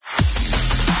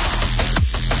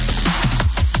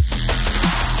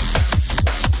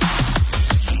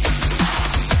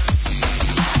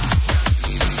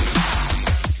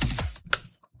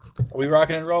We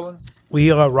rocking and rolling? We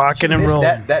are rocking and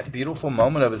rolling. That beautiful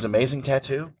moment of his amazing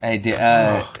tattoo? Hey,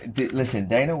 listen,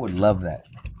 Dana would love that.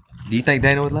 Do you think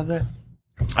Dana would love that?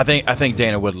 I think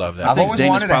Dana would love that. I've always Dana's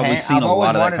wanted probably a hand, seen I've a always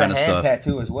lot of that wanted kind a of hand stuff.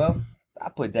 tattoo as well. I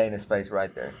put Dana's face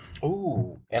right there.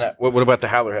 Ooh. And what about the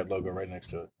Howlerhead logo right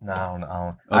next to it?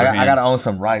 No. I got to own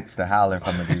some rights to Howler if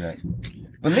I'm going to do that.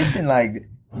 But listen, like,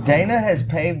 Dana has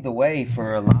paved the way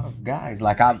for a lot of guys.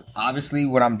 Like, obviously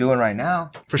what I'm doing right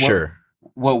now. Sure.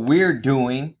 What we're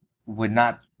doing would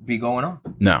not be going on.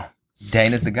 No.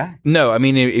 Dana's the guy. No, I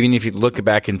mean, even if you look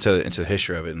back into the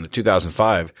history of it, in the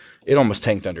 2005, it almost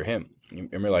tanked under him. You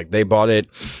remember, like, they bought it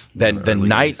the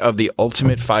night of the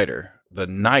Ultimate Fighter, the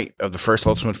night of the first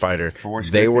Ultimate Fighter.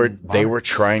 They were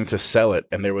trying to sell it,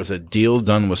 and there was a deal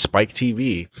done with Spike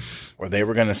TV where they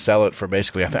were going to sell it for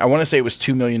basically, I want to say it was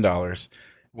 $2 million.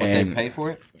 What they paid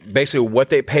for it? Basically, what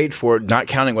they paid for it, not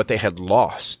counting what they had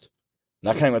lost.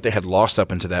 Not counting what they had lost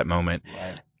up into that moment.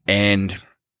 Right. And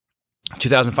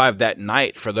 2005, that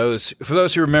night, for those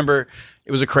who remember,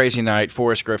 it was a crazy night.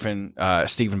 Forrest Griffin,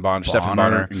 Stephen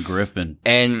Bonner, and Griffin.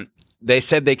 And they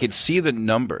said they could see the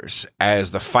numbers as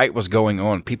the fight was going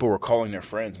on. People were calling their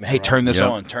friends, "Hey, turn this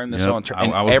on, turn this on."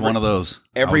 And I was one of those.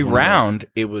 Every round,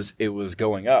 it was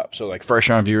going up. So, like, first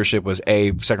round viewership was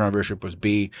A, second round viewership was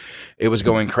B. It was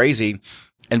going crazy.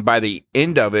 And by the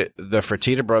end of it, the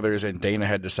Fertitta brothers and Dana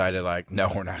had decided, like, no,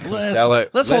 we're not going to sell it.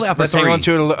 Let's hold out for Let's hang three. on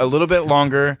to it a little bit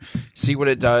longer, see what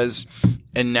it does.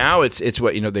 And now it's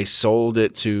what, they sold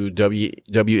it to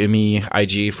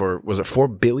WME for, was it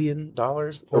 $4 billion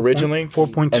originally?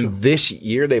 4.2. And this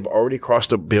year they've already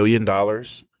crossed $1 billion.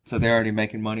 So they're already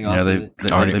making money off of it. They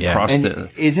crossed And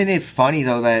it. isn't it funny,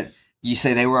 though, that you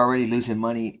say they were already losing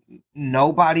money?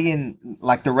 Nobody in,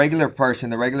 like, the regular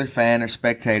person, the regular fan or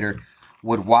spectator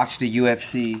would watch the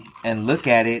UFC and look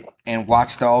at it and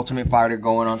watch the Ultimate Fighter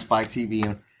going on Spike TV,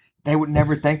 and they would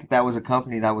never think that was a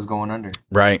company that was going under.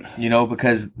 Right.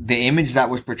 Because the image that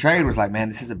was portrayed was like, man,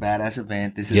 this is a badass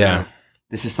event. This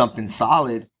is something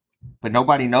solid, but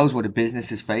nobody knows what a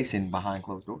business is facing behind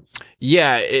closed doors.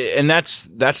 Yeah, and that's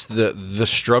the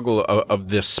struggle of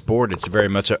this sport. It's very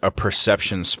much a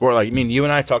perception sport. Like, I mean, you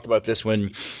and I talked about this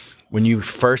when you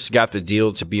first got the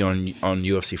deal to be on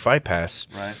UFC Fight Pass.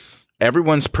 Right.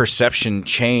 Everyone's perception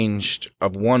changed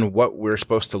of what we're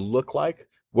supposed to look like,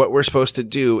 what we're supposed to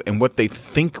do, and what they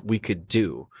think we could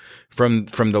do. From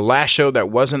the last show that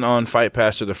wasn't on Fight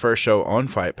Pass to the first show on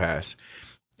Fight Pass,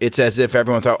 it's as if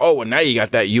everyone thought, oh, well, now you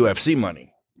got that UFC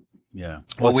money. Yeah.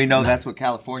 Well, we know that's what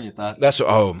California thought.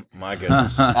 Oh my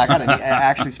goodness. I got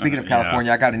actually, speaking of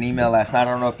California, I got an email last night. I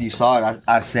don't know if you saw it.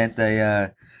 I sent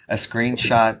a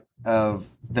screenshot of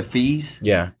the fees.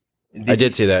 Yeah. I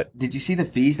did see that. Did you see the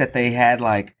fees that they had?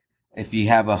 Like, if you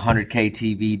have a 100K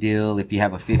TV deal, if you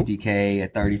have a 50K, a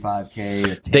 35K,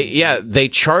 a 10K. They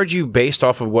charge you based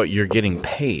off of what you're getting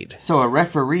paid. So a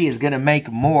referee is going to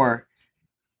make more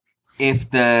if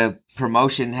the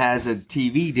promotion has a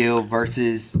TV deal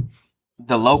versus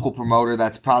the local promoter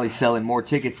that's probably selling more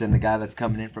tickets than the guy that's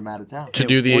coming in from out of town To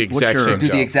do the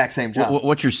exact same job.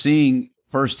 What you're seeing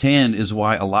firsthand is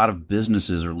why a lot of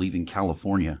businesses are leaving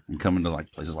California and coming to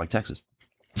like places like Texas.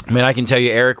 I mean, I can tell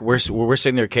you, Eric, we're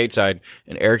sitting there cage side,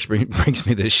 and Eric brings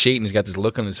me this sheet, and he's got this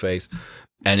look on his face,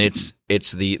 and it's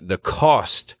the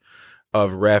cost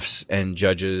of refs and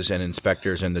judges and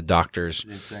inspectors and the doctors,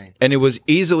 and it was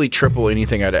easily triple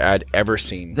anything I'd ever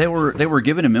seen. They were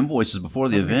giving him invoices before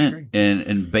the event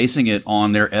and basing it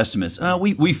on their estimates.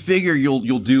 We figure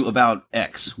you'll do about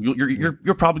X.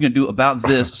 You're probably going to do about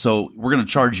this, so we're going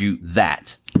to charge you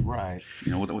that. Right.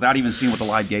 Without even seeing what the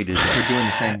live gate is. They're doing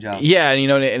the same job. Yeah,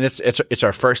 and it's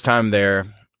our first time there.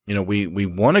 We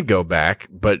want to go back,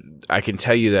 but I can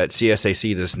tell you that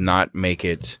CSAC does not make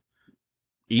it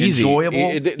easy.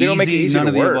 Enjoyable. They don't make it easy none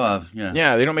to of work. the above. Yeah.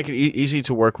 Yeah, they don't make it easy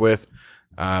to work with.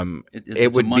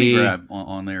 It's a money grab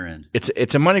on their end.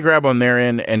 It's a money grab on their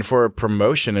end, and for a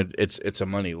promotion, it's a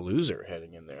money loser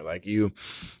heading in there. Like you're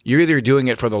either doing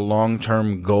it for the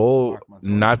long-term goal,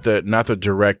 not the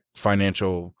direct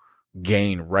financial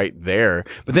gain right there.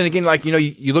 But then again, like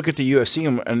you look at the UFC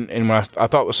and what I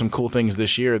thought was some cool things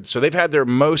this year. So they've had their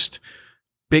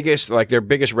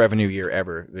biggest revenue year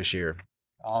ever this year.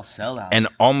 All sellouts. And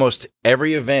almost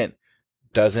every event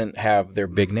doesn't have their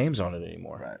big names on it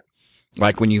anymore. Right.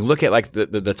 Like when you look at like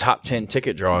the top 10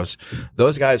 ticket draws,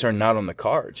 those guys are not on the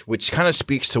cards, which kind of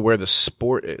speaks to where the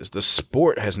sport is. The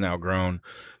sport has now grown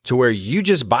to where you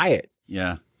just buy it.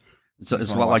 Yeah. It's a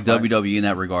lot like WWE in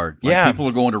that regard. Like people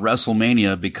are going to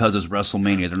WrestleMania because it's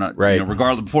WrestleMania. They're not,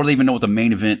 regardless, before they even know what the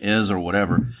main event is or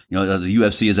whatever. The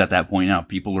UFC is at that point now.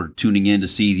 People are tuning in to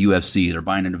see the UFC. They're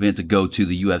buying an event to go to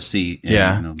the UFC.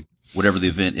 And, whatever the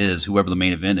event is, whoever the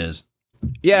main event is.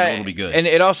 Yeah, it'll be good. And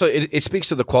it also it speaks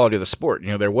to the quality of the sport.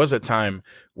 There was a time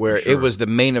where it was the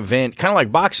main event, kind of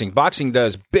like boxing. Boxing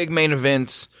does big main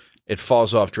events. It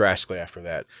falls off drastically after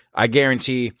that. I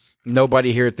guarantee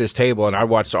nobody here at this table, and I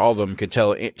watched all of them, could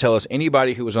tell us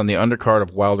anybody who was on the undercard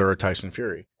of Wilder or Tyson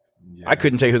Fury. Yeah, I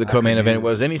couldn't tell you who the co-main event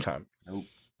was anytime. Nope.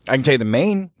 I can tell you the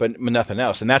main, but nothing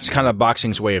else. And that's kind of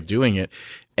boxing's way of doing it.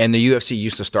 And the UFC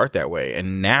used to start that way.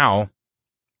 And now,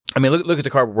 I mean, look at the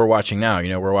card we're watching now.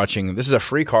 We're watching, this is a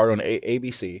free card on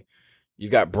ABC.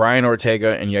 You've got Brian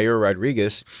Ortega and Yair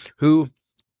Rodriguez, who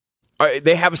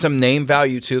they have some name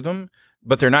value to them,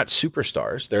 but they're not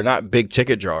superstars. They're not big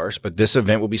ticket drawers, but this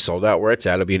event will be sold out where it's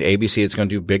at. It'll be an ABC. It's going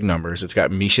to do big numbers. It's got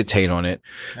Misha Tate on it.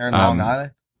 They're in Long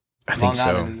Island? I think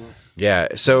so.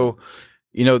 Yeah. So,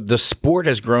 the sport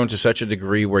has grown to such a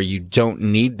degree where you don't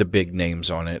need the big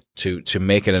names on it to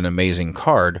make it an amazing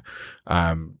card.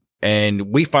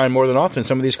 And we find more than often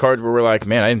some of these cards where we're like,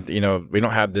 man, we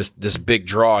don't have this big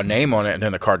draw name on it, and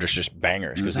then the card is just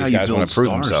bangers because these guys want to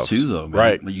prove themselves too, though. Man.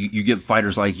 Right? You give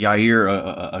fighters like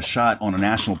Yair a shot on a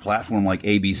national platform like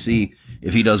ABC.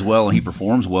 If he does well and he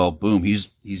performs well, boom,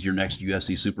 he's your next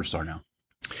UFC superstar now.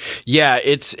 Yeah,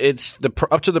 it's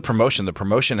up to the promotion. The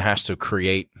promotion has to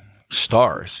create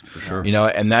stars, for sure.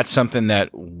 And that's something that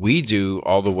we do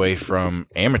all the way from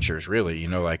amateurs, really.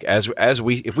 Like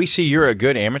if we see you're a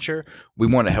good amateur, we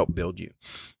want to help build you.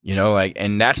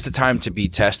 And that's the time to be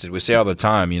tested. We say all the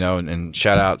time, and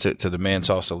shout out to the man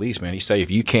Saul Solis, man. He say if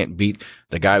you can't beat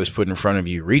the guy who's put in front of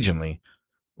you regionally,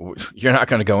 you're not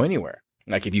going to go anywhere.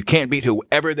 Like if you can't beat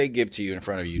whoever they give to you in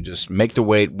front of you, just make the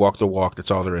weight, walk the walk.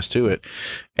 That's all there is to it.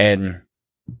 And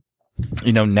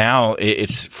now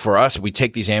it's for us, we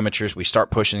take these amateurs, we start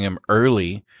pushing them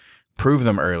early, prove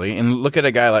them early, and look at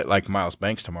a guy like Miles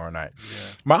Banks tomorrow night.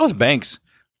 Yeah. Miles Banks,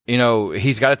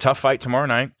 he's got a tough fight tomorrow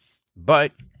night,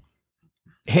 but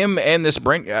him and this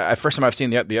first time I've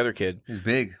seen the other kid. He's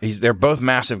big. They're both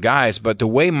massive guys, but the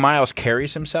way Miles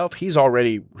carries himself, he's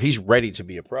ready to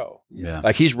be a pro. Yeah.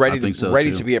 Like he's ready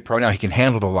to be a pro now. He can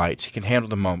handle the lights. He can handle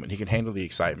the moment. He can handle the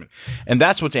excitement. And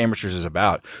that's what the amateurs is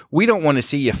about. We don't want to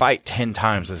see you fight 10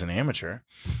 times as an amateur.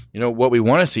 What we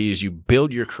want to see is you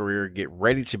build your career, get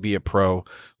ready to be a pro,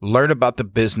 learn about the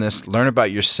business, learn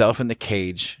about yourself in the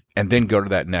cage, and then go to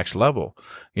that next level,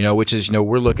 which is,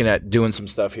 we're looking at doing some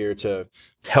stuff here to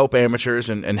help amateurs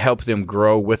and help them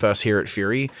grow with us here at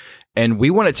Fury. And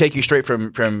we want to take you straight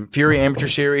from Fury Amateur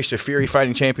Series to Fury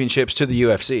Fighting Championships to the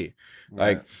UFC.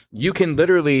 Right. Like you can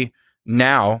literally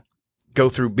now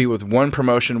be with one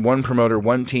promotion, one promoter,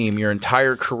 one team your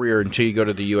entire career until you go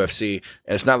to the UFC.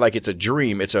 And it's not like it's a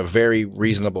dream. It's a very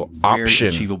reasonable option.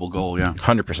 Achievable goal. Yeah.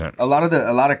 100%. A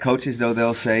lot of coaches though,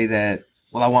 they'll say that,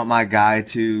 well, I want my guy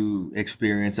to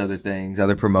experience other things,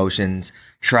 other promotions,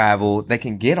 travel. They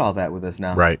can get all that with us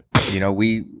now. Right.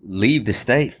 We leave the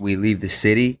state, we leave the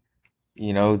city.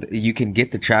 You can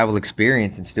get the travel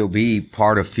experience and still be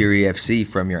part of Fury FC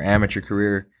from your amateur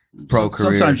career, pro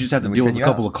career. Sometimes you just have to deal with a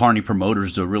couple of carny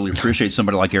promoters to really appreciate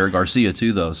somebody like Eric Garcia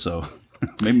too, though. So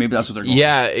maybe that's what they're going.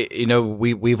 Yeah,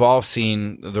 we've all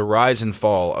seen the rise and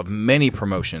fall of many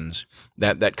promotions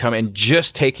that come in.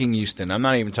 Just taking Houston, I'm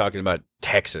not even talking about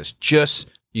Texas, just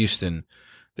Houston.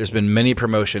 There's been many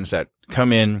promotions that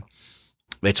come in.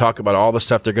 They talk about all the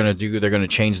stuff they're going to do. They're going to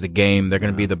change the game. They're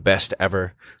going to be the best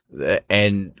ever.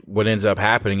 And what ends up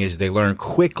happening is they learn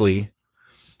quickly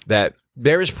that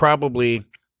there is probably,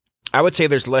 I would say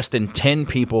there's less than 10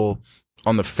 people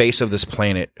on the face of this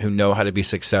planet who know how to be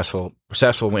successful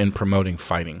in promoting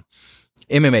fighting.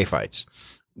 MMA fights.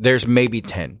 There's maybe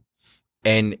 10.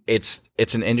 And it's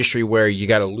an industry where you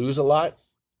got to lose a lot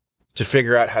to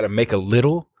figure out how to make a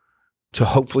little to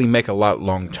hopefully make a lot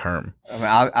long term. I mean,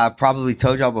 I probably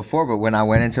told y'all before, but when I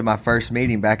went into my first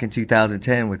meeting back in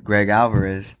 2010 with Greg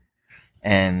Alvarez,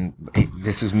 and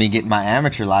this was me getting my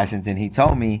amateur license, and he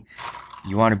told me,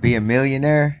 you want to be a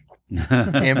millionaire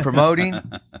in promoting?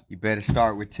 You better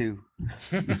start with 2.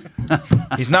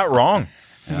 He's not wrong.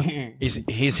 Yeah.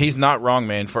 He's not wrong,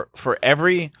 man. For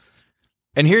every,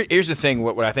 and here's the thing.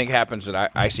 What I think happens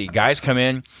that I see guys come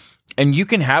in. And you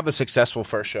can have a successful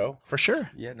first show, for sure.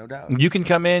 Yeah, no doubt. You can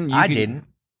come in. Didn't,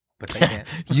 but they can.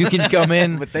 You can come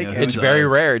in. But they can. It's very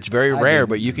rare. It's very rare,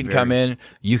 but you can come in.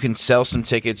 You can sell some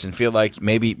tickets and feel like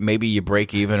maybe you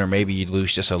break even or maybe you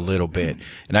lose just a little bit.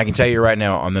 And I can tell you right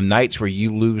now, on the nights where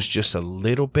you lose just a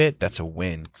little bit, that's a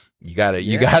win. You gotta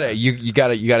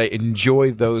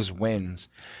enjoy those wins.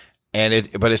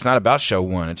 But it's not about show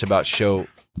 1. It's about show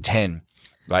 10.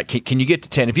 Like, can you get to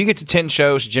 10? If you get to 10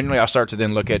 shows, generally I'll start to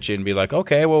then look at you and be like,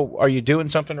 okay, well, are you doing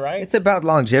something right? It's about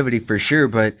longevity for sure,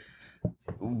 but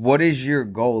what is your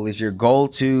goal? Is your goal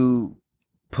to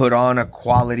put on a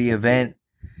quality event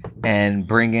and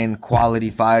bring in quality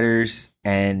fighters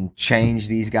and change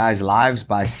these guys' lives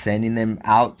by sending them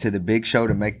out to the big show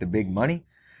to make the big money?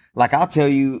 Like, I'll tell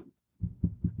you,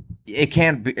 it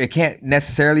can't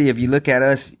necessarily, if you look at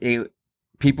us,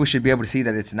 people should be able to see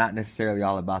that it's not necessarily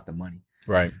all about the money.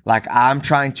 Right. Like, I'm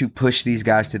trying to push these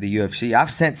guys to the UFC.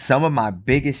 I've sent some of my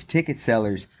biggest ticket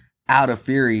sellers out of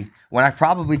Fury when I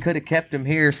probably could have kept them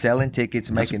here selling tickets,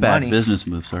 That's making a bad money. business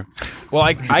move, sir. Well,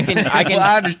 I can Well,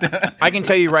 I understand. I can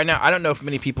tell you right now, I don't know if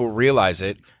many people realize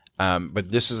it, but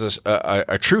this is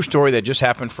a true story that just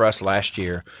happened for us last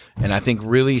year, and I think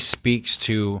really speaks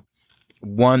to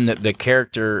one, that the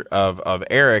character of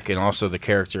Eric, and also the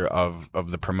character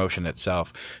of the promotion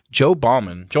itself. Joel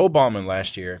Ballman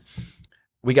last year,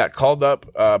 we got called up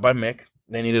by Mick.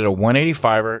 They needed a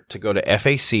 185er to go to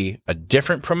FAC, a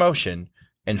different promotion,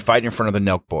 and fight in front of the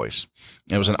Nelk boys.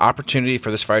 And it was an opportunity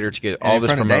for this fighter to get all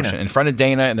this promotion in front of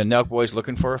Dana and the Nelk boys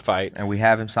looking for a fight. And we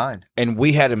have him signed. And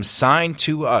we had him signed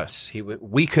to us.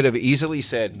 We could have easily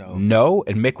said no,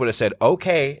 and Mick would have said,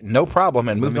 okay, no problem,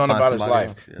 and moved on about his life.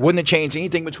 Else, yeah. Wouldn't have changed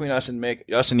anything between us and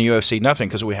Mick, us and the UFC, nothing,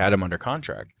 because we had him under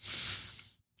contract.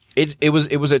 It was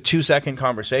a 2-second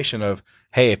conversation of,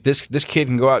 hey, if this kid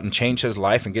can go out and change his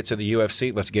life and get to the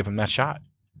UFC, let's give him that shot.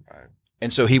 Right.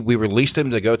 And so we released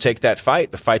him to go take that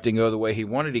fight. The fight didn't go the way he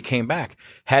wanted. He came back.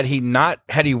 Had he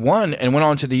won and went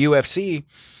on to the UFC,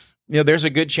 there's a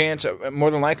good chance,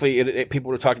 more than likely, people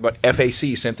would have talked about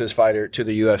FAC sent this fighter to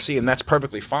the UFC, and that's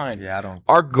perfectly fine. Yeah,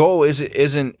 Our goal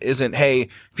isn't hey,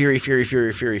 Fury.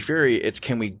 It's,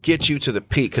 can we get you to the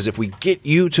peak? Because if we get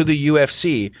you to the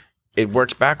UFC, it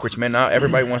works backwards, man. Now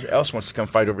everybody else wants to come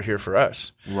fight over here for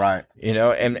us, right?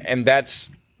 And that's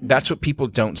what people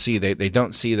don't see. They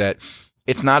don't see that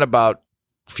it's not about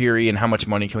Fury and how much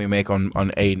money can we make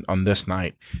on this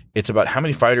night. It's about how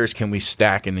many fighters can we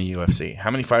stack in the UFC, how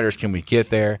many fighters can we get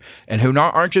there, and who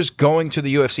aren't just going to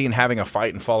the UFC and having a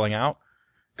fight and falling out.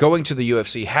 Going to the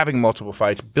UFC, having multiple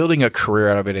fights, building a career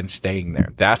out of it, and staying there.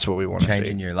 That's what we want to see.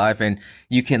 Changing your life, and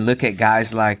you can look at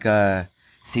guys like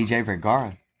CJ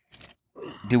Vergara.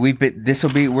 Dude,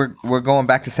 we're going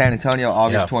back to San Antonio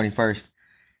August 21st.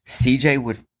 CJ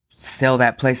would sell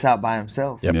that place out by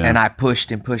himself. Yep. Yeah. And I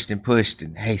pushed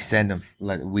and hey, send him.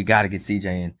 We got to get CJ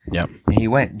in. Yep. And he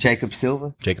went. Jacob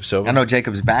Silva. I know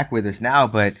Jacob's back with us now,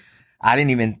 but I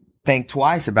didn't even think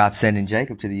twice about sending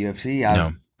Jacob to the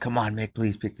UFC. Come on, Mick,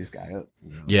 please pick this guy up.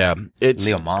 Yeah. It's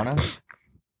Leo Mana.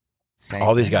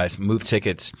 All these guys move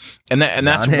tickets. And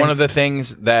that's one of the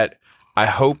things that I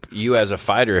hope you, as a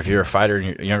fighter, if you're a fighter and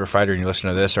you're a younger fighter and you listen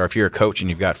to this, or if you're a coach and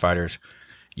you've got fighters,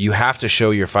 you have to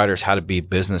show your fighters how to be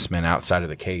businessmen outside of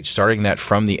the cage, starting that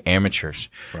from the amateurs.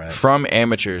 Right. From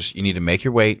amateurs, you need to make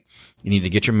your weight. You need to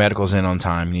get your medicals in on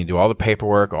time. You need to do all the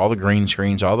paperwork, all the green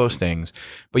screens, all those things.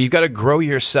 But you've got to grow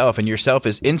yourself, and yourself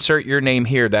is insert your name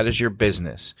here. That is your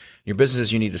business. Your business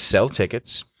is you need to sell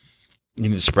tickets. You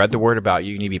need to spread the word about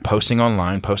you. You need to be posting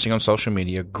online, posting on social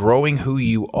media, growing who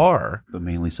you are. But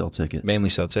mainly sell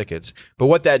tickets. But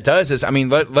what that does is,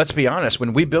 let's be honest.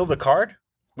 When we build a card,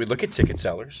 we look at ticket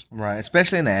sellers. Right,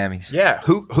 especially in the Ammys. Yeah.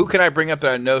 Who can I bring up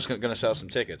that I know is going to sell some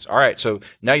tickets? All right, so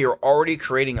now you're already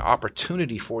creating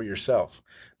opportunity for yourself.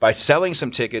 By selling some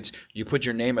tickets, you put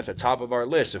your name at the top of our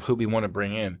list of who we want to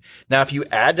bring in. Now, if you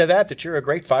add to that you're a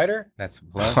great fighter, that's a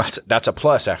plus. That's a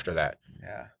plus after that.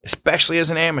 Yeah. Especially Especially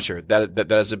as an amateur,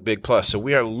 that is a big plus. So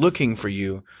we are looking for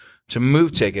you to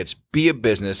move tickets, be a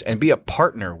business, and be a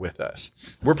partner with us.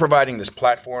 We're providing this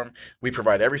platform. We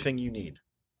provide everything you need.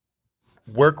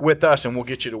 Work with us, and we'll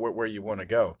get you to where you want to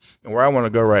go. And where I want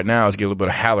to go right now is get a little bit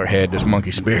of Hallerhead, this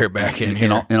monkey spirit, back in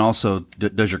here. And also,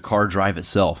 does your car drive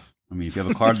itself? If you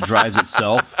have a car that drives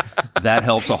itself, that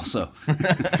helps also.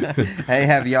 Hey,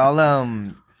 have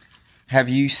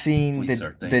you seen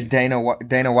the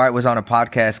Dana White was on a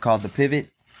podcast called The Pivot?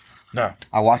 No.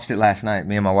 I watched it last night.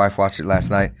 Me and my wife watched it last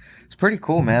night. It's pretty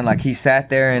cool, man. Like, he sat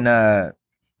there and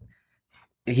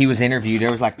he was interviewed.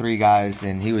 There was like 3 guys,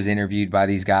 and he was interviewed by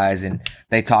these guys, and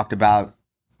they talked about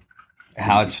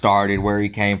how it started, where he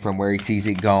came from, where he sees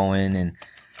it going, and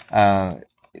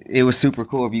it was super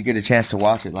cool. If you get a chance to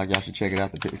watch it, like, y'all should check it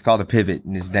out. It's called The Pivot,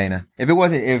 and it's Dana. If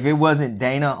it wasn't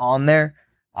Dana on there,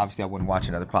 obviously I wouldn't watch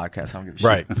another podcast. I don't give a shit.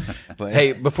 Right. But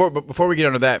hey, before we get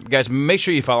into that, guys, make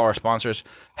sure you follow our sponsors.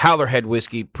 Hallerhead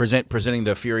Whiskey presenting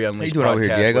the Fury Unleashed podcast over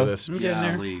here, Diego? with us. I'm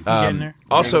getting there.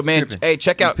 Also, man, hey,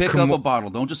 check out. Pick up a bottle.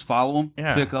 Don't just follow them.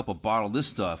 Yeah. Pick up a bottle of this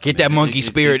stuff. Get that monkey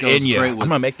spirit in you. I'm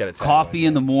gonna make that a coffee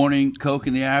in the morning, Coke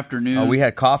in the afternoon. Oh, we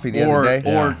had coffee the other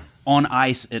day. on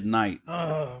ice at night.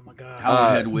 Oh my god.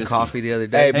 Howlerhead whiskey. Coffee the other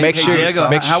day. Hey, make sure. Diego,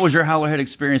 make how was your Howlerhead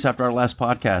experience after our last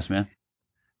podcast, man?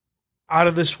 Out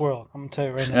of this world. I'm gonna tell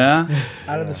you right now. Yeah.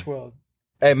 Out of this world.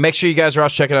 Hey, make sure you guys are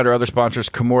also checking out our other sponsors,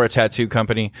 Kimura Tattoo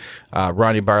Company.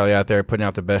 Ronnie Barley out there putting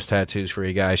out the best tattoos for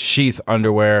you guys. Sheath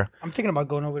Underwear. I'm thinking about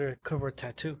going over there to cover a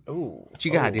tattoo. Ooh, what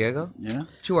you got, Diego? Yeah. What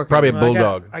you working Probably a on?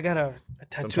 bulldog. I got a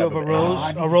tattoo type of a of- rose.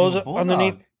 I need A to rose do a bulldog.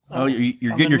 underneath. Oh, you're getting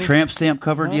your underneath. tramp stamp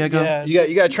covered, Diego? Yeah.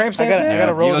 You got a tramp I stamp? got a Yeah,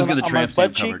 rose Diego's on, got the on my tramp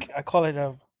butt stamp cheek. covered. I call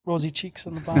it rosy cheeks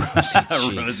on the bottom.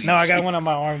 Rosy No, I got cheeks. one on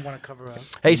my arm. Want to cover up.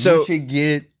 Hey, You so should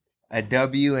get a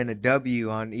W and a W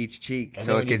on each cheek, And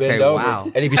so then it you can say bend over. "Wow."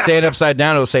 And if you stand upside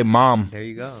down, it'll say "Mom." There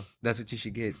you go. That's what you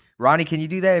should get. Ronnie, can you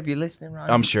do that if you're listening,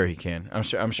 Ronnie? I'm sure he can. I'm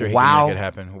sure he Wow. can make it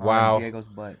happen. On Wow. Diego's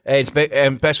butt. Hey,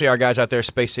 and especially our guys out there,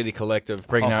 Space City Collective,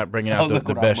 bringing out look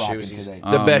the what I'm best rocking shoes, today.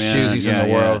 the best shoesies in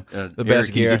the world, the Eric,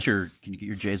 best gear. Can you get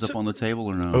your J's up on the table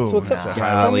or no? Ooh, So that's a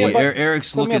tell me highly- about-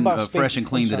 Eric's tell me looking about fresh Space- and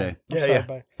clean I'm sorry. today. I'm Yeah, sorry, yeah.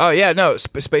 buddy. Oh yeah, no,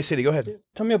 Space City. Go ahead.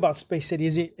 Tell me about Space City.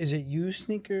 Is it used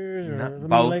sneakers or Not let me,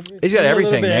 both. like, He's tell got me a little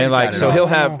everything, bit of man. Like, got it so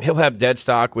all. he'll have dead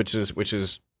stock, which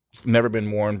is never been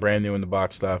worn, brand new in the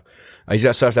box stuff. He's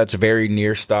got stuff that's very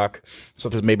near stock,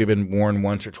 stuff that's maybe been worn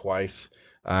once or twice.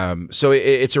 So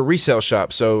it's a resale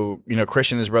shop. So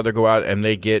Christian and his brother go out and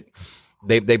they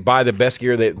buy the best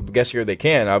gear they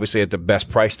can, obviously at the best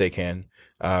price they can.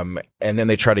 And then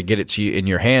they try to get it to you in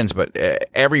your hands. But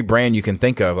every brand you can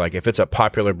think of, like if it's a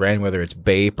popular brand, whether it's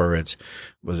Bape or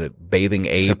was it Bathing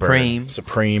Ape Supreme. or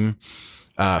Supreme,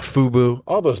 Fubu,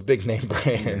 all those big name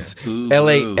brands,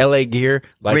 Fubu. LA Gear,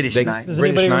 like British Knights. Does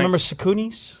British anybody remember Knights,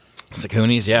 Saucony's?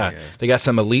 Saucony's, yeah. They got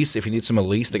some Elise. If you need some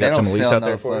Elise, they got some don't Elise sell out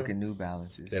there no for you. fucking New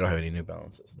Balances. They don't have any New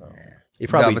Balances. No. He No,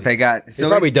 probably, but they got. he So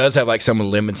probably does have like some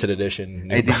limited edition.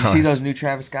 New Hey, did you see Balance. those new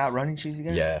Travis Scott running shoes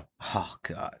again? Yeah, Oh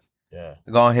God. yeah,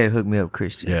 Go ahead, and hook me up,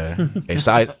 Christian. yeah. Hey,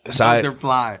 size Those are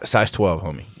fly. 12,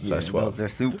 homie. Yeah, Size 12. Those are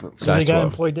super. Do Size they got 12.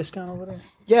 employee discount over there?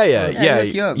 Yeah. Yeah,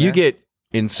 hook you up, man. get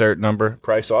insert number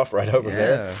price off right over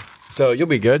there, so you'll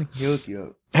be good. He'll hook you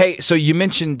up. Hey, so you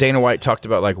mentioned Dana White talked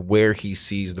about like where he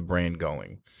sees the brand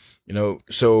going.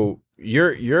 So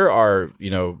you're our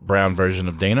brown version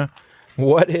of Dana.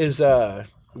 What is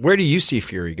where do you see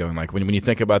Fury going? Like when you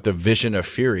think about the vision of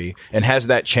Fury, and has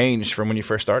that changed from when you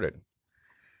first started?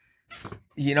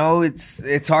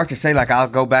 It's hard to say. Like I'll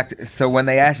go back to, so when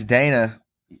they asked Dana,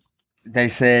 they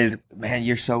said, "Man,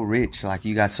 you're so rich. Like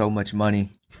you got so much money."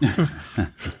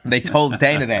 They told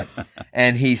Dana that,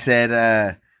 and he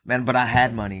said, "Man, but I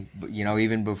had money. But,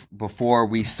 even before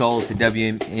we sold to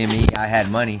WME, I had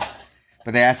money."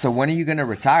 But they asked, "So when are you going to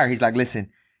retire?" He's like, "Listen,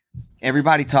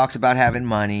 everybody talks about having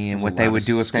money and what they would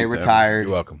do if they retired.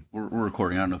 You're welcome. We're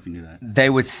recording. I don't know if you knew that.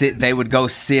 They would go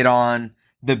sit on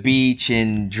the beach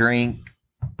and drink."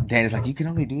 Dana's like, "You can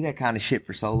only do that kind of shit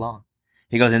for so long."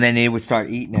 He goes, and then it would start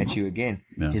eating at you again.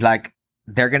 Yeah. He's like,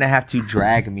 "They're going to have to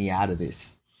drag me out of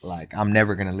this. Like, I'm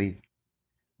never going to leave."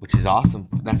 Which is awesome.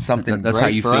 That's something That's great how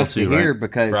you for feel us too, to hear right?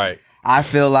 because Right. I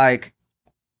feel like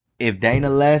if Dana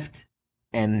left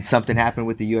and something happened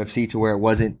with the UFC to where it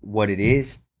wasn't what it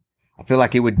is, I feel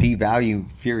like it would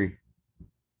devalue Fury.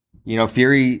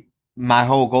 Fury, my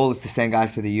whole goal is to send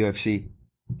guys to the UFC,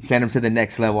 send them to the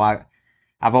next level.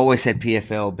 I've always said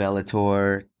PFL,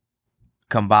 Bellator,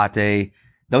 Combate.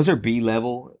 Those are B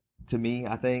level to me,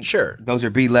 I think. Sure. Those are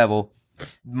B level.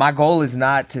 My goal is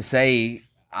not to say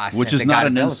Which is not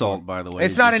an insult, by the way.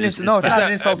 It's not an insult. No, it's not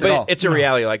an insult at all. But it's a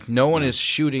reality. Like no one is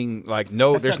shooting. Like there's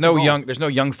not no the goal. there's no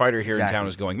young fighter here in Exactly. town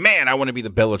who's going, man, I want to be the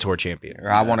Bellator champion. Or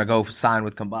I want to go sign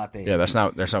with Combate. Yeah, that's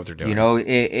not what they're doing.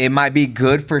 It might be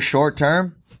good for short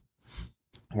term.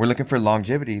 We're looking for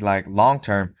longevity, like long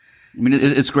term. I mean,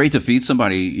 it's great to feed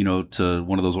somebody, to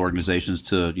one of those organizations,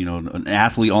 to an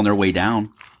athlete on their way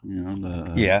down, on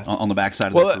the backside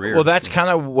of their career. Well, that's kind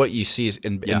of what you see is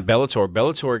in Bellator.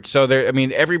 Bellator. So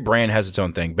every brand has its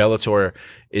own thing. Bellator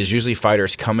is usually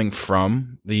fighters coming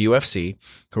from the UFC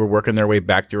who are working their way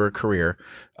back through a career.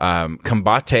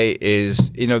 Combate is,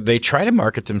 they try to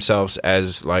market themselves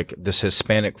as like this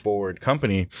Hispanic forward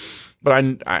company.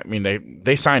 But I mean,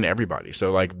 they sign everybody.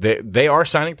 So like they are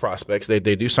signing prospects. They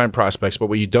do sign prospects. But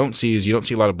what you don't see is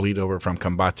a lot of bleed over from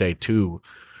Combate to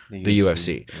the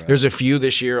UFC. Right. There's a few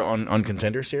this year on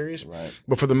Contender Series, right?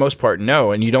 But for the most part,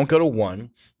 no. And you don't go to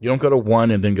one. You don't go to one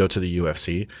and then go to the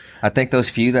UFC. I think those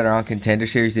few that are on Contender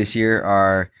Series this year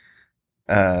are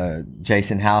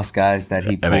Jason House guys that he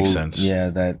pulled. That makes sense. Yeah,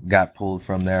 that got pulled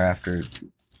from there after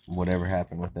whatever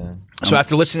happened with them. So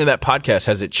after listening to that podcast,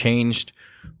 has it changed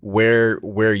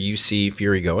where you see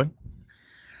Fury going?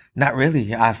 Not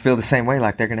really. I feel the same way.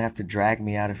 Like they're gonna have to drag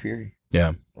me out of Fury.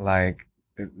 Yeah. Like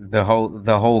the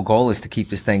whole goal is to keep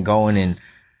this thing going in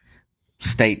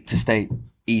state to state,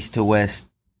 east to west,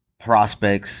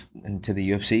 prospects into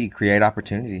the UFC, create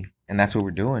opportunity, and that's what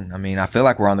we're doing. I mean, I feel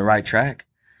like we're on the right track.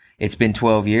 It's been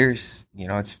 12 years. You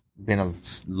know, it's been a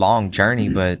long journey,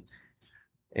 but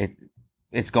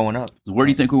it's going up. Where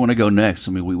do you think we want to go next?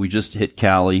 I mean, we just hit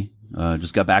Cali,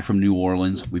 just got back from New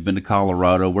Orleans. We've been to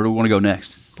Colorado. Where do we want to go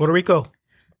next? Puerto Rico.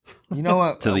 You know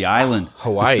what? To the island.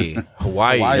 Hawaii. Yeah,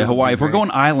 Hawaii. If we're going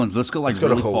islands, let's go go to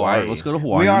really Hawaii. far. Let's go to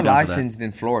Hawaii. We are I'm down for that. licensed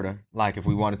in Florida. Like, if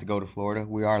we wanted to go to Florida,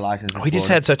 we are licensed in We just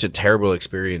Florida. had such a terrible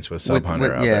experience with Sub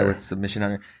Hunter out there. with Submission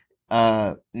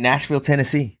Hunter. Nashville,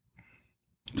 Tennessee.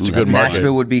 It's a good market.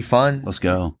 Nashville would be fun. Let's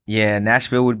go. Yeah,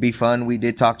 Nashville would be fun. We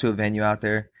did talk to a venue out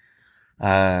there.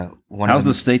 How's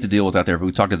the state to deal with out there? Have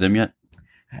we talked to them yet?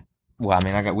 Well, I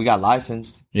mean, we got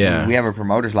licensed. Yeah. We have a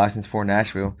promoter's license for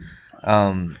Nashville.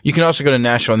 You can also go to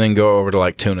Nashville and then go over to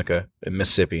like Tunica in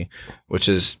Mississippi, which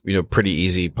is, pretty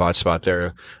easy plot spot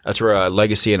there. That's where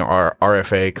Legacy and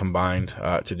RFA combined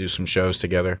to do some shows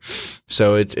together.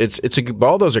 So it's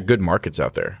all those are good markets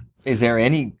out there. Is there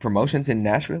any promotions in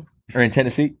Nashville or in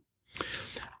Tennessee?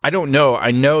 I don't know.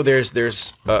 I know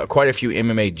there's quite a few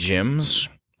MMA gyms.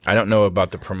 I don't know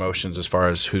about the promotions as far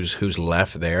as who's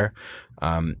left there.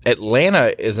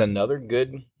 Atlanta is another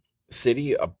good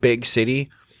city, a big city.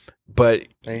 But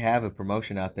they have a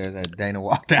promotion out there that Dana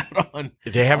walked out on.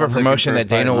 They have a promotion that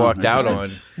Dana walked out on,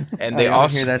 and they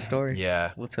also hear that story.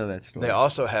 Yeah, we'll tell that story. They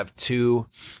also have two.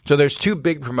 So there's two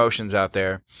big promotions out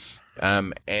there,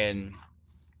 and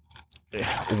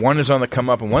one is on the come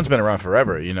up, and one's been around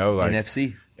forever. Like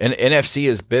NFC. And NFC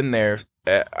has been there.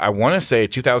 I want to say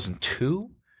 2002.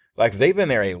 Like they've been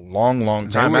there a long, long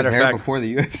time. Matter of fact, before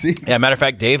the UFC. Yeah, matter of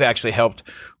fact, Dave actually helped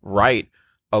write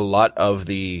a lot of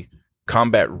the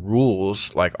combat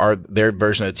rules, like their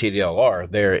version of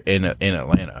TDLR there in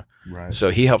Atlanta. Right. So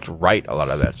he helped write a lot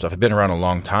of that stuff. It's been around a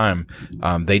long time.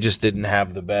 They just didn't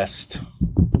have the best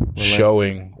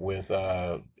showing with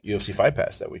UFC Fight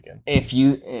Pass that weekend. If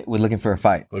you were looking for a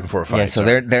fight. Yeah, so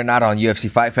they're not on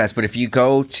UFC Fight Pass, but if you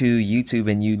go to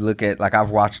YouTube and you look at, like,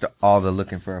 I've watched all the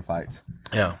Looking for a Fights.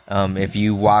 Yeah. If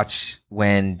you watch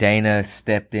when Dana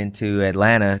stepped into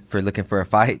Atlanta for Looking for a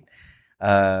Fight,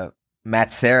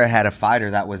 Matt Serra had a fighter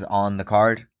that was on the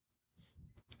card.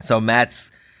 So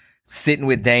Matt's sitting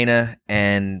with Dana,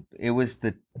 and it was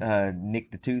the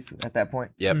Nick the Tooth at that point.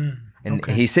 Yep. And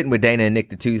he's sitting with Dana and Nick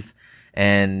the Tooth,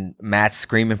 and Matt's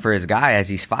screaming for his guy as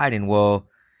he's fighting. Well,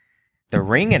 the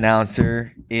ring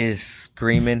announcer is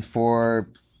screaming for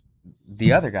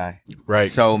the other guy. Right.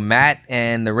 So Matt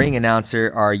and the ring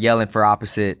announcer are yelling for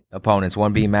opposite opponents,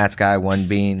 one being Matt's guy, one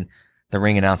being the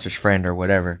ring announcer's friend or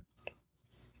whatever.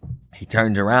 He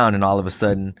turns around, and all of a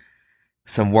sudden,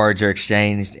 some words are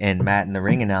exchanged, and Matt and the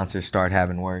ring announcer start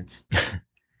having words.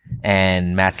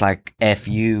 And Matt's like, F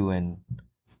you, and,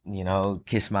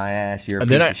 kiss my ass, you're a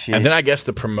piece of shit. And then I guess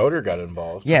the promoter got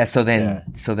involved. Yeah, so then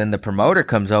the promoter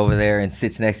comes over there and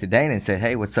sits next to Dana and said,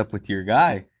 hey, what's up with your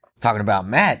guy? Talking about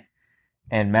Matt.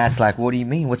 And Matt's like, what do you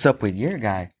mean? What's up with your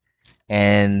guy?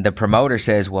 And the promoter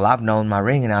says, well, I've known my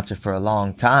ring announcer for a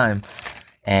long time.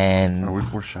 And are we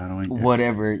foreshadowing?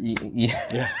 Whatever.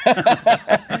 Yeah.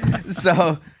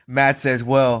 So Matt says,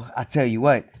 well, I tell you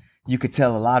what, you could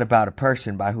tell a lot about a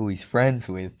person by who he's friends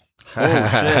with. Oh,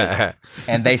 shit.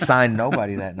 And they signed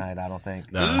nobody that night, I don't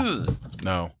think.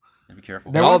 No. Be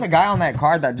careful. There was a guy on that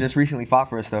card that just recently fought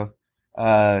for us, though.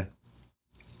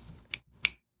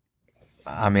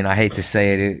 I mean, I hate to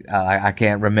say it. I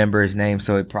can't remember his name,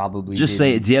 so it probably just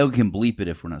say it. Diego can bleep it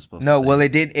if we're not supposed to. No, well,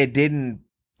 it didn't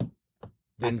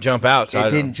jump out. So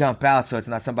it didn't jump out, so it's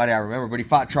not somebody I remember. But he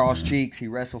fought Charles Cheeks. He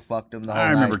wrestle fucked him the whole I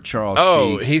remember night. Charles.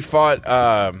 Oh, Cheeks. he fought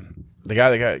the guy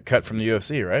that got cut from the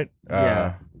UFC, right?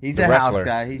 Yeah, he's a wrestler. house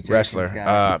guy. He's wrestler. Jason's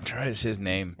guy. I'm trying to say his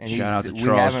name. And Shout out to we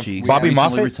Charles haven't- Cheeks. we Bobby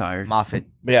haven't- Moffett? Retired. Moffett.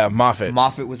 Yeah, Moffett.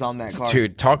 Moffett was on that card.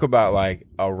 Dude, talk about like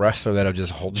a wrestler that'll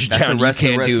just hold you That's down. a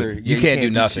wrestler. You can't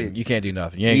do nothing. shit. You can't do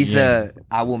nothing. He's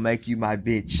I will make you my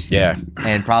bitch. Yeah.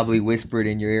 And probably whisper it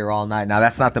in your ear all night. Now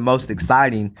that's not the most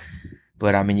exciting,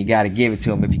 but I mean you got to give it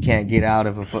to him. If you can't get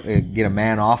a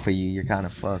man off of you, you're kind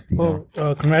of fucked. You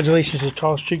know? Congratulations to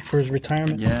Charles Cheek for his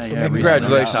retirement. Yeah.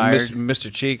 Congratulations, Retired.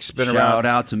 Mr. Cheeks. Been Shout around.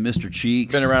 out to Mr.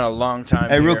 Cheeks. Been around a long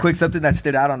time. Hey, real here. quick, something that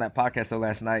stood out on that podcast though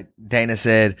last night. Dana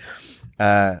said,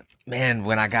 "Man,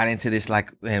 when I got into this,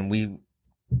 like, and we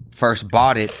first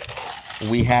bought it,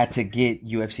 we had to get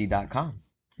UFC.com.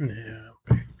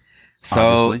 Yeah. So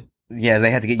Obviously. yeah, they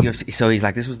had to get UFC. So he's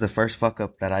like, this was the first fuck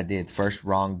up that I did, first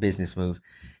wrong business move.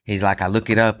 He's like, I look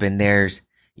it up and there's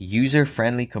user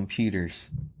friendly computers,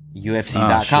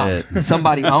 UFC.com. Oh, shit.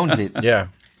 Somebody owns it. Yeah.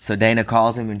 So Dana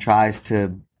calls him and tries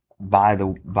to buy the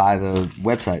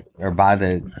website or buy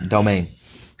the domain.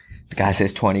 The guy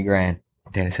says 20 grand.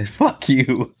 Dana says, fuck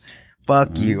you.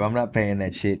 Fuck you. I'm not paying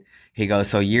that shit. He goes,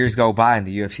 so years go by and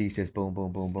the UFC's just boom,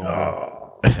 boom, boom, boom,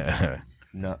 boom.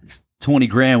 No, 20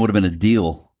 grand would have been a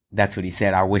deal. that's what he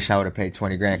said. I wish I would have paid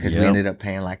 20 grand because we ended up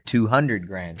paying like 200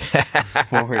 grand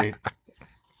for it.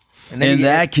 And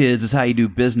that, kids, is how you do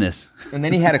business. And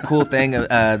then he had a cool thing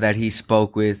that he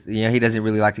spoke with. You know, he doesn't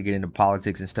really like to get into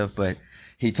politics and stuff, but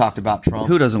he talked about Trump.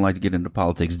 Who doesn't like to get into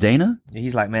politics? Dana?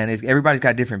 He's like, man, everybody's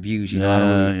got different views. You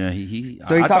know. Yeah.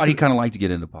 I thought he kind of liked to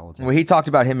get into politics. Well, he talked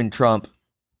about him and Trump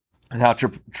and how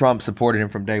Trump supported him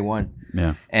from day one.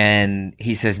 Yeah. And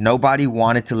he says nobody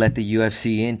wanted to let the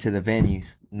UFC into the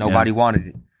venues. Nobody wanted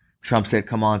it. Trump said,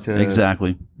 "Come on to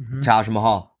Taj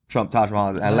Mahal." Taj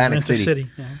Mahal, Atlantic City.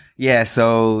 Yeah,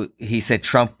 so he said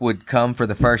Trump would come for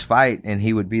the first fight and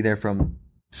he would be there from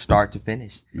start to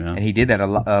finish. Yeah. And he did that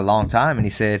a long time. And he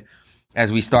said, as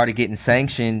we started getting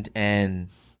sanctioned and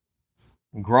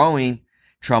growing,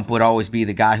 Trump would always be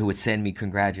the guy who would send me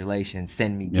congratulations,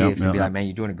 send me gifts, and be like, man,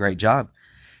 you're doing a great job.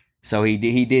 So he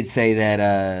did say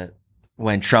that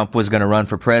when Trump was going to run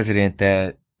for president,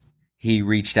 that he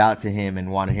reached out to him and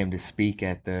wanted him to speak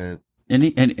at the... And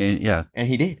he did.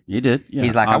 He did. Yeah,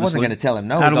 he's like, I wasn't going to tell him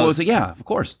no. Yeah, of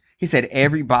course. He said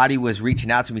everybody was reaching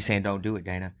out to me saying, "Don't do it,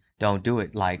 Dana. Don't do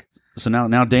it." Like, so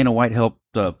now Dana White helped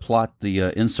plot the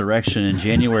insurrection in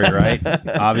January, right?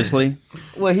 Obviously.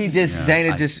 Well,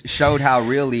 Dana just showed how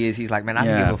real he is. He's like, man, I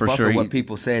don't give a fuck with what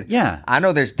people said. Yeah, I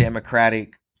know there's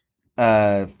Democratic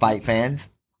fight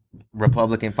fans,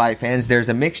 Republican fight fans. There's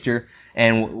a mixture.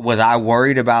 And was I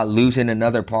worried about losing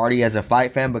another party as a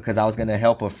fight fan because I was going to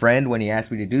help a friend when he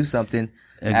asked me to do something?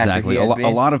 Exactly. A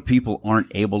lot of people aren't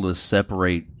able to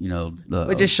separate,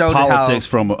 the just showed politics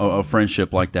from a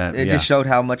friendship like that. It just showed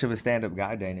how much of a stand-up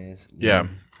guy Dana is. Yeah.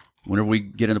 Whenever we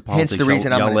get into politics, hence the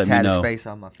reason I'm going to tat his face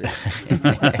on my face.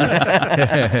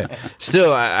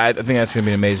 Still, I think that's going to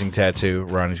be an amazing tattoo.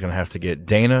 Ronnie's going to have to get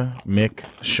Dana, Mick,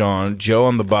 Sean, Joe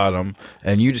on the bottom,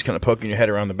 and you just kind of poking your head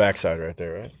around the backside right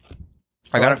there, right?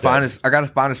 I gotta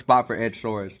find a spot for Ed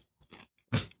Shores.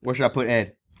 Where should I put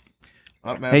Ed?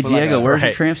 Oh, man, hey Diego, where's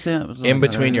your tramp stamp? In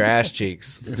between your ass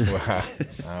cheeks. Wow.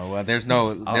 Oh well, there's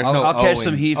no. I'll catch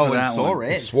some heat for that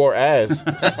one. Suarez.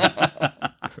 I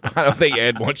don't think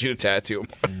Ed wants you to tattoo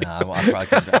him. No, I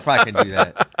probably can do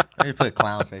that. Maybe put a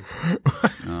clown face.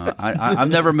 I've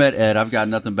never met Ed. I've got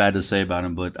nothing bad to say about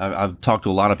him, but I've talked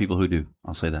to a lot of people who do.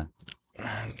 I'll say that.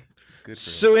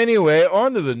 So anyway,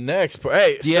 on to the next.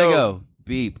 Hey, Diego.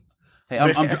 Beep. Hey,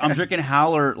 I'm drinking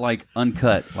Howler like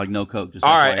uncut, like no Coke. Just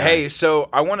all right. Hey, so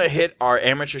I want to hit our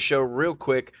amateur show real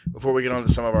quick before we get on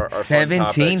to some of our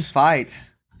 17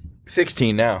 fights.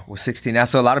 16 now. Well, 16 now.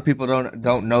 So a lot of people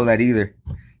don't know that either.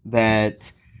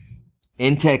 That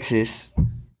in Texas,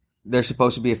 there's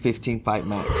supposed to be a 15 fight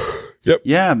max. Yep.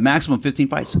 Yeah, maximum 15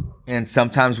 fights. And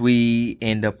sometimes we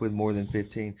end up with more than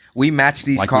 15. We match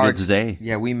these cards. We did today.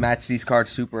 Yeah, we match these cards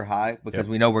super high because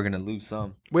we know we're going to lose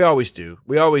some. We always do.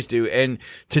 And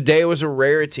today was a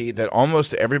rarity that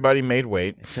almost everybody made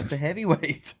weight. Except the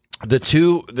heavyweight. The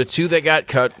two that got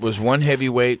cut was one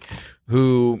heavyweight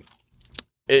who,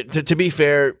 to be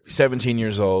fair, 17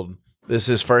 years old. This is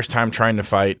his first time trying to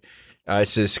fight.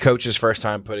 It's his coach's first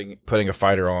time putting a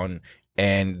fighter on.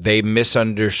 And they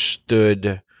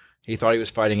misunderstood. He thought he was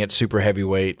fighting at super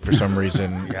heavyweight for some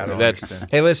reason.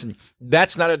 Hey, listen,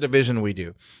 that's not a division we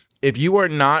do. If you are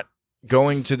not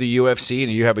going to the UFC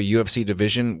and you have a UFC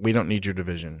division, we don't need your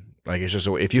division. Like, it's just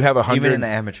if you have 100, even in the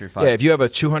amateur fights. Yeah, if you have a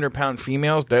 200-pound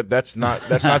female, that's not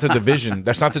the division.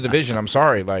 That's not the division. I'm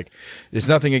sorry. Like, there's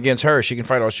nothing against her. She can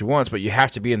fight all she wants, but you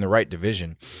have to be in the right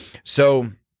division.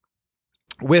 So,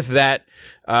 with that,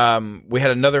 we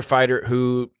had another fighter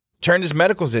who turned his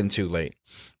medicals in too late.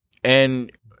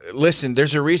 And listen,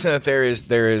 there's a reason that there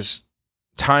is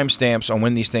timestamps on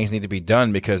when these things need to be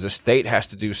done because the state has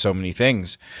to do so many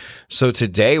things. So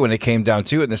today, when it came down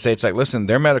to it, the state's like, listen,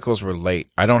 their medicals were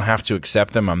late. I don't have to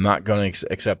accept them. I'm not going to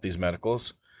accept these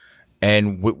medicals.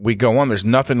 And we go on. There's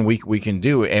nothing we can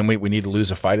do. And we need to lose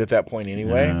a fight at that point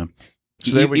anyway. Yeah.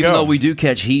 So there we go. Even though we do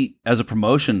catch heat as a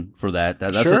promotion for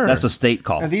that's a state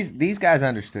call. Now, these guys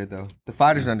understood though. The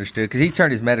fighters understood because he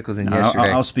turned his medicals in yesterday.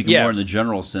 I was speaking more in the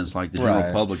general sense, like the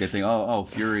general public. They think,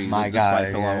 Fury, my this guy,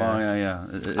 fight fell off.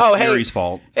 It's Fury's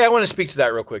fault. Hey, I want to speak to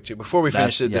that real quick too before we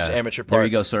finish this amateur part. There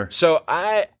you go, sir. So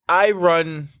I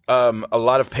run a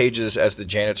lot of pages as the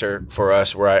janitor for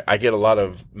us, where I get a lot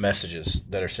of messages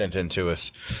that are sent in to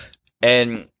us,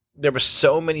 and there were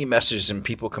so many messages and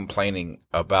people complaining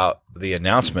about the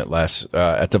announcement last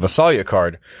at the Visalia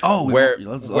card. Oh,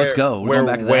 let's go. We're going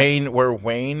back to that. Where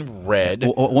Wayne read.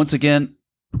 Once again,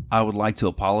 I would like to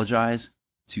apologize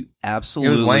to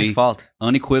absolutely, it was Wayne's fault.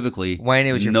 Unequivocally, Wayne,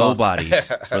 it was your nobody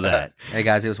for that. Hey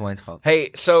guys, it was Wayne's fault.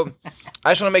 Hey, so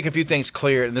I just want to make a few things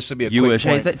clear, and this will be a quick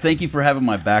point. Hey, thank you for having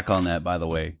my back on that. By the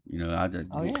way,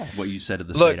 what you said at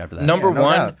the state after that. Number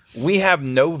one, we have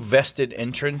no vested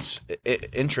interest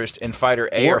in fighter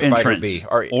A or fighter B,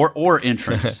 or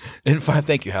entrance.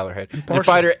 Thank you, Hallerhead. In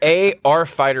fighter A or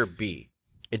fighter B,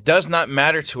 it does not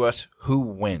matter to us who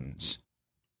wins.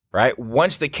 Right?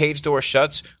 Once the cage door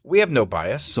shuts, we have no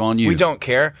bias. It's on you. We don't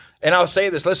care. And I'll say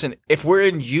this, listen, if we're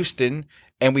in Houston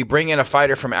and we bring in a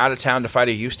fighter from out of town to fight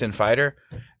a Houston fighter,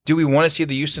 do we want to see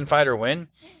the Houston fighter win?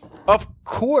 Of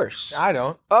course. I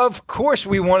don't. Of course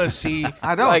we want to see.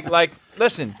 I don't. Like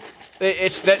listen,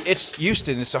 it's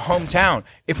Houston. It's a hometown.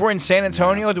 If we're in San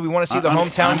Antonio, do we want to see the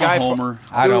hometown guy? Homer.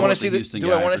 Do I want to see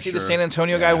the San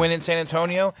Antonio guy win in San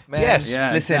Antonio? Man, yes.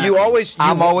 Yeah, listen,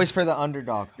 I'm always for the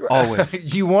underdog.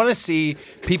 Always. You want to see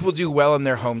people do well in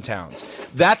their hometowns.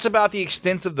 That's about the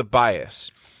extent of the bias.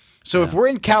 So if we're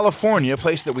in California, a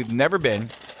place that we've never been,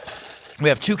 we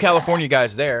have 2 California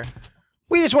guys there.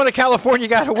 We just want a California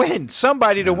guy to win,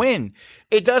 somebody to win.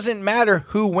 It doesn't matter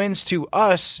who wins to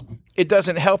us. It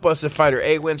doesn't help us if fighter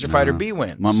A wins or fighter B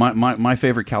wins. My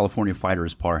favorite California fighter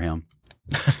is Parham.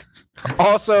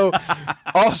 Also,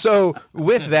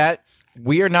 with that,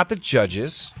 we are not the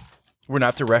judges. We're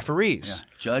not the referees.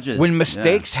 Yeah. Judges. When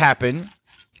mistakes happen,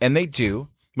 and they do,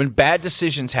 when bad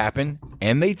decisions happen,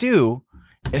 and they do,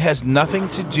 it has nothing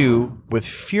to do with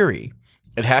Fury.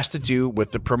 It has to do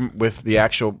with the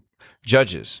actual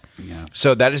judges. Yeah.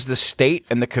 So that is the state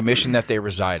and the commission that they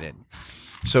reside in.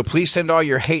 So please send all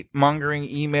your hate-mongering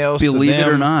emails to them. Believe it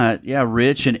or not,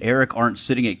 Rich and Eric aren't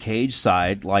sitting at cage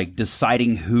side, like,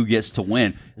 deciding who gets to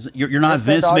win. You're not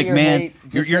Vince McMahon.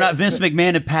 You're not Vince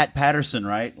McMahon and Pat Patterson,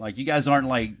 right? Like, you guys aren't,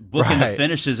 like, booking the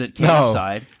finishes at cage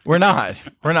side. We're not.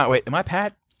 Wait, am I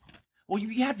Pat? Well,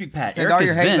 you have to be Pat. Send Eric all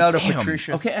your hate mail to Vince.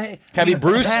 Patricia. Okay, hey, can I be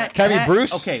Bruce? Can I be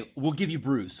Bruce? Okay, we'll give you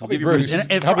Bruce. I'll be Bruce.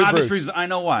 And for obvious reasons, I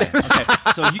know why. Okay,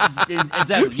 so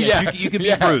exactly. Yes, you can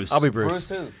be Bruce. I'll be Bruce.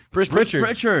 Bruce who? Bruce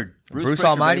Pritchard. Bruce Pritchard,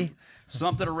 Almighty. Baby.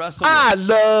 Something to wrestle with. I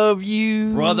love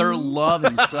you. Brother love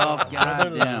himself.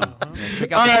 Goddamn.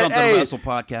 Check out the Something to Wrestle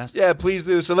podcast. Yeah, please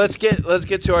do. So let's get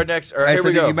to our next. Here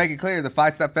we go. Did you make it clear the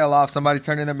fights that fell off? Somebody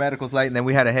turned in their medicals late, and then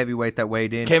we had a heavyweight that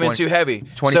weighed in. Came in too heavy.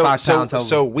 25 pounds over.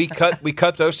 So we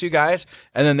cut those 2 guys,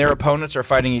 and then their opponents are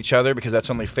fighting each other because that's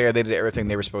only fair. They did everything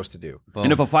they were supposed to do. Boom.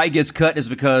 And if a fight gets cut, it's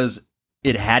because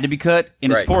it had to be cut,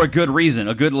 and it's for a good reason,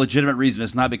 a good legitimate reason.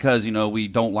 It's not because we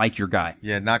don't like your guy.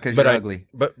 Yeah, not because you're ugly.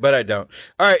 But I don't.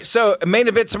 All right, so main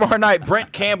event tomorrow night: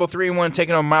 Brent Campbell 3-1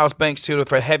 taking on Miles Banks 2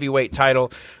 for the heavyweight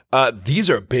title. These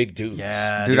are big dudes.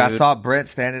 Yeah, dude. I saw Brent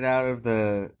standing out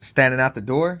the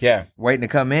door. Yeah, waiting to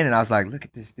come in, and I was like, "Look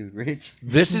at this dude, Rich.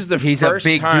 This is he's first a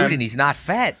big time, dude, and he's not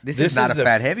fat. This is not a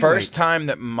fat heavyweight. First time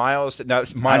that Miles.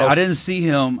 I didn't see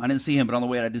him. But on the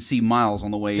way, I did see Miles on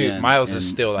the way in. Dude, Miles is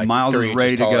still like Miles 3 is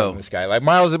ready inches to taller go. than this guy, like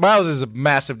Miles is a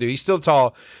massive dude. He's still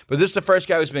tall, but this is the first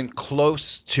guy who's been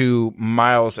close to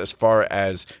Miles as far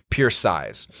as pure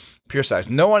size.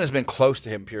 No one has been close to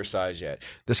him pure size yet.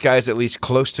 This guy is at least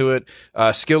close to it.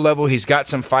 Skill level, he's got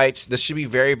some fights. This should be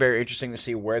very, very interesting to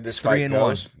see where this fight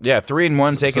goes. 3-1. Yeah,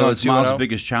 3-1 taking on 2-0. It's Miles'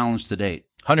 biggest challenge to date.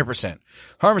 100%.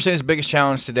 100% his biggest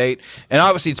challenge to date. And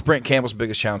obviously it's Brent Campbell's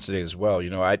biggest challenge to date as well.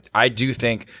 I do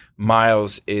think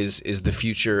Miles is the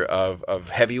future of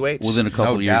heavyweights. Within a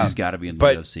couple of years, he's got to be in the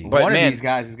UFC. But one of these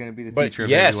guys is going to be the future of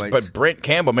heavyweights. Yes, but Brent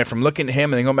Campbell, man, from looking at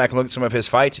him and then going back and looking at some of his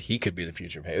fights, he could be the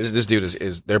future of heavyweights. This dude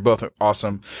is they're both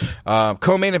awesome.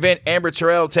 Co-main event, Amber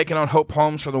Terrell taking on Hope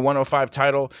Holmes for the 105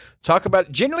 title. Talk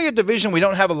about generally a division we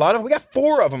don't have a lot of. We got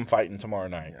 4 of them fighting tomorrow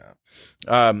night.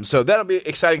 Yeah. So that'll be an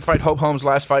exciting fight. Hope Holmes'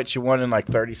 last fight, she won in like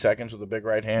 30 seconds with a big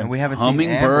right hand. And we haven't seen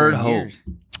Amber in years.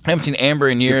 I haven't seen Amber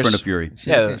in years. Good friend of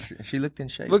Fury. She looked in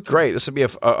shape. Looked great. This will be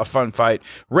a fun fight.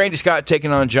 Randy Scott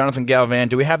taking on Jonathan Galvan.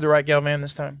 Do we have the right Galvan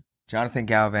this time? Jonathan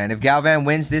Galvan. If Galvan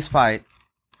wins this fight,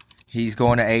 he's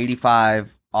going to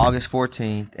 85 August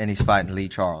 14th, and he's fighting Lee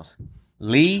Charles.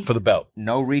 Lee for the belt.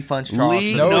 No refunds, Charles.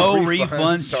 Lee, no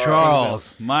refunds,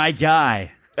 Charles. My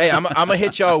guy. Hey, I'm gonna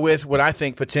hit y'all with what I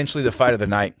think potentially the fight of the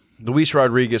night: Luis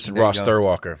Rodriguez and Ross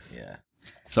Thurwalker. Yeah,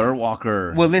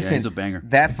 Thurwalker. Well, listen, he's a banger.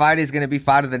 That fight is going to be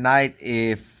fight of the night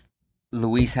if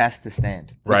Luis has to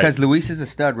stand, because Luis is a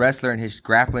stud wrestler and his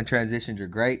grappling transitions are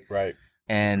great. Right.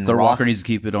 And Thurwalker needs to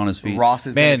keep it on his feet. Ross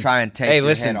is going to try and take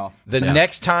his head off. The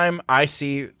next time I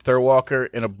see Thurwalker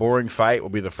in a boring fight will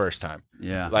be the first time.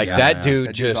 Yeah. Like that dude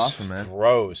That dude's just awesome, man.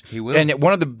 throws. He will. And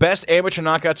one of the best amateur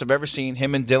knockouts I've ever seen,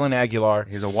 him and Dylan Aguilar.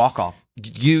 He's a walk-off.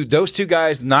 Those two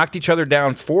guys knocked each other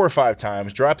down 4 or 5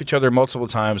 times, dropped each other multiple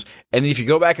times. And if you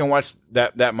go back and watch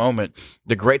that moment,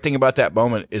 the great thing about that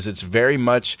moment is it's very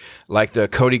much like the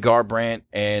Cody Garbrandt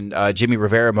and Jimmy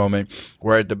Rivera moment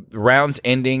where the round's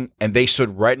ending and they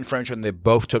stood right in front of each other and they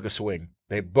both took a swing.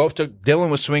 Dylan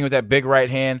was swinging with that big right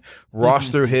hand. Ross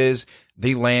threw his.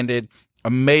 They landed.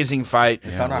 Amazing fight.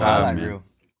 It's on our highlight reel.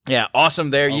 Yeah,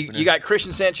 awesome there. You got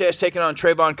Christian Sanchez taking on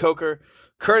Trayvon Coker.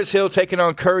 Curtis Hill taking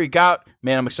on Curry Gott.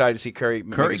 Man, I'm excited to see Curry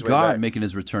Gott making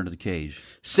his return to the cage.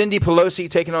 Cindy Pelosi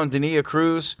taking on Dania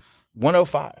Cruz.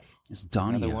 105. It's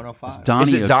Dania. 105. It's Dania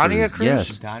Is it Dania Cruz?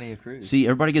 Yes. Dania Cruz. See,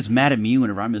 everybody gets mad at me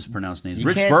whenever I mispronounce names. You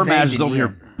Rich can't Burmash say is over Dania.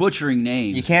 here butchering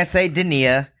names. You can't say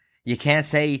Dania. You can't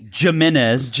say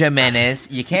Jimenez.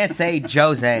 You can't say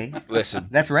Jose. Listen.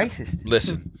 That's racist.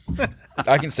 Listen.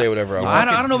 I can say whatever I want.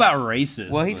 I don't know about racist.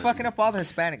 Well, he's but fucking up all the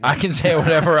Hispanic I names. can say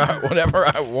whatever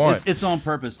I want. It's on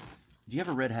purpose. Do you have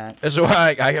a red hat? This is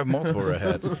why I have multiple red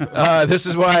hats. This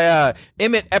is why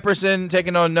Emmett Epperson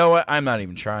taking on Noah. I'm not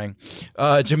even trying.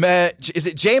 Is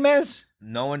it James?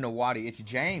 Noah Nawadi. It's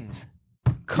James.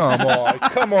 Come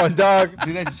on, dog.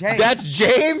 Dude, that's James. That's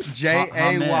James.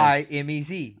 Jaymez.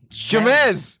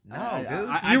 James. No, dude.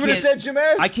 I You would have said can't-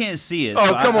 James. I can't see it. Oh,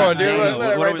 so come on, dude. I-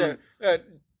 Let it what right are there.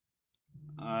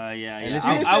 Yeah.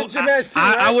 listen, you said James too,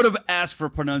 I right? would have asked for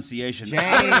pronunciation. James.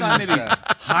 Maybe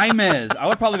Jaimez. I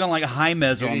would probably gone like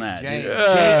Jaimez on that. James.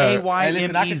 Jaymez. Hey,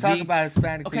 listen, I can talk about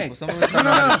Hispanic Okay. people. Some of us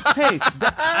No. Hey,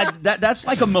 that's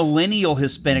like a millennial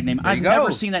Hispanic name. I've you go.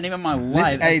 never seen that name in my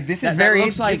life. This is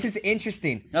this is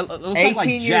interesting. That looks like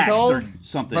 18 years Jax or old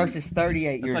something. versus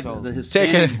 38 That's years like old. the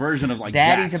Hispanic version of like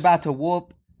Daddy's Jax. about to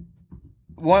whoop.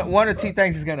 One or two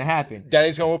things is going to happen.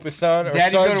 Daddy's gonna whoop his son, or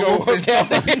Daddy's son's gonna whoop his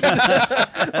daddy.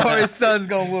 son, or his son's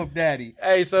gonna whoop daddy.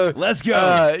 Hey, so Let's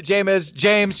go.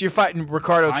 James, you're fighting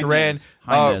Ricardo Turan.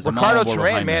 Jaimez. I'm Ricardo all aboard with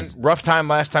Turan, man, Jaimez. rough time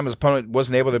last time. His opponent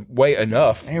wasn't able to weigh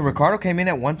enough. Hey, Ricardo came in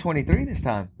at 123 this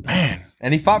time, man,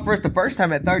 and he fought first the first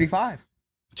time at 35.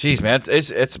 Jeez, man,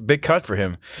 it's a big cut for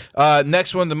him.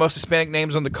 Next one, the most Hispanic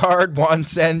names on the card: Juan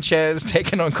Sanchez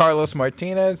taking on Carlos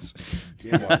Martinez.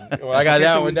 Well, I got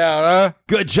that one down, huh?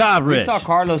 Good job, We Rich. saw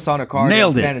Carlos on a card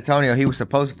Nailed in it. San Antonio. He was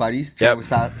supposed to fight. He used to train with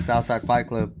Southside Fight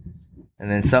Club, and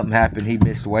then something happened. He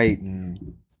missed weight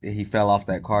and he fell off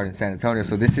that card in San Antonio.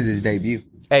 So this is his debut.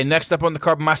 Hey, next up on the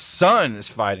card, my son is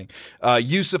fighting.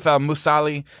 Yusuf Al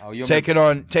Musali taking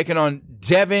on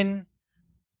Devin.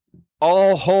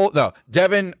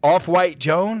 Devin Off-White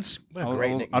Jones. What a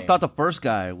great nickname. I thought the first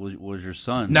guy was your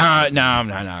son. Nah.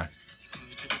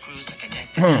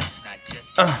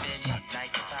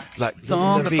 Like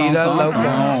Thong, La Vida thong, Loca.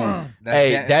 thong.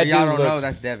 Hey, that y'all dude don't know look.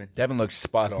 that's Devin. Devin looks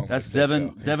spot on. That's with Devin.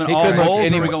 Cisco. Devin He all couldn't look holes.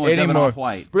 any Or we more- going with Devin anymore.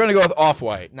 Off-White? We're gonna go with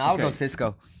Off-White. No, I'll Okay. go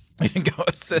Cisco. We can go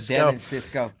with Cisco. Devin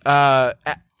Cisco.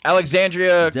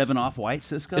 Alexandria. Devin Off-White,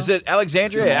 Cisco. Is it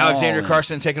Alexandria? Oh, Alexandria man.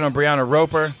 Carson taking on Brianna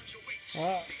Roper.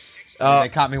 They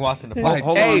caught me watching the fights.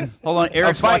 Hold on.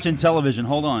 Eric's fight- watching television.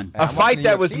 Hold on. A fight watching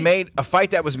that the was UFC. made. A fight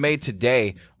that was made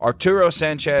today. Arturo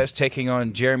Sanchez taking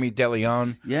on Jeremy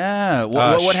DeLeon. Yeah.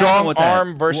 What strong happened with that?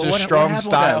 arm versus What strong happened with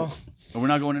style. that? We're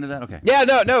not going into that. Okay. Yeah,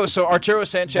 no. So Arturo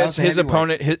Sanchez, That was his a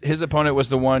opponent, his opponent was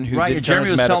the one who Right. did Jeremy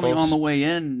Turner's was telling me medicals. on the way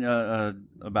in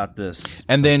about this.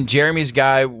 And then Jeremy's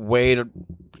guy weighed,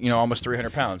 almost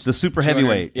 300 pounds. The super 200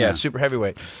 heavyweight. Yeah, super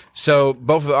heavyweight. So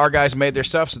both of our guys made their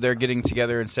stuff, so they're getting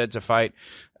together instead to fight.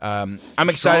 I'm Strong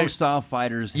excited. style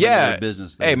fighters. handle Yeah, their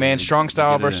business. hey man, strong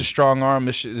style They get it versus in. strong arm.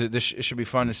 This should be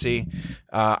fun to see.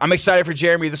 I'm excited for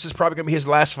Jeremy. This is probably gonna be his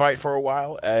last fight for a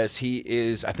while, as he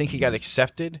is. I think he got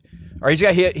accepted, or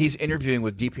he's interviewing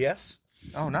with DPS.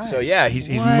 Oh, nice. So yeah, he's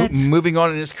What? moving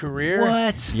on in his career.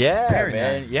 What? Yeah, Very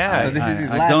man. nice. Yeah. So this is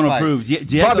his I last don't fight. approve.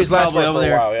 Diego's Probably his last probably fight over for a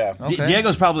there. while. Yeah. Okay.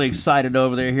 Diego's probably excited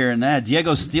over there hearing that.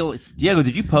 Diego,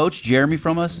 did you poach Jeremy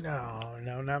from us?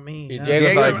 No, not me. Yeah, No.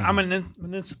 Diego's like- I'm a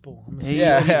municipal. I'm a Hey,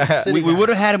 Yeah. we would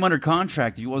have had him under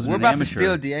contract if he wasn't We're an about amateur. to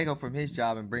steal Diego from his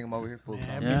job and bring him over here full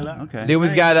time. Yeah, okay. Then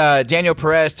we've got Daniel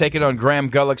Perez taking on Graham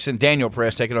Gullickson. Daniel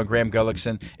Perez taking on Graham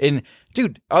Gullickson. And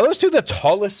dude, are those two the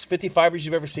tallest 55ers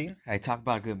you've ever seen? Hey, talk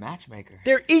about a good matchmaker.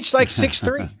 They're each like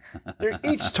 6'3". They're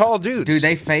each tall dudes. Dude,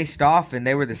 they faced off and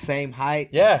they were the same height.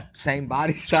 Yeah. Same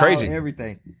body style. crazy.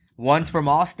 Everything. One's from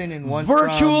Austin and one's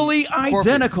virtually from Corpus.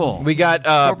 identical. We got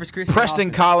Corpus Christi, Preston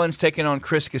Austin. Collins taking on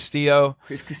Chris Castillo,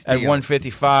 at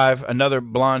 155. Another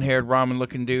blonde-haired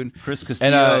ramen-looking dude. Chris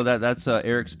Castillo, And, that's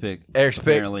Eric's pick. Eric's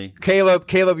apparently. pick. Caleb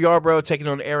Yarbrough taking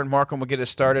on Aaron Markham will get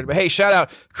us started. But hey, shout out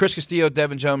Chris Castillo,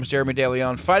 Devin Jones, Jeremy De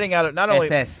Leon fighting out of not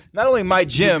only my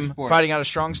gym fighting out of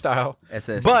Strong Style,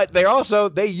 but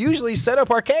they usually set up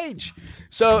our cage.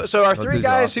 So our three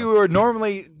guys who are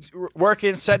normally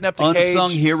working, setting up the cage. Unsung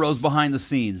heroes behind the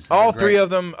scenes. All three of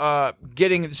them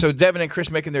so Devin and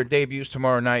Chris making their debuts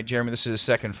tomorrow night. Jeremy, this is his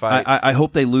second fight. I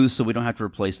hope they lose so we don't have to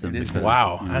replace them. Because,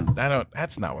 wow. I don't.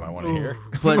 That's not what I want to hear.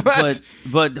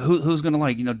 But who's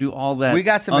going to do all that we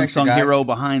got some unsung hero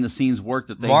behind the scenes work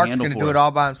that they Mark's handle going for to do us. it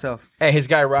all by himself. Hey, his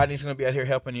guy Rodney's going to be out here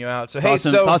helping you out. So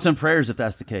thoughts and prayers if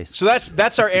that's the case. So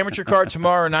that's our amateur card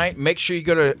tomorrow night. Make sure you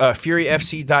go to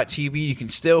furyfc.tv. You can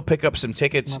still pick up some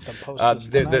tickets.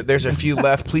 There's a few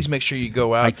left. Please make sure you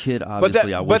go out. I kid,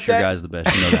 obviously. I wish your guys the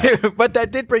best. You know that. But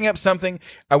that did bring up something.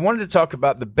 I wanted to talk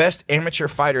about the best amateur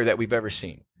fighter that we've ever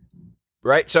seen.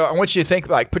 Right? So I want you to think,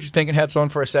 put your thinking hats on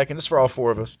for a second. This is for all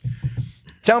four of us.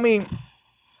 Tell me,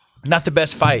 not the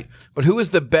best fight, but who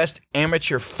is the best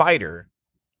amateur fighter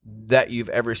that you've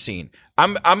ever seen?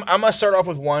 I'm gonna start off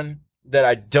with one that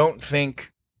I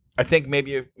think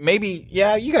maybe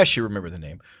you guys should remember the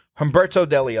name. Humberto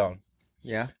De Leon.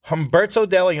 Yeah. Humberto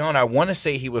De Leon, I want to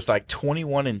say he was like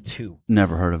 21-2.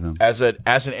 Never heard of him. As an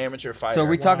amateur fighter. So are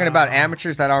we talking about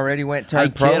amateurs that already went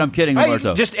turned pro? I'm kidding,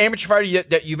 Humberto. Just amateur fighter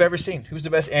that you've ever seen. Who's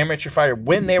the best amateur fighter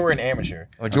when they were an amateur?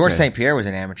 Well, George St. Pierre was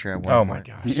an amateur at one point.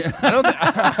 Oh my gosh.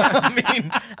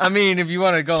 I mean, if you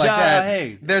want to go like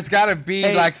that, there's got to be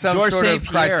some George sort St. of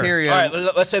Pierre. criteria. All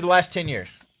right, let's say the last 10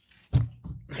 years.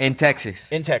 In Texas.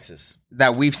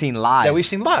 That we've seen live.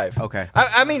 Okay.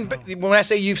 I mean, but when I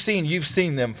say you've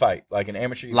seen them fight, like an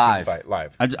amateur you've seen fight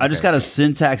live. I just got a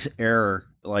syntax error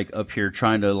up here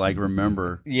trying to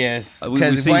remember. Yes.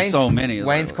 We've seen so many.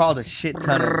 Wayne's called a shit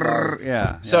ton of bars.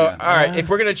 Yeah. So, all right, if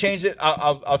we're going to change it,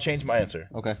 I'll change my answer.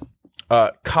 Okay.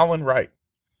 Colin Wright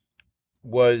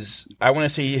I want to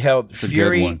say he held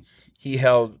Fury. He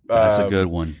held. That's a good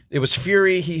one. It was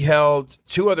Fury. He held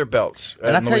two other belts.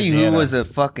 And I'll tell you who was a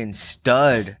fucking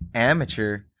stud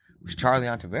amateur was Charlie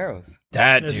Ontiveros.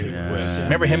 That dude was.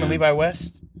 Remember him and Levi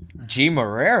West? G.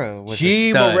 Marrero was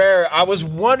Marrero. I was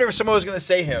wondering if someone was going to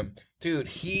say him. Dude,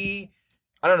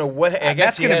 I don't know what. I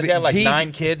guess he had like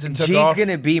 9 kids and took off. He's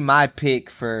going to be my pick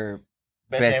for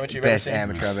best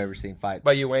amateur I've ever seen fight.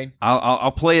 By you, Wayne?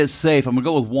 I'll play it safe. I'm going to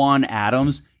go with Juan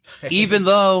Adams. Even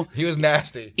though he was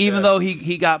nasty, though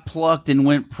he got plucked and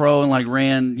went pro and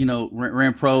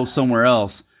ran pro somewhere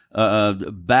else,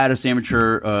 baddest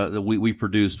amateur that we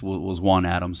produced was Juan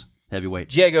Adams, heavyweight.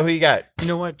 Diego, who you got? You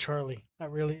know what, Charlie?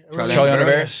 Charlie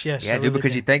Ontiveros? Yes. Yeah, dude,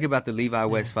 because you think about the Levi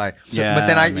West fight. Yeah, but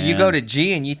then you go to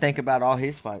G and you think about all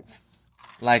his fights.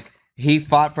 Like he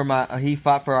fought for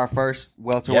our first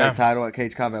welterweight title at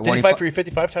Cage Combat. Did he fight for your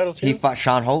 55 title too? He fought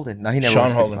Sean Holden. No, he never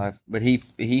won 55, but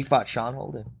he fought Sean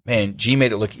Holden. Man, G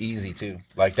made it look easy too.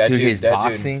 Like that dude, his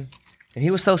boxing. And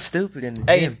he was so stupid in the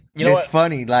gym. You know it's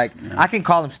funny. Like I can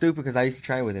call him stupid because I used to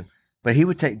train with him. But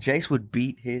Jace would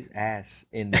beat his ass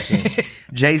in the gym.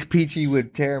 Jace Peachy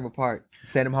would tear him apart,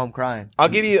 send him home crying. I'll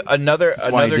give you another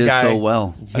guy. So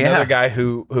well. Another guy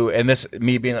who, and this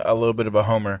me being a little bit of a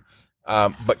homer,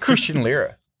 but Christian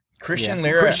Lira. Christian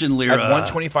Lira at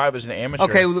 125 as an amateur.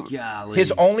 Okay,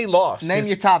 his only loss. Name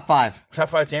your top 5. Top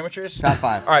 5 amateurs. Top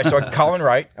 5. All right, so Colin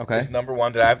Wright is number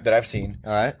 1 that I've seen.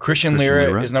 All right, Christian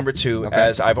Lira is number 2,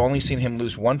 as I've only seen him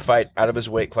lose one fight out of his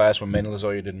weight class when Manny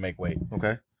Lazoya didn't make weight.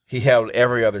 Okay. He held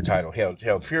every other title. He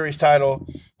held Fury's title.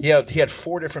 He had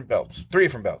 3 different belts.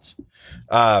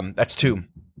 That's 2.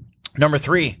 Number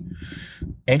 3,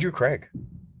 Andrew Craig.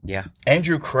 Yeah.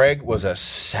 Andrew Craig was a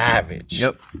savage.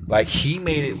 Yep. Like he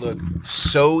made it look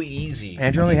so easy.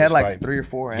 Andrew only had like 3 or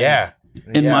 4. Yeah.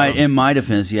 In my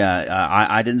defense,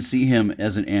 I didn't see him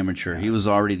as an amateur. He was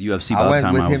already the UFC by the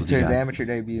time I was with I went with him to his amateur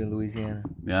debut in Louisiana.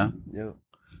 Yeah. Yep.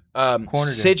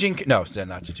 Sijin, no,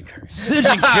 not Sijin Curry.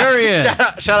 Sijin Curry.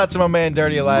 Shout out to my man,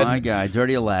 Dirty Aladdin. My guy,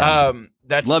 Dirty Aladdin.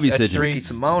 Love you, Sijin. 3. Ricky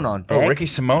Simone on deck. Ricky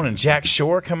Simone and Jack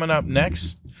Shore coming up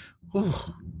next. Whew.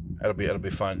 That'll be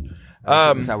fun.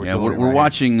 We're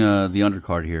watching the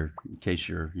undercard here. In case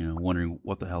you're wondering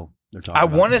what the hell they're talking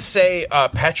about. I want to say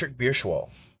Patrick Bierschwal.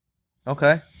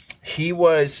 Okay. He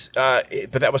was,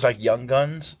 but that was like Young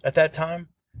Guns at that time.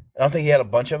 I don't think he had a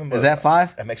bunch of them. But is that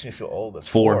 5? That makes me feel old. That's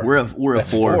 4. We're a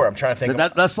 4. I'm trying to think.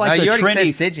 That's like the you trendy.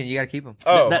 already said Sijin. You got to keep him.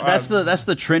 Oh, that's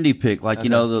the trendy pick. Like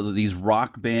these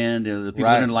rock band, the people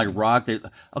that are like rock.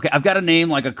 Okay, I've got to name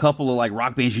like a couple of like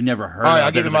rock bands you never heard. All right, of.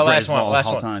 I'll give you my last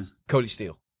one. Times. Cody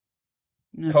Steele.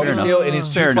 Cody Steele in his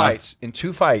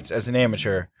two fights as an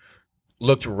amateur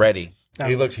looked ready.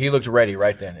 He looked ready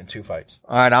right then in 2 fights.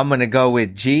 All right, I'm gonna go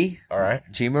with G. All right,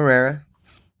 G Morera,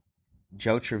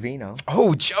 Joe Trevino.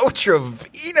 Oh, Joe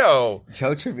Trevino.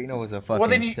 Joe Trevino was a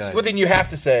fucking stud. Well, then you have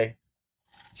to say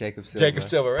Jacob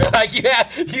Silva, right? Like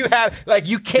you have, like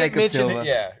you can't Jacob mention Silva. it.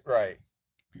 Yeah, right.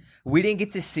 We didn't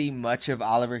get to see much of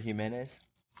Oliver Jimenez,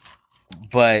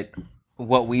 but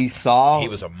what we saw, He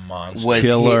was a monster. was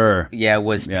Killer.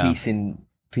 was piecing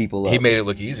people up. He made it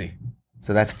look easy.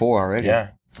 So that's 4 already. Yeah.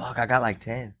 Fuck, I got like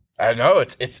 10. I know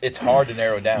it's hard to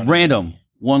narrow down. Random.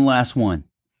 One last one.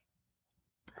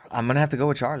 I'm gonna have to go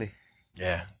with Charlie.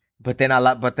 Yeah. But then I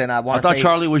want to say I thought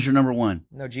Charlie was your number one.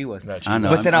 No, G was. No, I know.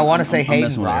 But then I want to say I'm Hayden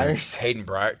messing with Eric. Bryars. Hayden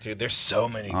Bryant, dude. There's so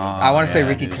many. Good ones. I want to say yeah,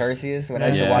 Ricky dude. Tercius when I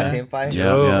used to Yeah. watch him fight.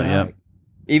 Yeah.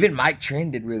 Even Mike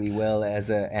Trent did really well as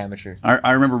an amateur.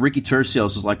 I remember Ricky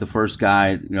Tercios was like the first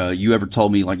guy you ever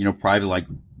told me, like, private, like,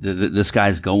 this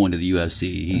guy's going to the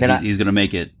UFC. He's going to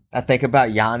make it. I think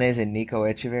about Yanez and Nico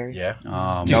Echeverry. Yeah.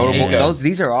 Dude, Notable, Nico.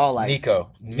 these are all like Nico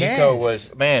Yes.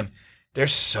 was, man.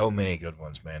 There's so many good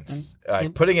ones, man.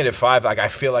 Like putting it at 5, like I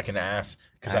feel like an ass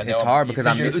because I know it's hard because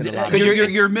I'm you're- missing a lot. because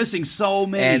You're missing so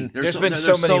many. And there's been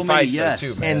so many fights though, yes.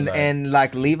 too, man. And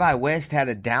like Levi West had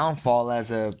a downfall as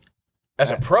a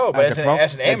pro, but as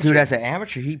an amateur. Dude, as an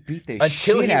amateur, he beat the until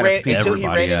shit he out ran of people. until he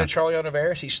Everybody, ran yeah. into Charlie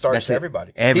Oliveira, he starts That's it.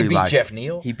 everybody. He Everybody. beat Jeff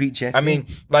Neal. He beat Jeff I mean,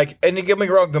 like, and don't get me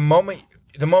wrong, the moment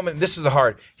this is the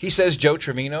hard. He says Joe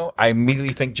Trevino, I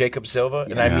immediately think Jacob Silva,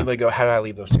 and I immediately go, how did I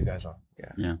leave those 2 guys on?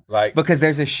 Yeah. Like, because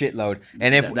there's a shitload.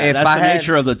 And if That's I the had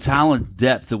nature of the talent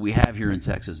depth that we have here in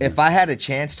Texas. Man. if I had a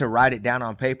chance to write it down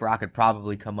on paper, I could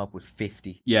probably come up with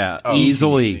 50. Yeah, Oh,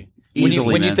 easily. When you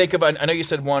man. think about, I know you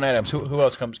said Juan Adams. Who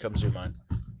else comes to your mind?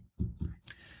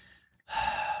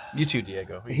 You too,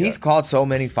 Diego. Who you He's got? called so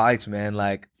many fights, man.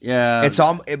 Like yeah, it's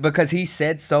all because he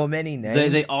said so many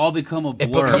names. they all become a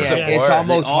blur. becomes yeah, a blur. it's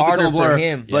almost They all harder become a blur. for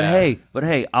him. But Yeah.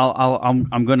 hey,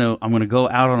 I'm gonna go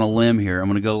out on a limb here. I'm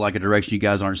gonna go like a direction you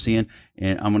guys aren't seeing,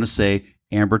 and I'm gonna say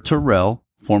Amber Terrell,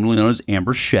 formerly known as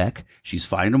Amber Sheck. She's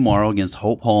fighting tomorrow against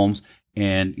Hope Holmes,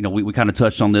 and we kind of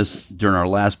touched on this during our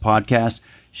last podcast.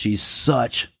 She's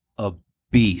such a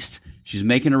beast. She's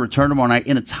making a return tomorrow night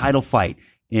in a title fight,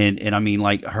 and I mean,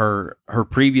 like her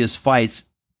previous fights,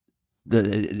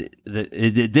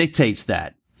 it dictates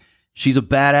that she's a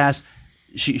badass.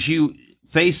 She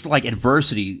faced like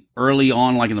adversity early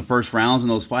on, like in the first rounds in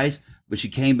those fights, but she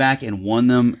came back and won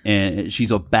them, and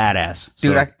she's a badass.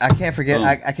 Dude, So, I can't forget. boom.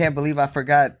 I can't believe I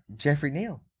forgot Jeffrey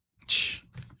Neal.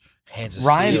 Hands of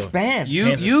Ryan steel. Spann.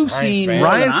 You've seen Spann. more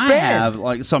Ryan than I Spann. have.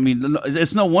 Like, so I mean,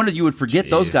 it's no wonder you would forget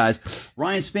those Jeez. guys.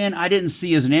 Ryan Spann, I didn't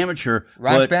see as an amateur.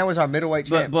 Ryan but, Spann was our middleweight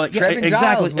champ. But yeah, Trevin exactly,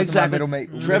 Giles was exactly. our Trevin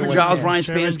middleweight Giles, champ. Ryan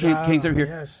Trevin Spann came through here.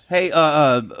 Giles, yes. Hey,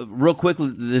 real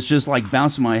quickly, it's just like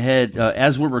bouncing my head.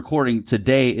 As we're recording,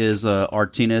 today is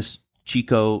Artinas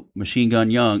Chico Machine Gun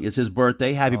Young. It's his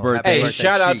birthday. Happy birthday. Hey, birthday,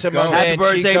 shout out to Chico. my Happy man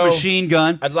birthday, Chico. Machine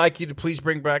Gun. I'd like you to please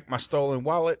bring back my stolen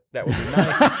wallet. That would be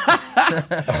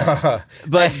nice.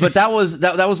 But that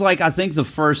was like, I think, the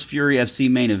first Fury FC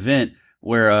main event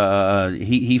where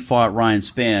he fought Ryan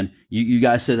Spann. You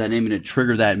guys said that name and it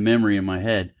triggered that memory in my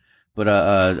head. But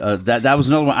that was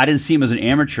another one. I didn't see him as an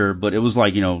amateur, but it was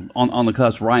like, on the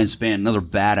cusp. Ryan Spann, another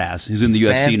badass who's in the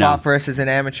UFC Spann now. fought first as an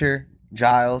amateur.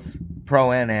 Giles,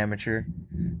 pro and amateur.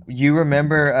 You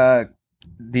remember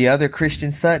the other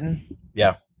Christian Sutton?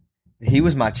 Yeah. He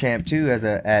was my champ too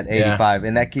at 85,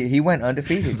 and that kid, he went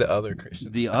undefeated. The other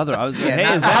Christian. The other, I was Yeah, hey,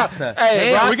 not is that? Rasta.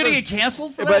 Hey, are we Rasta- gonna get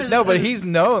canceled for that? But no, but he's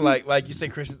known like you say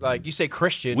Christian, like you say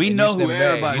Christian. We and know you who say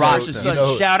everybody. you know- Rasta you son. know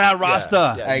who- Shout out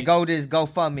Rasta. Yeah. Hey, go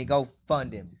fund me, go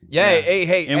fund him. Yeah,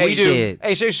 hey, And hey, we do. dude.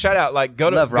 Hey, seriously, shout out. Like, go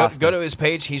Love to Rasta. his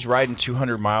page. He's riding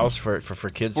 200 miles for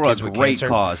kids, For a kids with great cancer.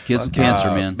 cause, kids with cancer,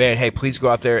 man. Man, hey, please go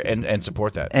out there and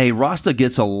support that. Hey, Rasta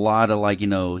gets a lot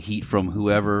of heat from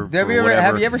whoever.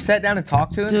 Have you ever sat down and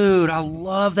talked to him? Dude, I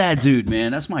love that dude,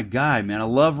 man. That's my guy, man. I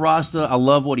love Rasta. I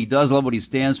love what he does. I love what he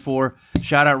stands for.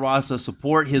 Shout out Rasta.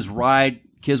 Support his ride.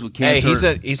 Kids with Hey,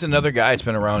 cancer. he's another guy that's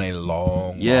been around a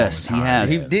long, Yes, long he time.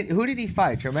 has. Who did he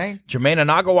fight? Jermaine Jermaine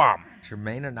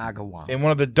Anagawam. in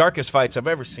one of the darkest fights I've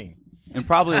ever seen. And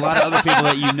probably a lot of other people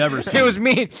that you've never seen. It was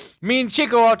me and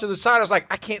Chico off to the side. I was like,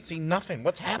 I can't see nothing.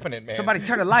 What's happening, man? Somebody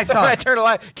turn the lights Somebody on. turn the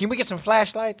light. Can we get some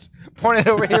flashlights? Point it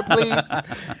over here, please.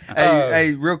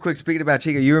 Hey, real quick, speaking about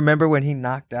Chico, you remember when he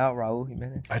knocked out Raul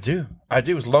Jimenez? I do.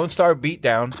 It was Lone Star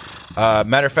beatdown.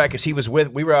 Matter of fact, because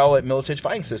we were all at Militich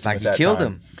Fighting System Like at he that killed time.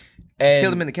 him. And,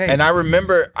 Killed him in the cage. And I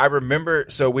remember,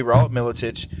 so we were all at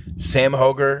Militich. Sam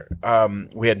Hoger,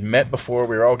 we had met before.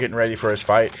 We were all getting ready for his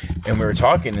fight. And we were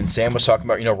talking, and Sam was talking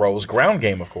about, Raul's ground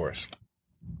game, of course.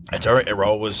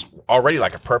 Raul was already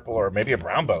like a purple or maybe a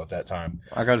brown belt at that time.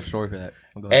 I got a story for that.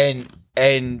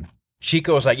 And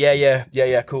Chico was like, yeah,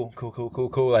 cool.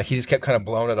 Like he just kept kind of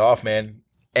blowing it off, man.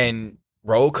 And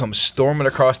Raul comes storming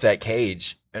across that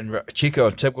cage, and Chico,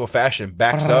 in typical fashion,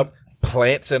 backs up,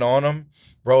 plants it on him.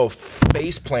 Raul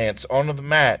face plants onto the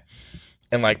mat,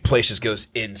 and like place just goes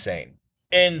insane,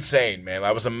 man.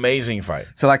 That was an amazing fight.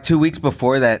 So like 2 weeks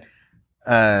before that,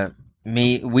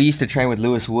 we used to train with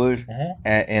Lewis Wood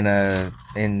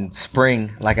in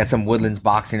spring, like at some Woodlands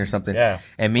boxing or something. Yeah.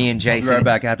 And me and Jason, Right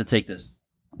back. I have to take this.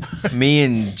 me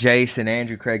and Jace and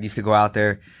Andrew Craig used to go out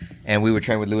there, and we would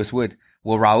train with Lewis Wood.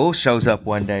 Well, Raul shows up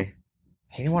one day.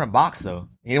 He didn't want to box though.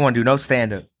 He didn't want to do no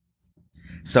stand up.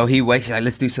 So he waits. He's like,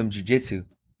 let's do some jiu-jitsu.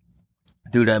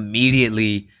 Dude,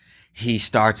 immediately he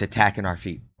starts attacking our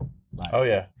feet. Like, oh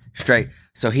yeah, straight.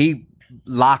 So he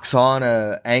locks on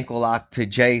a ankle lock to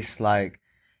Jace, like,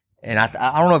 and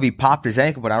I don't know if he popped his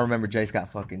ankle, but I remember Jace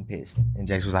got fucking pissed, and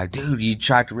Jace was like, "Dude, you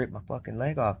tried to rip my fucking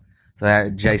leg off." So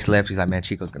Jace left. He's like, "Man,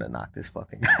 Chico's gonna knock this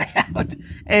fucking guy out,"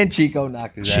 and Chico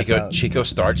knocked his ass out. Chico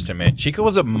starched him, man. Chico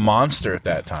was a monster at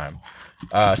that time.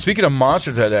 Speaking of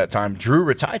monsters at that time, Drew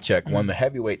Ratajczyk won the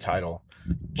heavyweight title.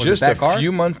 Just a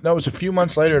few months. No, it was a few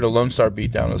months later. The Lone Star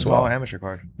beatdown as well. All amateur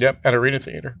card. Yep, at Arena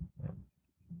Theater.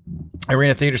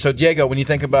 So Diego, when you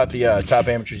think about the top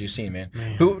amateurs you've seen, man,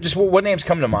 what names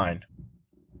come to mind?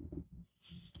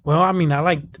 Well, I mean, I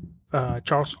liked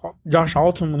Josh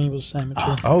Alton when he was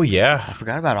amateur. Oh yeah, I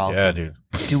forgot about Alton. Yeah, dude.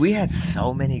 Dude, we had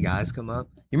so many guys come up.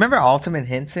 You remember Alton and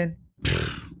Henson?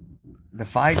 The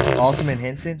fight, Alton and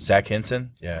Henson. Zach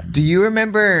Henson. Yeah. Do you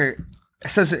remember?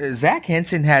 So Zach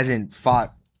Henson hasn't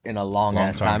fought in a long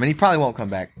ass time, and he probably won't come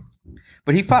back.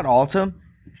 But he fought Alton,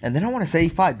 and then I want to say he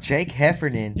fought Jake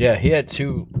Heffernan. Yeah, he had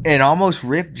two, and almost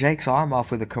ripped Jake's arm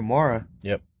off with a Kimura.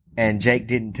 Yep. And Jake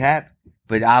didn't tap.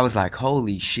 But I was like,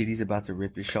 holy shit, he's about to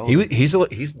rip his shoulder.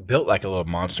 He's built like a little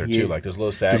monster, too, like those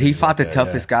little savages. Dude, he fought like the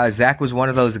toughest guys. Zach was one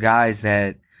of those guys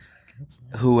that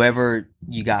whoever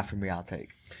you got from me, I'll take.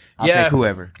 I'll take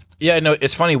whoever. Yeah, no,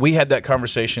 it's funny. We had that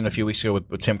conversation a few weeks ago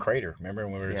with Tim Crater. Remember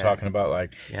when we were talking about,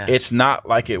 like, it's not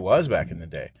like it was back in the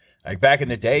day. Like, back in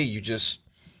the day, you just,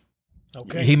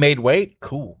 he made weight,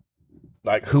 cool.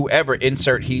 Like, whoever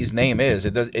insert his name is,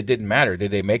 it didn't matter.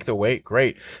 Did they make the weight?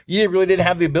 Great. You really didn't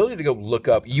have the ability to go look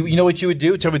up. You know what you would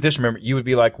do? Tell me this, remember. You would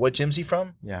be like, what gym's he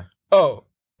from? Yeah. Oh,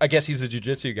 I guess he's a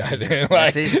jiu-jitsu guy then.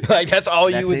 That's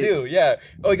all you would do. Yeah.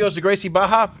 Oh, he goes to Gracie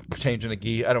Baja? Changing the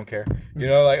gi. I don't care. You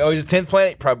know, like, oh, he's a 10th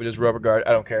planet? Probably does rubber guard.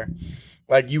 I don't care.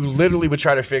 Like, you literally would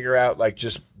try to figure out, like,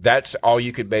 just that's all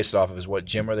you could base it off of is what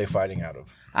gym are they fighting out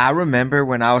of. I remember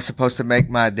when I was supposed to make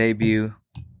my debut,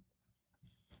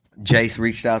 Jace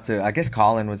reached out to, I guess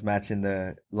Colin was matching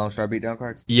the Lone Star Beatdown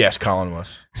cards. Yes, Colin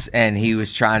was. And he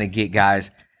was trying to get guys.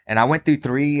 And I went through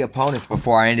 3 opponents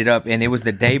before I ended up, and it was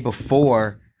the day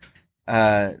before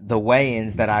the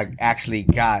weigh-ins that I actually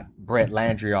got Brett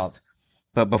Landriault.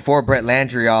 But before Brett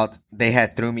Landriault, they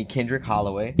had threw me Kendrick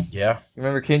Holloway. Yeah. You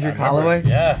remember Kendrick Holloway?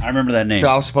 Yeah, I remember that name. So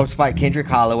I was supposed to fight Kendrick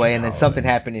Holloway, and then something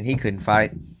happened and he couldn't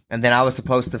fight. And then I was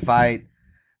supposed to fight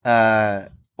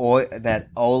that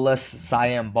Ola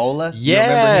Sayambola.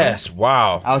 Yes.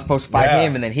 Wow. I was supposed to fight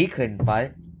him, and then he couldn't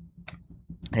fight.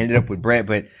 I ended up with Brett.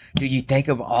 But dude, you think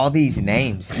of all these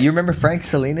names. You remember Frank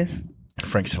Salinas?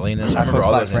 Frank Salinas. I remember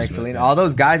all those names. All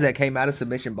those guys that came out of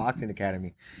Submission Boxing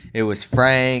Academy. It was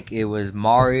Frank. It was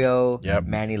Mario. Yep.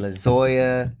 Manny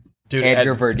Lazoya. Dude,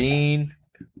 Edgar Verdine.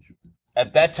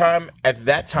 At that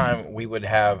time, we would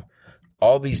have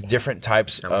all these different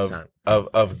types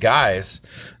of guys,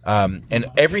 and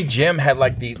every gym had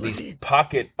like these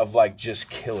pocket of like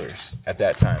just killers at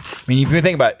that time. I mean, if you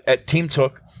think about it, at Team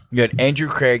Took, you had Andrew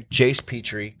Craig, Jace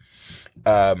Petrie,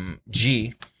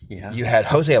 G. Yeah. You had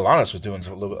Jose Alanis was doing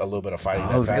a little bit of fighting.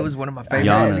 Jose was one of my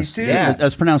favorite enemies too. Yeah,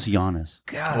 that's pronounced Giannis.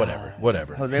 God.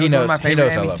 Whatever. Jose was one of my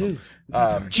favorite enemies too.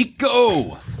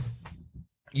 Chico.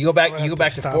 You go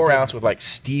back to 4 ounce with like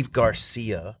Steve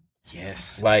Garcia.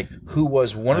 Yes. Like, who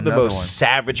was one of the most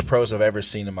savage pros I've ever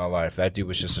seen in my life. That dude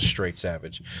was just a straight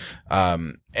savage.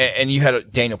 And you had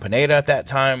Daniel Pineda at that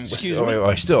time.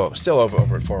 Still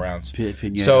over at 4 ounce.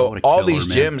 So all these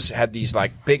gyms had these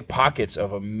like big pockets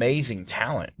of amazing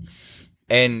talent.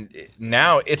 And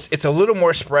now it's a little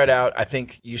more spread out. I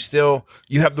think you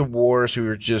have the Wars who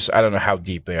are just, I don't know how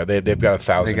deep they are. They've got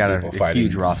 1,000 people fighting.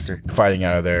 Huge roster. Fighting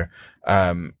out of there.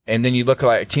 And then you look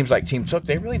at teams like Team Took,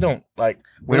 they really don't like.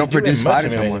 We don't produce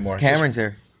fighters anymore. Cameron's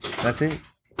there. That's it.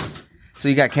 So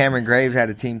you got Cameron Graves out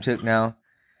of Team Took now.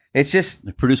 It's just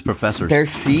they produce professors.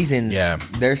 There's seasons. Yeah.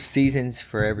 There's seasons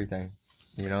for everything.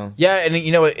 You know. Yeah, and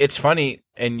you know it's funny,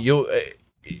 and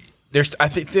I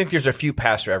think there's a few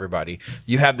paths for everybody.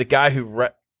 You have the guy who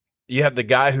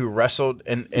wrestled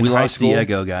in we high lost school.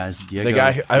 Diego, guys. Diego, The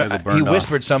guy he burned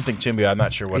whispered something to me. I'm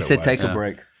not sure what He it said was. take a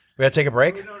break. We gotta take a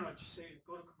break. No, just say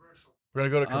go to commercial. We're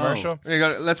gonna go to commercial. Here you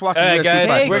go. Let's watch Hey, the guys, UFC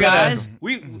fight. Hey We're guys,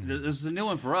 this is a new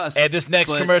one for us. And this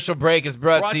next But commercial break is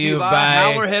brought to you by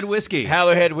Howlerhead Whiskey.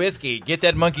 Howlerhead Whiskey. Get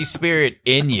that monkey spirit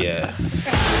in you.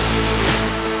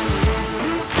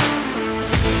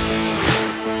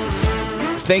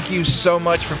 Thank you so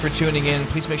much for tuning in.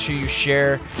 Please make sure you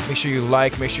share, make sure you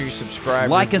like, make sure you subscribe.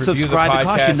 Like and review the subscribe. It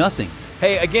costs you podcast. nothing.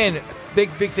 Hey, again, big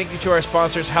thank you to our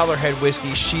sponsors, Howlerhead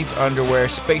Whiskey, Sheath Underwear,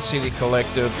 Space City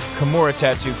Collective, Kimura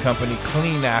Tattoo Company,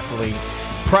 Clean Athlete,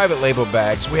 Private Label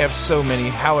Bags. We have so many.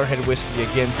 Howlerhead Whiskey,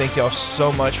 again, thank y'all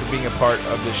so much for being a part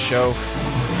of this show.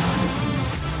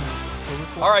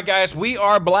 All right, guys, we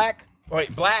are black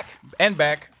and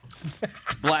back.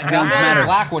 Black Guns Matter.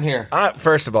 Black one here.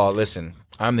 First of all, listen,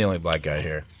 I'm the only black guy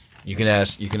here. You can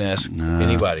ask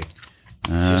anybody.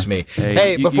 It's just me.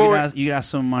 Hey, you can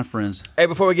ask some of my friends. Hey,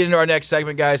 before we get into our next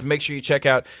segment, guys, make sure you check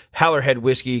out Howlerhead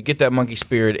Whiskey. Get that monkey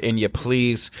spirit in you,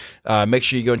 please. Make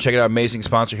sure you go and check it out. Amazing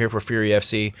sponsor here for Fury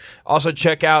FC. Also,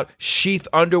 check out Sheath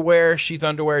Underwear,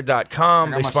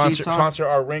 sheathunderwear.com. They sponsor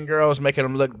our ring girls, making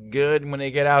them look good when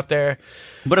they get out there.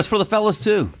 But it's for the fellas,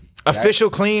 too. Official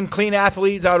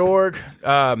cleanathlete.org.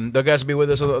 Those guys will be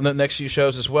with us on the next few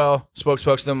shows as well. Spoke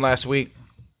to them last week.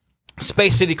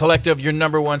 Space City Collective, your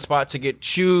number one spot to get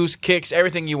shoes, kicks,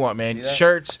 everything you want, man.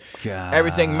 Shirts,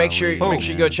 everything. Make sure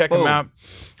you go check them out.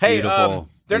 Hey,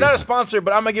 they're not a sponsor,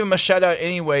 but I'm gonna give them a shout out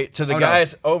anyway to the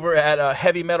guys over at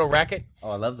Heavy Metal Racket.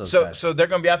 Oh, I love those guys. So they're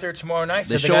gonna be out there tomorrow night.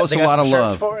 They show us a lot of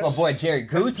love. For us. My boy Jerry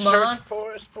Guzman.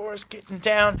 Shirts for us getting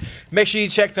down. Make sure you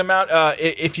check them out.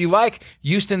 If you like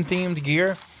Houston themed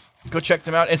gear, go check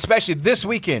them out. And especially this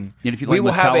weekend, And if you like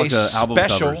Metallica album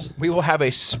covers. we will have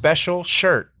a special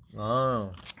shirt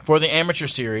for the amateur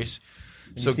series.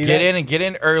 So get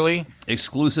in early.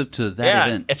 Exclusive to that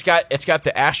event. It's got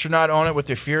the astronaut on it with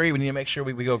the Fury. We need to make sure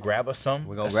we go grab us some.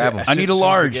 We go grab them. I need a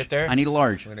large. Get there. I need a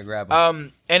large. We're gonna grab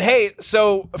them. And hey,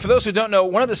 so for those who don't know,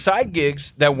 one of the side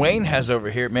gigs that Wayne has over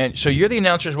here, man. So you're the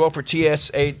announcer as well for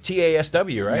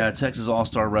TASW, right? Yeah, Texas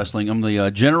All-Star Wrestling. I'm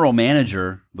the general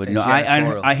manager, but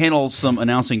I handle some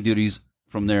announcing duties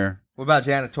from there. What about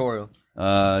janitorial?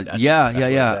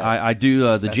 I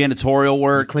do the janitorial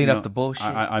work. Clean up the bullshit.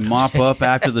 I mop up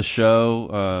after the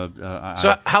show.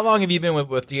 So how long have you been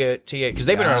with TA? Because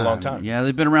they've been around a long time. Yeah,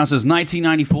 they've been around since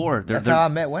 1994. That's how I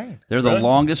met Wayne. They're the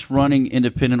longest running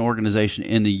independent organization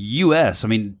in the U.S. I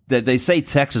mean, they say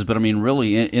Texas, but I mean,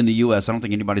 really in the U.S. I don't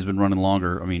think anybody's been running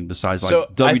longer. I mean, besides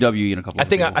WWE and a couple. I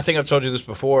think I've told you this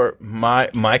before.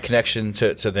 My connection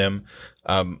to them,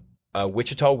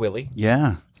 Wichita Willie.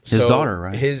 Yeah. His daughter,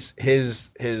 right? His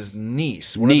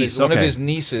niece. One of his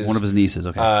nieces. One of his nieces.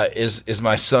 Okay. Is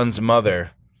my son's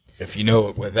mother. If you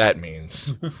know what that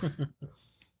means.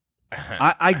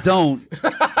 I don't,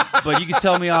 but you can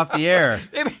tell me off the air.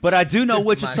 But I do know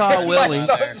Wichita Willie. My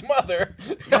son's mother.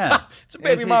 Yeah. It's a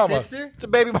baby mama. It's a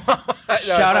baby mama.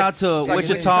 Shout out to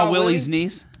Wichita Willie's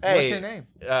niece. Hey, what's her name?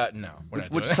 No. We're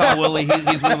not Wichita Willie.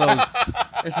 He's one of those.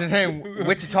 Is her name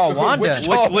Wichita Wanda?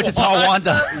 Wichita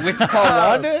Wanda. Wichita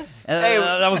Wanda?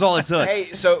 That was all it took.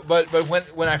 Hey, so but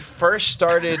when I first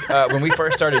started when we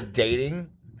first started dating,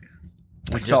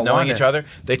 just knowing each other,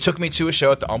 they took me to a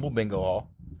show at the Humble Bingo Hall.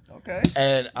 Okay.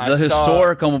 And the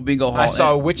historic Humble Bingo Hall. I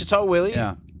saw Wichita Willie.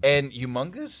 Yeah. And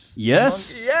Humongous?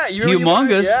 Yes. Yeah, you remember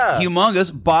Humongous. Yeah.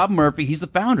 Humongous. Bob Murphy, he's the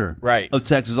founder of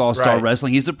Texas All-Star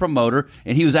Wrestling. He's the promoter,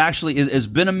 and he was actually, it's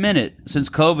been a minute since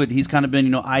COVID. He's kind of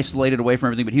been, isolated away from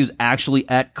everything, but he was actually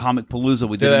at Comic Palooza.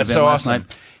 We did an event last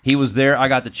night. He was there. I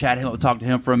got to chat him up, talk to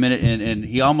him for a minute, and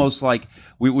he almost like,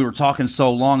 we were talking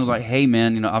so long. I was like, hey,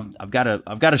 man, I've got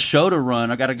a show to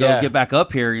run. I got to go get back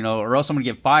up here, or else I'm going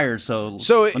to get fired. So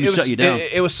let me shut you down.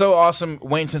 It was so awesome.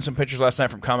 Wayne sent some pictures last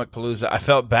night from Comic Palooza. I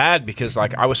felt bad because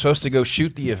I was supposed to go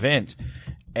shoot the event,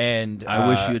 and I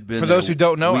wish you had been. For those who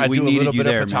don't know, I do a little bit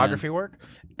of photography work,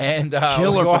 and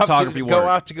killer photography work. Go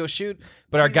out to go shoot,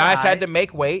 but our guys had to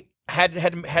make weight.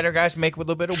 Had our guys make with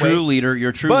a little bit of weight. True leader, you're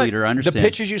a true leader. I understand. The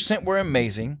pictures you sent were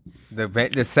amazing.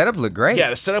 The setup looked great. Yeah,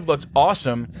 the setup looked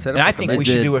awesome. And I think we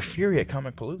should do a Fury at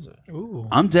Comic Palooza. Ooh.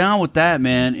 I'm down with that,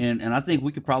 man, and I think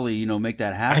we could probably make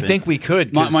that happen. I think we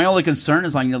could. My only concern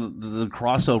is the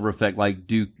crossover effect. Like,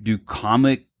 do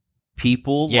comic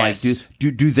people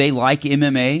do they like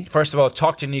MMA? First of all,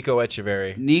 talk to Nico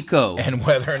Echeverry. And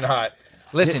whether or not.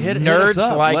 Listen, nerds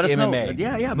like MMA.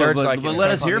 Yeah, but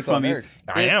let us hear from you.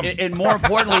 I am. And more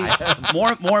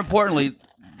importantly,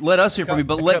 let us hear from you,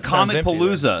 but the let cup sounds Comic empty,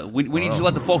 Palooza. We need you to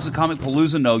let the folks at Comic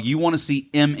Palooza know you want to see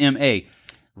MMA.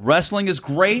 Wrestling is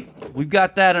great. We've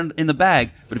got that in the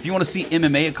bag. But if you want to see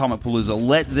MMA at Comic Palooza,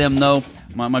 let them know.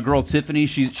 My girl Tiffany,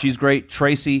 she's great.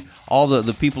 Tracy, all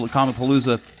the people at Comic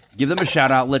Palooza, give them a shout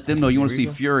out. Let them know you want to see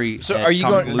Fury. So at are you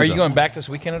Comic going? Palooza. Are you going back this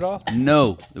weekend at all?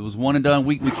 No, it was one and done.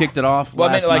 We kicked it off. Well,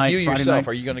 I last mean, like night, you Friday yourself, night.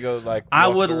 are you going to go like? I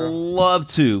walk would through? love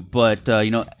to, but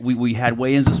we had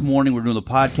weigh-ins this morning. We're doing the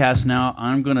podcast now.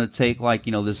 I'm gonna take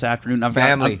this afternoon. I've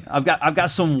got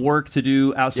some work to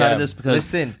do outside of this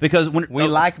because when we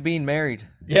like being married.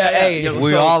 Yeah,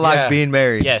 we all like being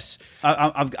married. Yes,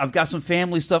 I've got some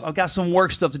family stuff. I've got some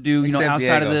work stuff to do. Except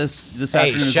outside Diego. of this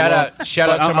Hey, afternoon. shout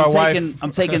out to my wife.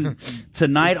 I'm taking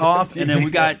tonight off, and then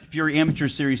we got Fury Amateur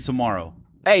Series tomorrow.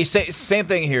 Hey, same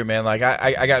thing here, man. Like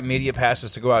I got media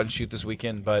passes to go out and shoot this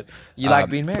weekend, but You like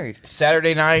being married.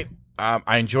 Saturday night,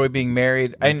 I enjoy being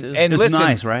married, and too. and It's listen,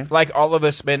 nice, right? Like all of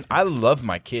us, man, I love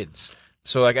my kids.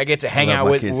 So like I get to hang love out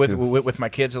my with kids, with my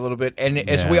kids a little bit, and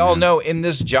as Yeah, we all man. know, in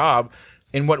this job,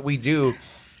 in what we do,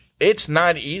 it's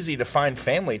not easy to find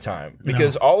family time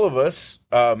because all of us,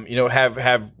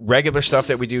 have regular stuff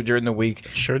that we do during the week.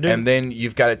 Sure do. And then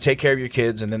you've got to take care of your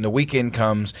kids, and then the weekend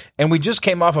comes, and we just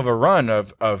came off of a run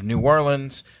of New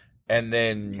Orleans, and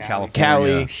then California.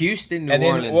 Cali, Houston, New and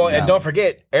then Orleans. and don't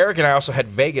forget, Eric and I also had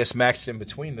Vegas maxed in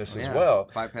between this as well.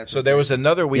 5 past So there was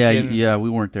another weekend. Yeah, we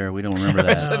weren't there. We don't remember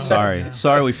that.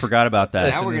 Sorry, we forgot about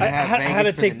that. Now we're gonna have I had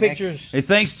to Vegas for take the next- pictures. Hey,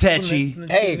 thanks, Tetchy. from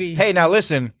the Hey, TV. hey, now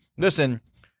listen.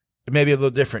 It may be a little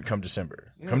different come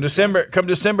December. Come December,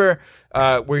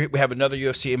 we have another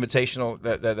UFC Invitational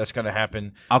that's going to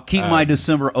happen. I'll keep my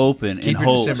December open. Keep your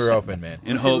hopes, December open, man.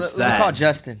 In Let me hopes let me call that.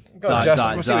 Justin.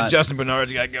 We'll see what Justin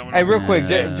Bernard's got going on. Hey, real quick,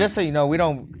 Yeah. just so you know, we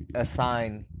don't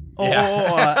assign.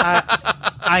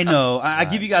 I know. I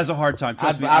give you guys a hard time.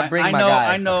 Trust me. I'd bring I my know. guy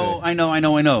I if know. I I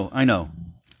know.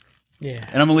 Yeah.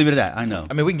 And I'm gonna leave it at that. I know.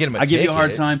 I mean, we can get him a I give you a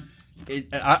hard ticket. time.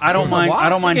 I don't mind. I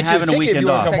don't mind Get you having a ticket if weekend you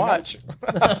wanna off. come watch.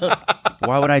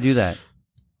 Why would I do that?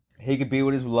 He could be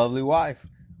with his lovely wife.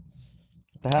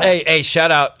 What the hell? Hey,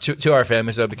 shout out to our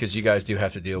families though, because you guys do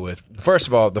have to deal with, first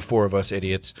of all, the four of us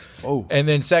idiots. Oh. And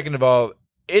then second of all,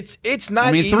 it's not.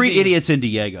 I mean, easy. 3 idiots in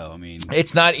Diego. I mean,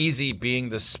 It's not easy being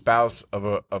the spouse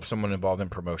of someone involved in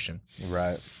promotion.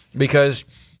 Right. Because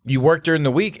you work during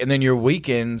the week, and then your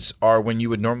weekends are when you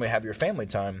would normally have your family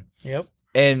time. Yep.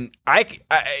 And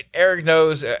Eric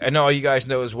knows, I know all you guys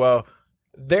know as well.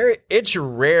 It's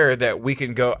rare that we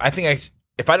can go. I think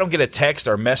if I don't get a text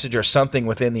or message or something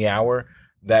within the hour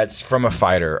that's from a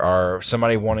fighter or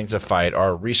somebody wanting to fight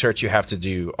or research you have to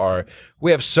do, or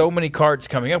we have so many cards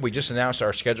coming up. We just announced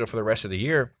our schedule for the rest of the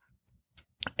year,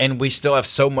 and we still have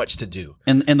so much to do.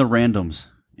 and the randoms.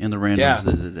 Yeah.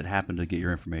 that happen to get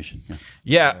your information. Yeah.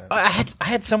 Yeah, I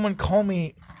had someone call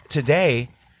me today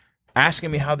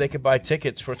asking me how they could buy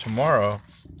tickets for tomorrow.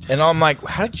 And I'm like,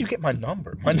 how did you get my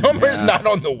number? My number is not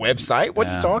on the website. What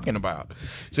are you talking about?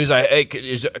 So he's like, hey,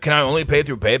 can I only pay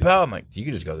through PayPal? I'm like, you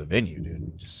can just go to the venue,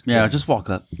 dude. Just walk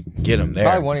up. Get them there.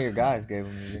 Probably one of your guys gave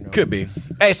him. Could be.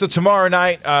 Hey, so tomorrow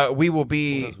night we will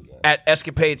be at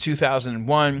Escapade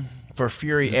 2001 for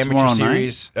Fury Amateur tomorrow night?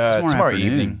 Series. Tomorrow Tomorrow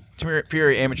evening.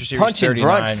 Fury Amateur Series Punch and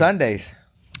 39. brunch Sundays.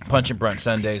 Punch and brunch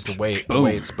Sundays, the way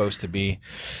it's supposed to be.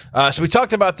 So we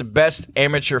talked about the best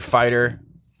amateur fighter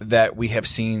that we have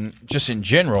seen just in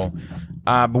general.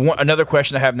 But another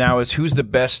question I have now is, who's the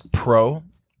best pro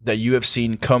that you have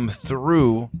seen come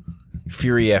through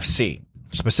Fury FC,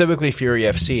 specifically Fury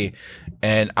FC?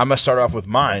 And I'm going to start off with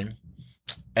mine,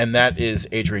 and that is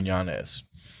Adrian Yanez.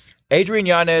 Adrian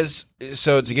Yanez,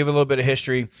 so to give a little bit of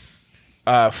history,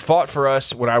 fought for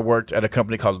us when I worked at a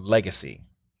company called Legacy.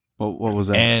 What was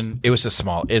that? And it was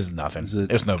nothing.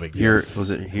 It was no big deal. Here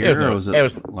was it here or was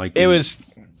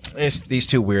It's these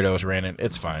two weirdos ran it.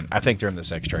 It's fine. I think they're in the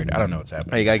sex trade. I don't know what's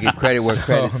happening. Hey, you gotta give credit where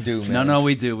credit's due, man. No,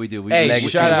 we do. Hey, Legacy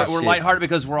shout out. We're lighthearted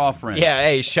because we're all friends. Yeah,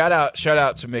 hey, shout out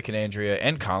to Mick and Andrea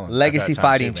and Colin. Legacy at that time,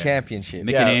 Fighting too, man. Championship.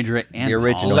 Mick Yeah. and Andrea and The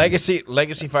original. Colin.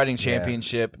 Legacy Fighting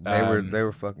Championship. They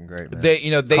were fucking great, man. They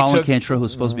Colin took. Cantrell,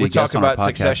 who's supposed to be we a guest talk on our about podcast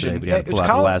Succession. today, but he had to pull out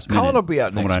Colin- the last minute. Colin will be out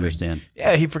from next what I week. understand.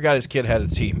 Yeah, he forgot his kid had a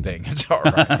team thing. It's all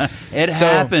right. It So,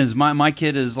 happens. My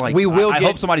kid is like. we will I get-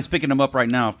 hope somebody's picking him up right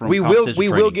now from. We will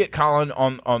training. get Colin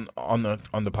on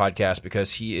the podcast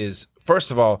because he is,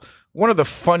 first of all, one of the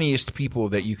funniest people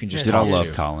that you can just Dude, I talk love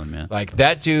to. Colin, man. Like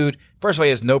that dude. First of all, he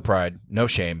has no pride, no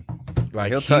shame.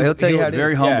 Like he'll tell you how it is.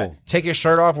 Very humble. Take his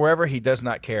shirt off wherever, he does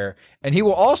not care, and he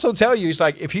will also tell you, he's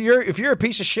like, if you're a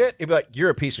piece of shit, he'll be like, you're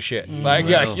a piece of shit, like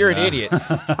you're an idiot. With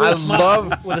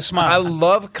a smile. I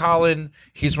love Colin.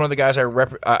 He's one of the guys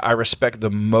I respect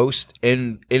the most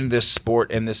in this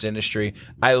sport, in this industry.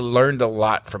 I learned a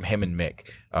lot from him and Mick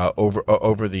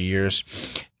over the years.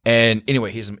 And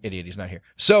anyway, he's an idiot. He's not here.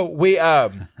 So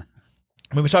when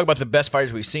we talk about the best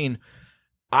fighters we've seen,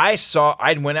 I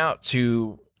went out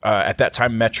to at that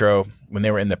time Metro when they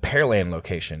were in the Pearland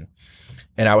location,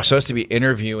 and I was supposed to be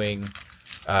interviewing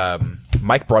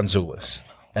Mike Bronzoulis,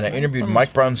 and I interviewed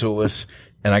Mike Bronzoulis,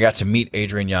 and I got to meet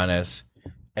Adrian Yanez,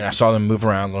 and I saw them move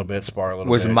around a little bit, spar a little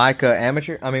bit. Was Mike an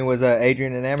amateur? I mean, was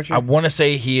Adrian an amateur? I want to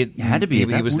say he had to be.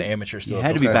 He was an amateur still. He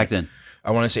had to be back then. I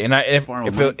want to say, and if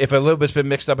a little bit's been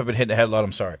mixed up, I've been hitting the head a lot.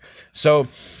 I'm sorry. So,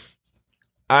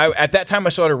 at that time I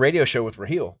saw a radio show with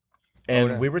Raheel,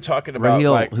 and we were talking about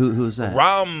Raheel, like who's that?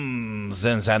 Ram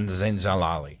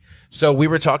Zinzalali. So we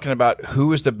were talking about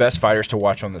who is the best fighters to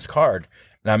watch on this card.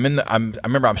 And I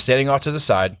remember I'm standing off to the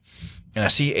side, and I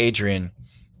see Adrian,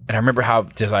 and I remember how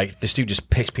this dude just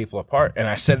picks people apart. And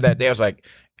I said that day, I was like,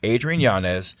 Adrian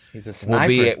Yanez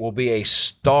will be a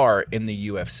star in the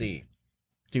UFC.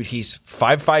 Dude, he's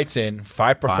 5 fights in,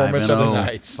 5 performance of the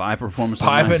nights. 5 performance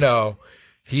 5-0.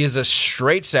 He is a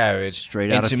straight savage.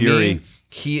 Straight out of Fury. Me,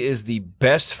 he is the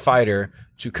best fighter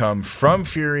to come from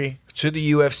Fury to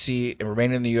the UFC and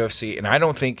remain in the UFC. And I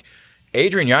don't think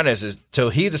Adrian Yanez is, till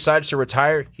he decides to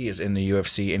retire, he is in the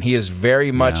UFC. And he is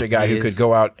very much a guy who could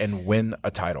go out and win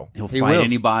a title. He'll fight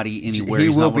anybody, anywhere.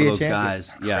 He's not one of those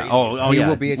guys. Yeah. He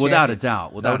will be a champion. Without a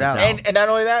doubt. Without a doubt. And not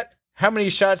only that, how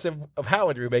many shots of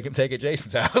Howard do we make him take at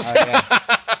Jason's house?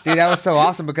 Dude, that was so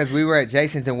awesome because we were at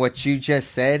Jason's, and what you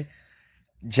just said,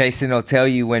 Jason will tell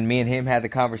you when me and him had the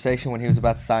conversation when he was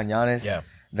about to sign Giannis,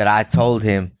 that I told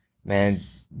him, man,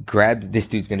 this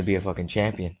dude's going to be a fucking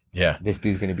champion. Yeah. This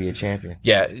dude's going to be a champion.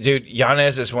 Yeah, dude,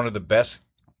 Yanez is one of the best.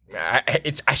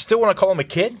 I still want to call him a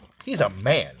kid. He's a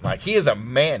man. Like, he is a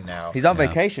man now. He's on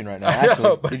vacation right now,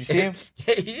 actually. Did you see him?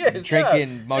 Yeah, he is.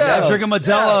 Drinking Modelo. Yeah, drinking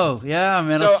Modelo. Yeah,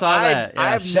 man, so I saw that.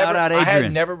 Yeah, shout out Adrian. I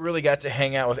had never really got to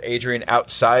hang out with Adrian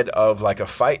outside of, like, a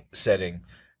fight setting.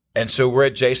 And so we're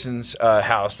at Jason's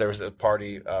house. There was a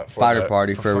party. Fighter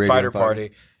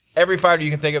party. Every fighter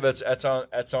you can think of that's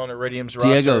on Iridium's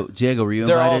roster. Diego, were you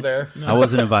invited? They're all there. I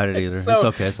wasn't invited either. It's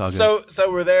okay. It's all good.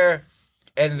 So we're there.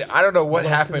 And I don't know what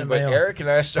happened, but Eric and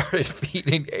I started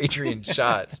feeding Adrian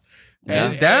shots. And he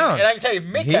was down. And I can tell you,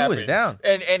 Mick was down.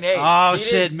 And hey,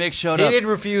 Mick showed up. He didn't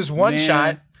refuse one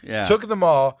shot. Yeah. Took them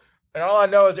all. And all I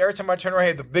know is every time I turn around, he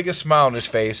had the biggest smile on his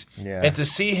face. Yeah. And to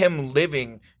see him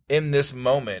living in this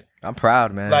moment, I'm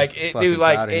proud, man. Like it, dude.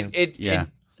 Like it.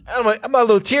 I don't know, I'm a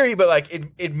little teary, but like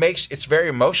it's very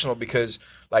emotional because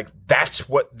like that's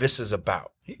what this is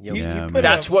about.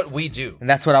 That's what we do, and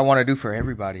that's what I want to do for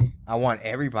everybody. I want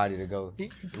everybody to go.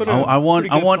 I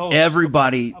want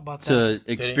everybody to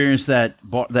experience that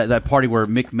party where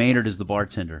Mick Maynard is the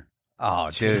bartender. Oh,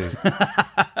 dude!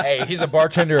 Hey, he's a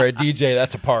bartender or a DJ.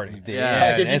 That's a party.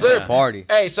 Yeah, it's a party.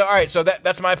 Hey, so all right, so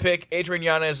that's my pick. Adrian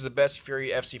Yanez is the best Fury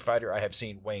FC fighter I have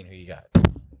seen. Wayne, who you got?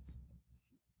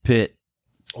 Pitt.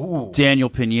 Ooh. Daniel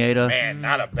Pineda. Man,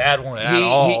 not a bad one at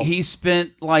all. He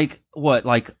spent like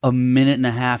a minute and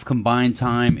a half combined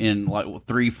time in like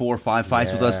 3, 4, 5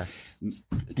 fights with us.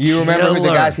 You remember who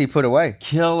the guys he put away?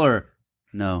 Killer.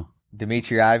 No.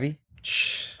 Dimitri Ivy,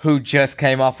 who just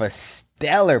came off a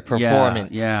stellar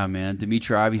performance. Yeah, man.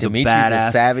 Dimitri Ivy's a badass.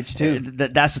 A savage too.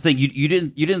 That's the thing. You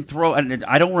didn't throw. And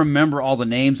I don't remember all the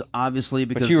names, obviously,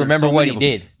 because but you remember what he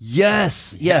did.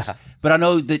 Yes. Yeah. But I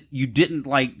know that you didn't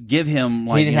like give him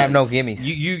like he didn't have no gimmies.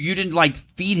 You didn't like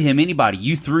feed him anybody.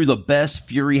 You threw the best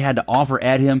Fury had to offer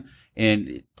at him,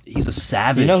 and he's a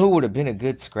savage. You know who would have been a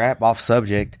good scrap off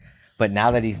subject, but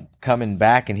now that he's coming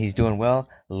back and he's doing well,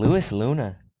 Luis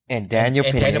Luna and Daniel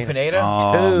Pineda.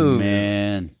 Oh,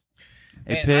 man.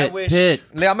 Hey, Pitt.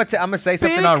 I'm gonna say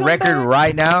something on record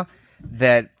right now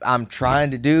that I'm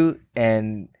trying to do,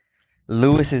 and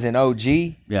Luis is an OG.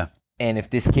 Yeah. And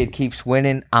if this kid keeps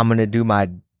winning, I'm going to do my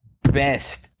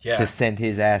best to send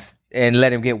his ass and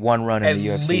let him get one run in the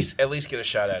UFC. At least get a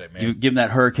shot at it, man. Give him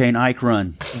that Hurricane Ike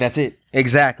run. That's it.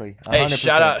 Exactly. 100%. Hey,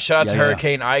 shout out to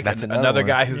Hurricane Ike, another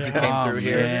guy who came through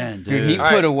here. Man, dude, he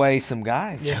put away some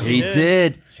guys. Yes, he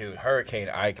did. Dude, Hurricane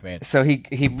Ike, man. So he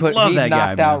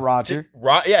knocked out Roger.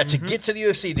 To get to the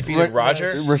UFC, defeated Roger.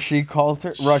 Rashad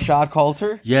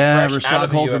Coulter. Yeah,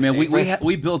 Rashad Coulter, man.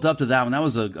 We built up to that one. That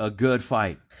was a good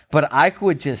fight. But Ike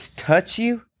would just touch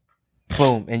you,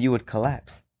 boom, and you would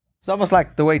collapse. It's almost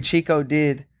like the way Chico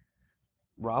did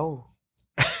Raul.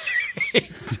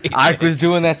 Ike was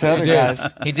doing that to other guys.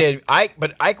 He did.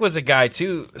 But Ike was a guy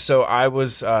too. So I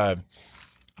was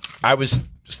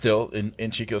still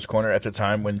in Chico's corner at the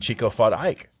time when Chico fought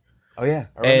Ike. Oh yeah,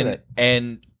 I remember that.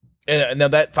 And now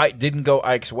that fight didn't go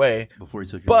Ike's way Before he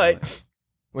took your but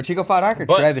when Chico fought Ike or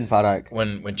Trevin fought Ike?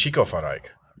 When Chico fought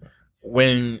Ike.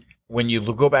 When you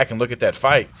go back and look at that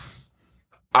fight,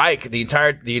 Ike, the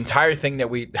entire thing that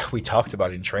we talked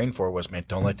about and trained for was, man,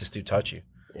 don't let this dude touch you.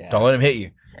 Yeah. Don't let him hit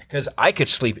you. Because I could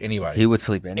sleep anybody. He would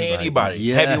sleep anybody. Anybody.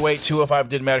 Yes. Heavyweight, 205,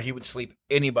 didn't matter. He would sleep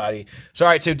anybody. So,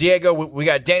 all right, so Diego, we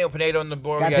got Daniel Pinedo on the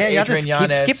board. God we got damn, y'all Adrian just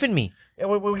Yanez. keep skipping me. Yeah,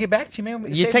 we'll get back to you, man.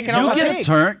 You're taking all You'll my get picks.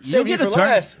 a turn. You'll get a turn.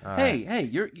 Last. Hey,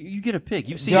 you get a pick.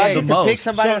 You've seen Do I it the get to most. pick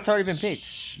somebody that's already been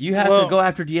picked? You have to go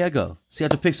after Diego. So you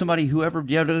have to pick somebody whoever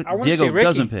Diego I want to see Ricky.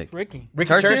 doesn't pick. Ricky.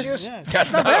 Tertius? Yeah.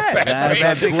 That's not bad.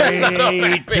 That's a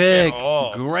great pick.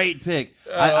 Great pick.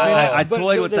 I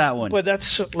toyed with that one. But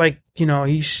that's like,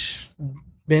 he's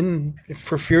been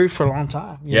for Fury for a long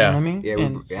time. You know what I mean? Yeah,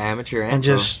 and amateur and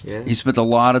just He spent a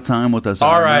lot of time with us. All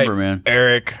I right, remember, man.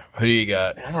 Eric, who do you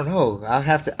got? I don't know. I'd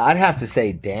have to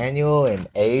say Daniel and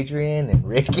Adrian and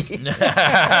Ricky. What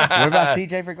about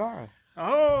CJ Vergara?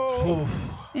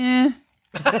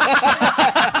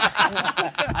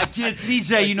 I can't,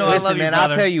 CJ. You know, Listen, I love man, you,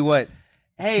 brother. I'll tell you what.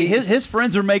 Hey, his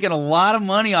friends are making a lot of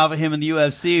money off of him in the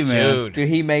UFC, man. Dude,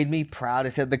 he made me proud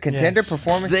as hell. The contender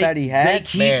performance that he had.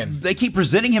 They keep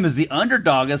presenting him as the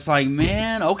underdog. It's like,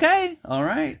 man, okay, all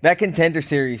right. That Contender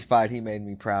Series fight, he made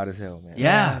me proud as hell, man.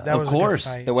 Yeah, that of was a good course.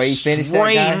 fight. The way he finished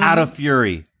Straight that guy, out of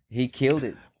Fury. he killed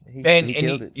it. He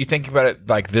killed it. You think about it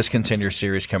like this Contender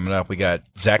Series coming up. We got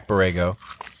Zach Borrego.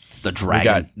 The We Dragon.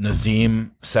 got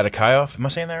Nazim Sadikov. Am I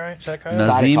saying that right? Sadikov?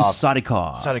 Nazim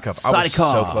Sadikov. Sadikov. I was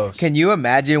so close. Can you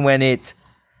imagine when it's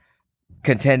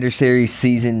Contender Series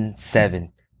Season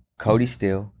 7? Cody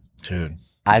Steele, Dude,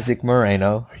 Isaac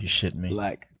Moreno. are you shitting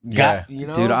me? Got, Dude,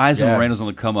 Isaac Moreno's on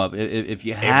the come up. If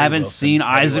you haven't Wilson, seen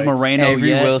Isaac heavyweights. Moreno Avery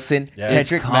yet, Wilson, it's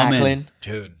Tedrick coming. Macklin.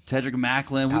 Dude. Tedrick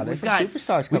Macklin, Wow, we've there's some got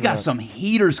superstars we coming got up. some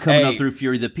heaters coming up Hey. through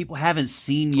Fury that people haven't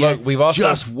seen yet. Look, we've also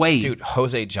just wait. Dude,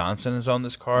 Jose Johnson is on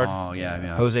this card. Oh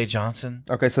yeah. Jose Johnson.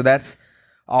 Okay, so that's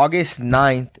August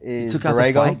 9th is Took out the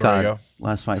Borrego. fight card. Borrego.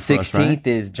 Last fight for us, 16th right?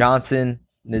 is Johnson,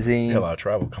 Nazim, You got a lot of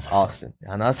trouble. Come on. Austin.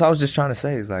 And that's what I was just trying to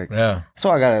say. Is like, Yeah.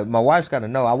 so my wife's got to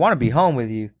know. I want to be home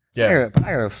with you. Yeah. But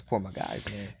I gotta support my guys,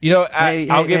 man. You know, Hey,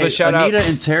 I'll give a shout Anita out.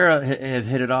 and Tara have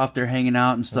hit it off. They're hanging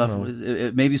out and stuff.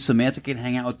 Maybe Samantha can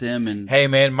hang out with them. And Hey,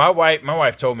 man, my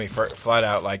wife told me flat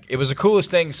out, like, it was the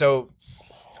coolest thing. So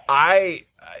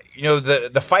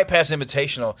the Fight Pass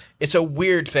Invitational, it's a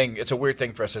weird thing. It's a weird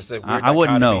thing for us. It's the weird I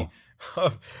wouldn't know.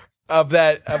 of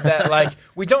that, like,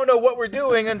 we don't know what we're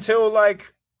doing until,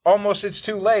 like, almost it's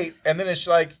too late. And then it's,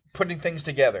 like, putting things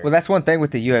together. Well, that's one thing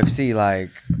with the UFC. Like,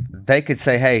 they could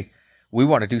say, "Hey, we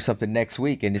want to do something next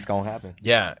week," and it's gonna happen.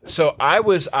 Yeah. So I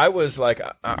was like,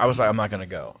 I'm not gonna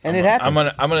go, And it happened.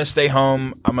 I'm gonna stay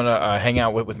home. I'm gonna hang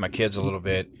out with my kids a little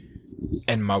bit.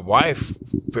 And my wife,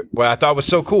 what I thought was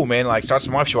so cool, man. Like, starts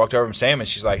my wife. She walked over from Sam and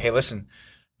she's like, "Hey, listen,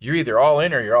 you're either all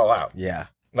in or you're all out." Yeah.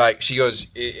 Like, she goes,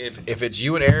 if it's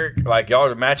you and Eric, like, y'all are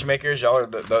the matchmakers, y'all are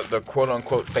the quote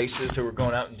unquote faces who are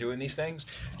going out and doing these things.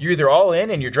 You're either all in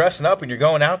and you're dressing up and you're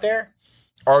going out there,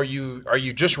 or you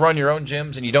just run your own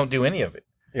gyms and you don't do any of it.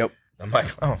 Yep. I'm like,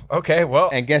 oh, okay, well.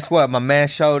 And guess what? My man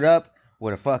showed up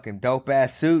with a fucking dope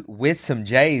ass suit with some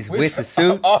J's with the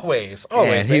suit. Always.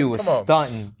 And he man. was Come on.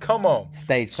 stunting Come on.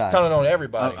 stage side. Stunning on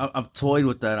everybody. I've toyed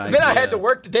with that idea. Then I had to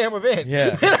work the damn event.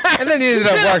 Yeah. And then he ended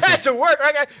up Then I working. had to work.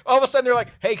 All of a sudden, they're like,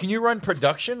 "Hey, can you run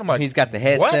production?" I'm like, He's got the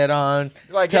headset what? on,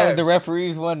 Like, telling yeah. the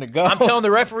referees when to go. I'm telling the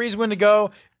referees when to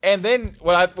go. And then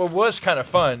what was kind of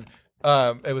fun,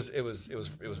 it was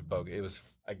bogus. It was,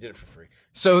 I did it for free.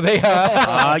 So they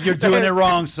You're doing it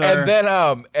wrong, sir.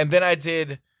 and then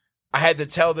I had to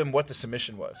tell them what the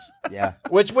submission was. Yeah.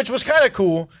 Which was kind of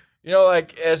cool. You know,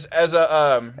 like as As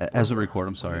a record,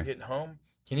 I'm sorry. getting home.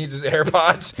 He needs his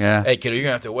AirPods. Yeah. Hey, kiddo, you're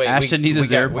gonna have to wait. Ashton needs his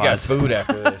We got AirPods. food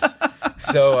after this.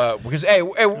 So because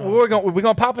we're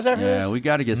gonna pop us after Yeah, this. we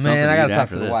got to get something Man, I to gotta eat talk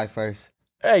after to the this. wife first.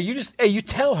 Hey, you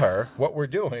tell her what we're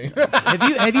doing.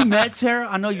 Have you met Tara?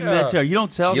 I know you met Tara. You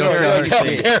don't tell You don't Tara. tell her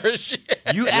anything. shit. Tara shit.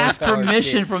 You asked tell her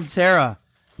permission shit. from Tara.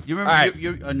 You remember? All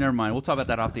right. Never mind. We'll talk about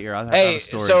that off the air. I have Hey, a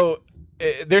story. so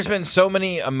there's been so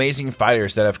many amazing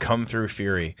fighters that have come through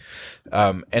Fury,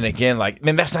 and again, like,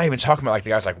 man, that's not even talking about like the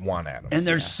guys like Juan Adams. and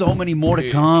there's so many more to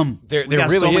come. There We got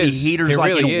really so many is. heaters There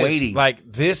like really in is. waiting.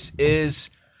 Like, this is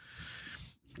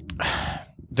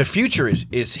the future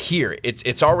is here.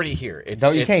 It's already here.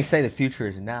 You can't say the future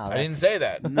is now. I didn't say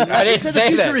that. I didn't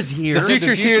say the future is here. The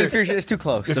future's here. The future is too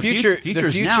close. The future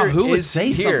now. Who would is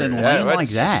say here. something lame like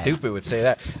that? Stupid would say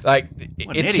that. Like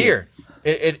it's here.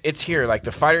 It's here. Like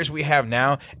the fighters we have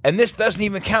now, and this doesn't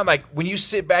even count. Like when you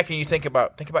sit back and you think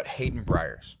about Hayden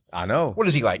Bryars. I know. What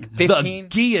is he like? 15?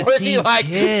 What is he like?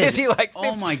 Kid. Is he like 15?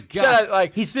 Oh my god!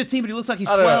 Like he's 15, but he looks like he's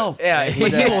 12. Yeah, he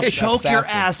will choke your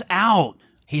ass out.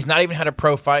 He's not even had a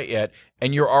pro fight yet,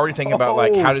 and you're already thinking about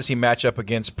like how does he match up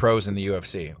against pros in the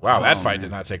UFC? Wow, that fight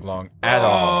did not take long at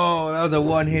all. Oh, that was a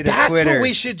one-hit That's quitter. what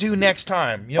we should do next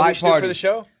time. You know what we should do for the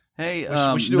show? Hey,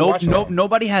 we should do a watch along.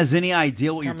 nobody has any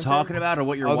idea what you're talking about or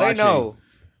what you're watching. They know.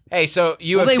 Hey, so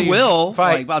UFC well, they will.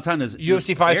 fight. Like, by the time this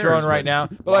UFC fights are on right now.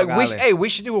 But like, we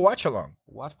should do a watch along.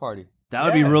 Watch party. That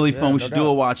would be really fun. We should do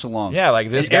a watch along. Yeah, like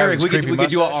this and guy. Eric, with we could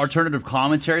do an alternative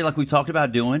commentary like we talked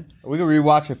about doing. We could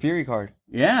rewatch a Fury card.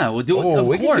 Yeah, we'll do it. Of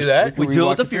we course, can do that. We do it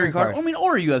with the Fury card. I mean,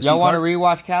 or a UFC. Y'all want to card.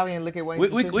 rewatch Cali and look at Wayne's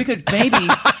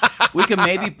We could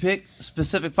maybe pick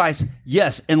specific fights.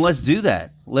 Yes, and let's do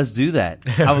that. Let's do that.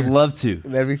 I would love to.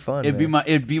 That'd be fun.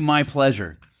 It'd be my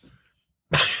pleasure.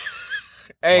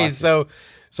 Hey, so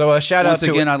shout Once out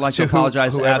to again, I'd like to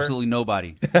apologize to whoever. absolutely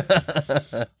nobody.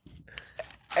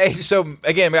 Hey, so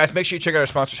again, guys, make sure you check out our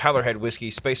sponsors: Howlerhead Whiskey,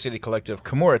 Space City Collective,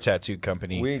 Kimura Tattoo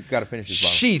Company, We got to finish this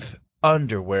bottle. Sheath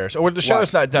Underwear. So the show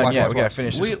is not done yet. We got to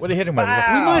finish this. What are you hitting with? We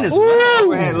might as well.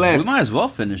 Go ahead, left. We might as well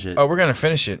finish it. Oh, we're gonna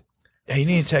finish it. Hey, you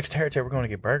need to text Territory. We're going to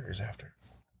get burgers after.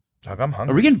 Dog, I'm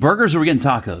hungry. Are we getting burgers or are we getting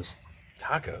tacos?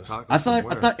 Tacos. I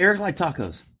thought Eric liked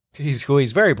tacos. He's cool.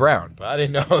 He's very brown, but I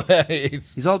didn't know that.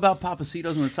 He's all about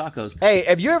Papacitos and the tacos. Hey,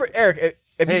 have you ever, Eric?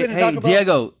 Have you been to Taco Bell?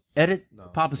 Diego, edit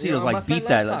Papacitos. Like beat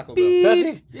that. Like, Does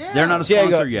he? Yeah. they're not a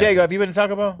sponsor yet. Diego, have you been to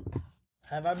Taco Bell?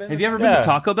 Have I been? Have you ever been to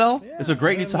Taco Bell? It's a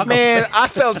great new Taco Bell. Man, I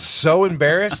felt so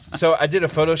embarrassed. So I did a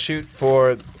photo shoot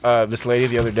for this lady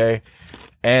the other day,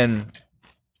 and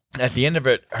at the end of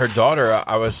it, her daughter,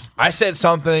 I said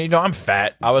something. You know, I'm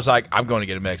fat. I was like, I'm going to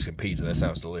get a Mexican pizza. That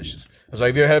sounds delicious. I was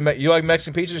like, you like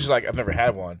Mexican pizza? She's like, I've never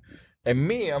had one.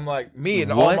 And I'm like,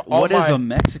 and what is a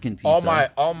Mexican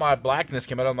pizza? All my blackness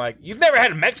came out. I'm like, you've never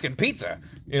had a Mexican pizza?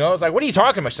 You know, I was like, what are you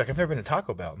talking about? She's like, I've never been to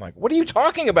Taco Bell. I'm like, what are you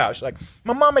talking about? She's like,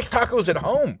 my mom makes tacos at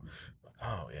home.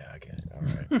 Oh yeah, I get it. All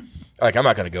right. Like, I'm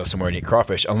not going to go somewhere and eat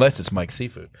crawfish unless it's Mike's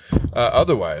Seafood.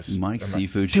 Otherwise, Mike's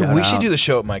Seafood. Dude, shout we should out. do the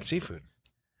show at Mike's Seafood.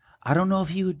 I don't know if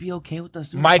he would be okay with us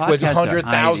doing Mike the would podcast.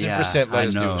 100,000% let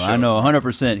us do the show. I know,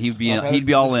 100%. He'd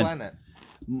be all in.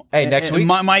 Hey, next week.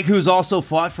 Mike, who's also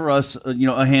fought for us,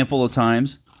 a handful of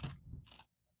times.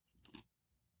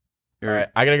 All right,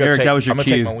 I gotta go. Eric, that was your I'm gonna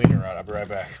cue. take my wiener out. I'll be right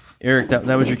back. Eric, that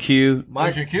was your cue.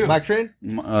 Mike Trin?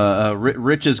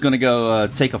 Rich is going to go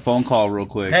take a phone call real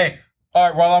quick. Hey, all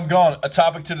right. While I'm gone, a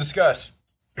topic to discuss: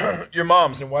 your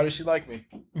mom's and why does she like me?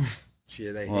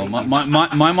 Well,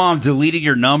 my mom deleted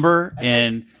your number,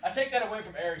 and I take that away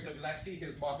from Eric's because I see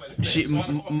his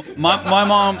mom.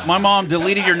 my mom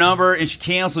deleted your number and she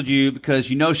canceled you because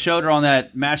showed her on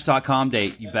that Match.com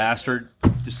date. You bastard!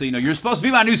 Just so you know, you're supposed to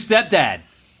be my new stepdad.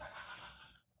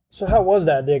 So how was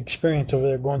that, the experience over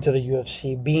there going to the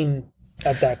UFC, being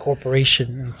at that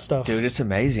corporation and stuff? Dude, it's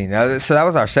amazing. So that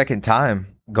was our second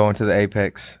time going to the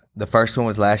Apex. The first one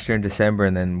was last year in December,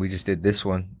 and then we just did this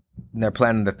one. And they're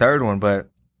planning the third one,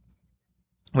 but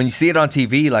when you see it on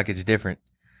TV, like, it's different.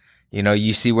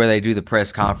 You see where they do the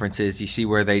press conferences. You see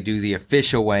where they do the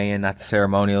official weigh-in, not the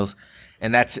ceremonials.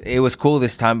 And it was cool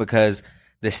this time because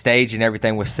the stage and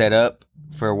everything was set up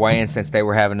for weigh-in since they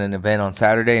were having an event on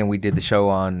Saturday, and we did the show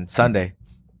on Sunday.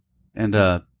 And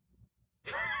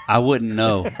I wouldn't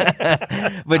know.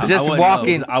 But just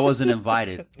walking, I wasn't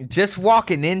invited. Just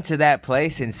walking into that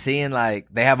place and seeing, like,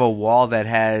 they have a wall that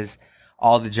has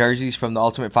all the jerseys from the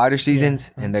Ultimate Fighter seasons,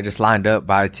 and they're just lined up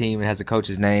by a team. It has the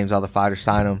coaches' names. All the fighters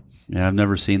sign them. Yeah, I've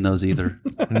never seen those either.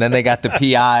 And then they got the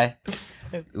PI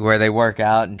where they work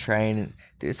out and train. And,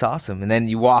 dude, it's awesome. And then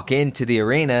you walk into the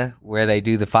arena where they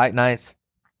do the fight nights.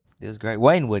 It was great.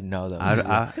 Wayne wouldn't know, though.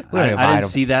 I didn't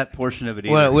see that portion of it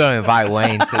either. We don't invite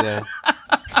Wayne to the...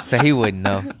 So he wouldn't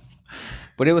know.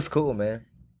 But it was cool, man.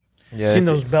 Yeah, seen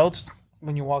those belts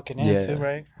when you're walking in, too,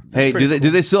 right? Hey, do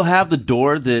they still have the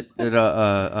door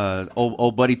that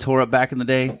old buddy tore up back in the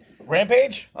day?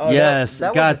 Rampage? Oh, yes.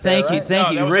 that God, wasn't there, thank right? you.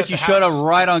 No, that was Rich, at you the showed up house.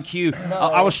 right on cue.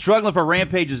 I was struggling for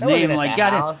Rampage's That name. wasn't Like, at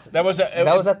God, the house. That was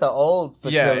at the old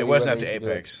facility. Yeah, it wasn't where at the they used to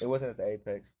do Apex. It wasn't at the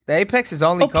Apex. The Apex is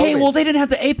only okay, COVID. well, they didn't have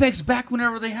the Apex back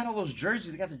whenever they had all those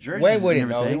jerseys. They got the jerseys. Wayne and wouldn't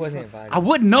know. everything. He wasn't invited. I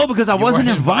wouldn't know because I wasn't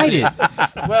invited.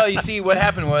 Well, you see, what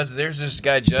happened was there's this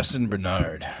guy Justin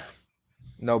Bernard.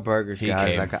 No burgers, He guys.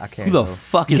 came. I can't Who the go.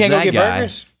 fuck You is can't that go get guy?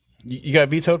 burgers? You got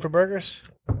vetoed for burgers?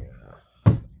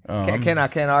 I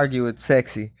can't argue with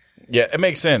sexy. Yeah, it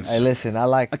makes sense. Hey, listen,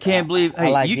 I can't believe.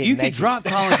 Hey, like you could drop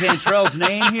Colin Cantrell's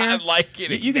name here. I like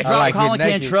it. You could drop Colin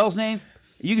Cantrell's name.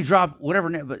 You can drop whatever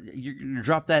name, but you're gonna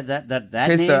drop that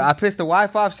name. I pissed the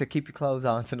wife off. Said keep your clothes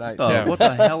on tonight. Oh, Yeah. what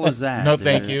the hell is that? No,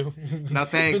 thank you. No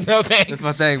thanks. No thanks. That's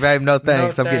my thing, babe. No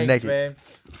thanks. No I'm getting thanks, naked. man.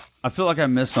 I feel like I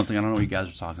missed something. I don't know what you guys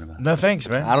are talking about. No thanks,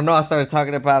 man. I don't know. I started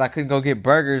talking about I couldn't go get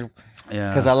burgers Yeah,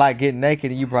 because I like getting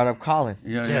naked, and you brought up Colin.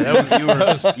 Yeah,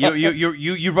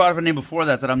 you brought up a name before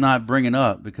that I'm not bringing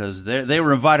up because they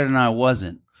were invited and I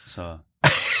wasn't. So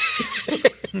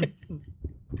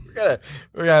We're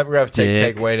gonna have to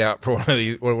take Wade out for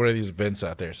one of these events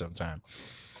out there sometime.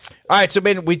 All right, so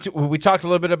man, we talked a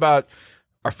little bit about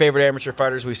our favorite amateur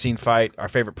fighters we've seen fight, our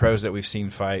favorite pros that we've seen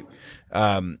fight.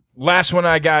 Last one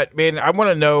I got, man, I want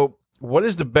to know what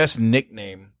is the best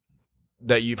nickname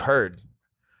that you've heard.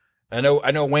 I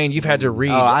know, Wayne, you've had to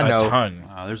read a ton.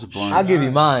 Wow, there's a bunch. I'll give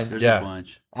you mine. There's a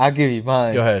bunch. I'll give you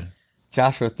mine. Go ahead.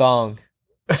 Joshua Thong.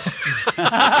 And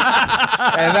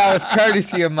that was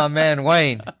courtesy of my man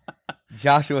Wayne.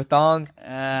 Joshua Thong.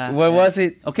 What was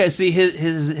it? Okay, see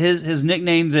his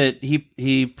nickname that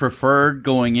he preferred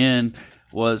going in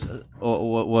was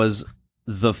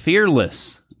the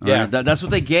Fearless. Yeah, that's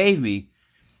what they gave me.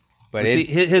 But see,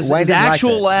 his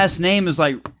actual last name is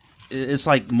like it's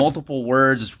like multiple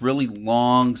words. It's really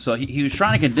long. So he was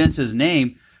trying to condense his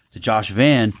name to Josh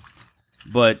Van,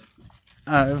 but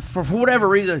for whatever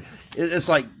reason, it's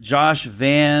like Josh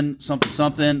Van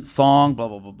something Thong blah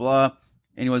blah blah blah.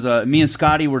 Anyways, me and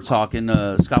Scotty were talking.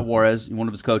 Scott Juarez, one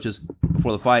of his coaches,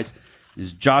 before the fights,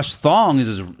 is Josh Thong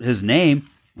is his name.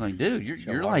 I'm like, dude,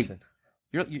 you're like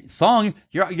you're Thong.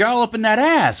 You're all up in that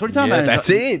ass. What are you talking about? That's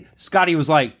it. Scotty was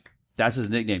like, that's his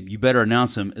nickname. You better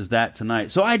announce him as that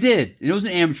tonight. So I did. It was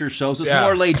an amateur show, so it's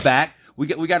more laid back. We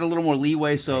got a little more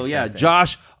leeway. So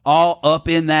Josh, all up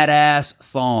in that ass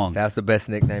Thong. That's the best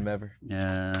nickname ever.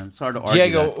 Yeah, it's hard to argue.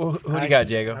 Diego, who do you got,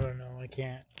 Diego? I don't know. I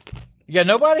can't. You got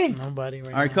nobody? Nobody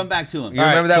right All right, now. come back to him. You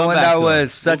remember that one that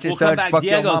was such and such? Come back, Fuck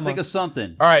your Diego. mama? Think of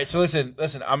something. All right, so listen.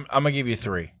 I'm gonna give you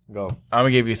three. Go. I'm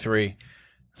gonna give you three.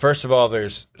 First of all,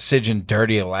 there's Sidge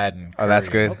Dirty Aladdin. Oh, that's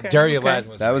good. Okay. Dirty Aladdin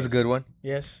was That was a good one.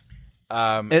 Yes.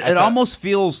 It almost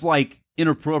feels like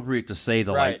inappropriate to say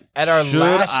the Right. like. At our should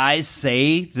last- I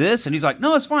say this? And he's like,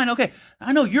 no, it's fine. Okay,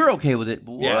 I know you're okay with it,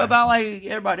 but what Yeah. about like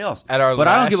everybody else? At our but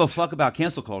I don't last- give a fuck about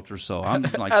cancel culture, so I'm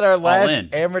like at our all last in.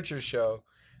 amateur show,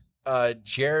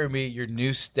 Jeremy, your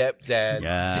new stepdad,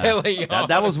 Yeah, telling y'all-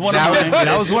 that was one of mine.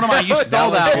 That was one of mine. You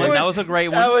stole that one. That was a great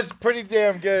one. That was pretty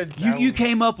damn good. You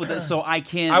came up with it, so I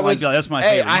can't. I was that's my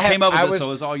hey, favorite. You came up with it,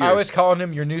 so it's all yours. I was calling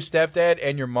him your new stepdad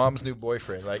and your mom's new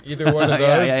boyfriend. Like either one of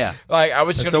those. Yeah. Like I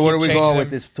was just So gonna what keep are we changing going them.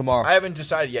 with this tomorrow? I haven't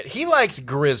decided yet. He likes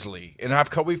Grizzly, and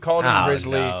we've called him Oh,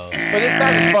 Grizzly, no. but it's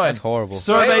not as fun. That's horrible.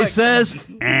 Survey like- says.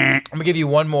 I'm gonna give you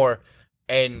one more,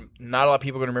 and not a lot of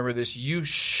people are gonna remember this. You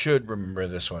should remember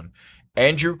this one.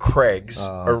 Andrew Craig's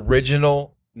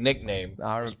original nickname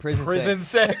was prison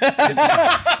sex.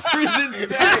 Prison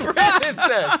sex. Prison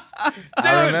sex. Dude,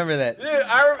 I remember that.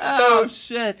 Dude,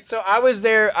 Shit. so I was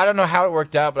there. I don't know how it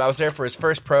worked out, but I was there for his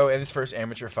first pro and his first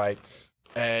amateur fight,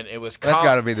 and it was. That's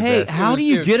got to be the Hey, best. how do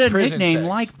you Dude, get a prison nickname sex.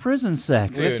 like prison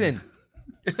sex? Dude.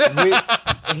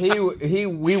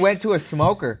 Listen, we went to a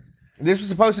smoker. This was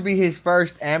supposed to be his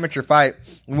first amateur fight.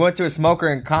 We went to a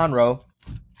smoker in Conroe,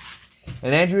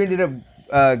 and Andrew ended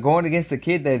up going against a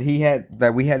kid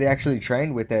that we had actually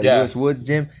trained with at Lewis Woods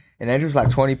gym. And Andrew's like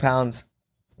 20 pounds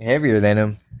heavier than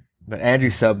him, but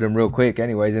Andrew subbed him real quick,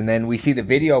 anyways. And then we see the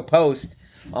video post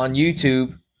on YouTube.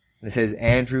 And it says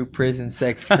Andrew Prison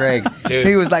Sex Craig. Dude.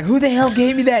 He was like, "Who the hell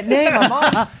gave me that name?"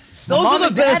 Those Mom are the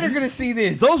and Dad best. are gonna see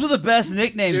this. Those were the best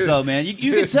nicknames, Dude. though, man. You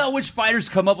can tell which fighters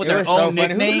come up with It their was so own funny.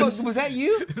 nicknames, Was that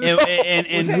you?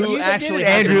 and that who you that did actually it?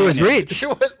 has Andrew their was nickname. rich. It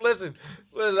was listen.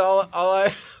 All I was all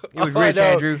I rich, know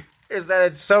Andrew. is that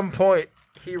at some point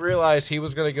he realized he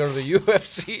was going to go to the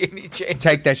UFC and he changed.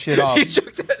 Take that shit off. He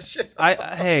took that shit.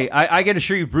 I can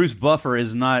assure you, Bruce Buffer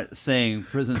is not saying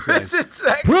prison sex. Prison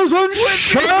sex. Prison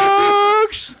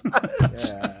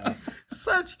sex.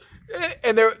 Such.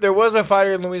 And there was a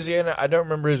fighter in Louisiana. I don't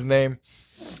remember his name,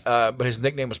 but his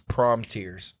nickname was Prom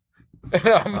Tears. And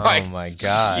I'm like, my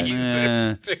God.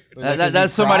 Jesus, dude.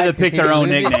 That's somebody that picked their own I'm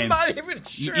nickname. not even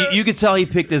sure. You could tell he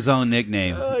picked his own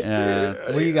nickname. What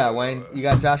do you got, Wayne? You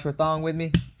got Joshua Thong with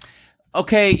me?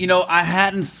 Okay, I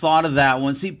hadn't thought of that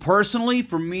one. See, personally,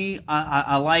 for me,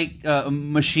 I like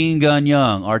Machine Gun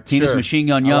Young, Martinez Sure. Machine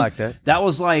Gun Young. like that. That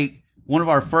was like one of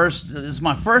our first. This is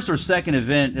my first or second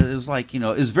event. It was like, it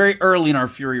was very early in our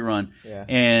Fury run. Yeah.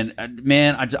 And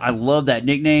man, I love that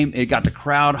nickname. It got the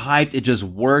crowd hyped. It just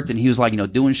worked. And he was like,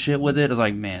 doing shit with it. I was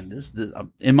like, man, this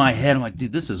in my head, I'm like,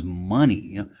 dude, this is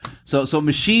money. So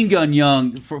Machine Gun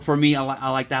Young for me, I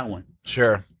like that one.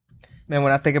 Sure. Man,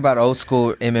 when I think about old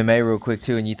school MMA real quick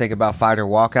too, and you think about fighter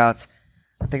walkouts,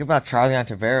 I think about Charlie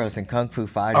Ontiveros and Kung Fu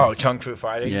Fighting. Oh, Kung Fu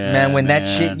Fighting. Yeah, man, when that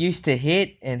shit used to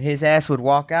hit and his ass would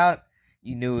walk out,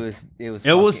 you knew it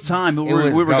was time. We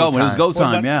were going. It was go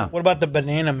time. What about the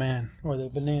Banana Man or the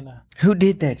Banana? Who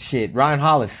did that shit? Ryan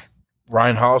Hollis.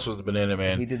 Ryan Hollis was the Banana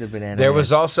Man. He did the Banana There Man.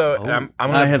 was also, and I'm I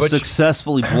going have to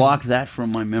successfully blocked that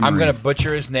from my memory. I'm going to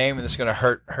butcher his name, and it's going to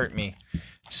hurt me.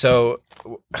 So,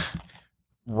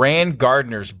 Rand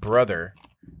Gardner's brother,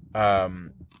 I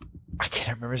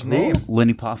can't remember his name.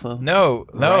 Lenny Poffo. No.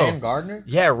 Ryan Gardner?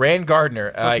 Yeah, Rand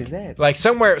Gardner. What is that? Like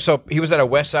somewhere. So he was at a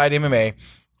West Side MMA.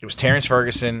 It was Terrence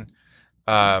Ferguson.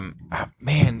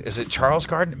 Man, is it Charles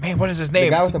Gardner? Man, what is his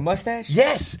name? The guy with the mustache?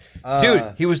 Yes,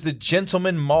 dude. He was the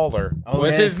Gentleman Mauler.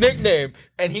 Was his nickname,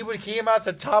 and he came out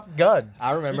to Top Gun.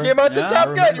 I remember. He came out to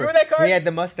Top Gun. You remember that card? He had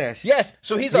the mustache. Yes.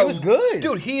 So he was good.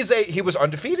 dude. He was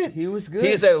undefeated. He was good. He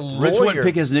is a lawyer. Rich wouldn't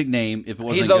pick his nickname if it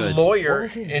wasn't He's good. a lawyer What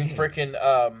was his in name?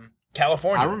 freaking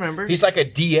California. I remember. He's like a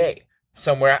DA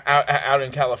somewhere out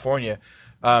in California.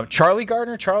 Charles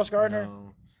Gardner?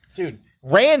 No. Dude,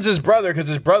 Rand's his brother because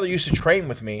his brother used to train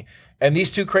with me. And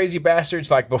these two crazy bastards,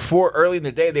 like early in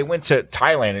the day, they went to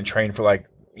Thailand and trained for like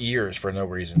years for no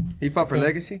reason. He fought for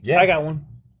Legacy? Yeah. I got one.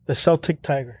 The Celtic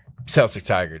Tiger. Celtic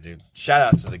Tiger, dude. Shout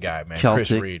out to the guy, man. Chris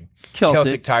Reed.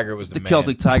 Celtic Tiger was the man.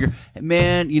 Celtic Tiger.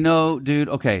 Man, dude,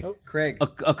 okay. Craig.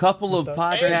 A couple of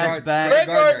podcasts back. Craig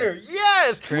Gardner. Gardner.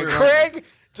 Yes. Craig,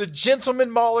 the Gentleman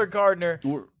Mauler Gardner,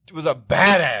 was a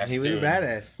badass. He was a dude.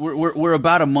 badass. We're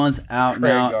about a month out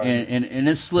Craig now, Gardner. and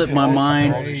it slipped my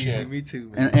mind. Holy shit. Me too,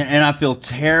 man. And I feel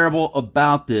terrible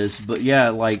about this, but yeah,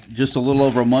 like just a little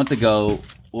over a month ago,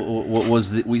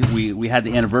 we had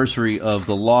the anniversary of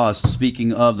the loss.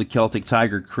 Speaking of the Celtic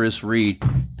Tiger, Chris Reed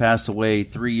passed away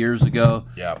 3 years ago.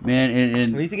 Yeah, man,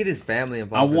 and We need to get his family I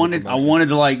involved. wanted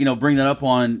to bring that up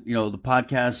on the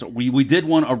podcast. We did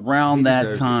one around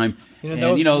that time,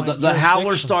 the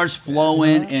howler starts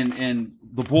flowing and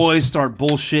the boys start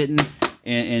bullshitting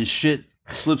and shit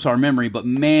slips our memory. But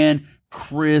man,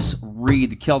 Chris Reed,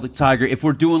 the Celtic Tiger. If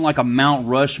we're doing like a Mount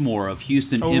Rushmore of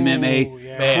Houston MMA,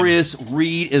 yeah. Chris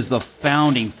Reed is the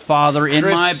founding father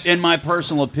in my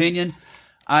personal opinion.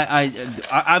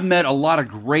 I've met a lot of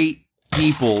great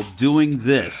people doing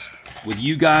this with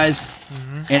you guys,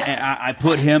 and I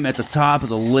put him at the top of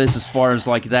the list as far as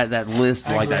like that list,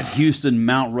 like that Houston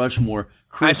Mount Rushmore.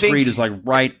 Chris Reed is like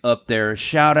right up there.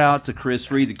 Shout out to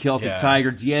Chris Reed, the Celtic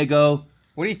Tiger. Diego,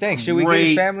 what do you think? Should we get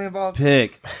his family involved?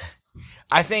 Pick.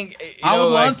 I think I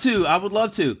would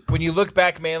love to. When you look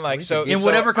back, man, like in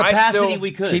whatever capacity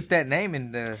we could keep that name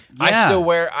in the. I still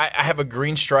wear. I have a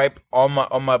green stripe on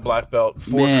my black belt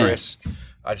for Chris.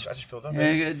 I just filled up.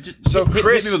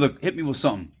 Chris, hit me with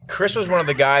something. Chris was one of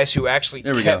the guys who actually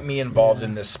kept me involved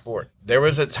in this sport. There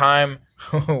was a time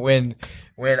when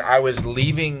I was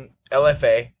leaving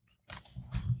LFA,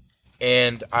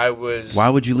 and I was. Why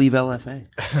would you leave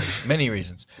LFA? Many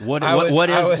reasons. What is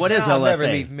LFA? I'll never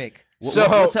leave Mick. What's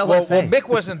LFA? Well, Mick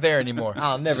wasn't there anymore.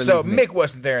 I'll never So leave Mick. Mick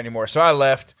wasn't there anymore. So I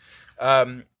left.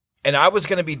 And I was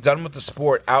going to be done with the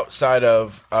sport outside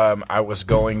of I was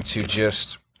going to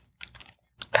just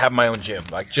have my own gym,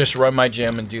 like just run my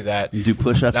gym and do that. You do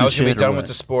push-ups. And I was going to be done with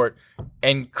the sport.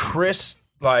 And Chris,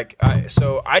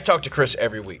 so I talked to Chris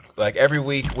every week. Like every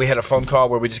week we had a phone call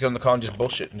where we just get on the call and just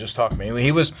bullshit and just talk. Man,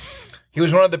 he was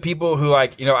one of the people who I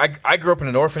grew up in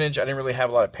an orphanage. I didn't really have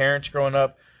a lot of parents growing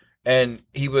up. And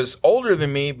he was older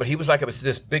than me, but he was like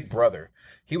this big brother.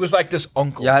 He was like this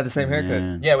uncle. Yeah, I had the same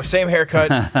haircut. Yeah, with same haircut.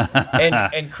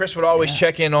 and Chris would always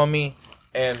check in on me,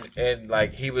 and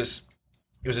like he was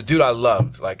a dude I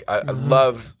loved. Like I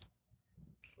loved.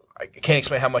 I can't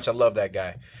explain how much I love that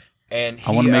guy. And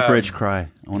I want to make Rich cry.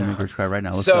 I want to make Rich cry right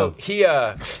now. Let's go.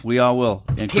 We all will.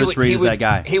 And Chris Reed is that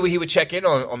guy. He would check in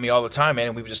on me all the time, man,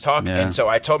 and we would just talk. Yeah. And so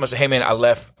I told him, I said, "Hey, man, I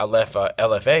left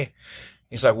LFA."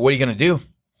 He's like, "What are you gonna do?"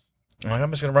 I'm like,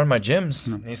 "I'm just gonna run my gyms."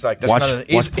 And he's like, "That's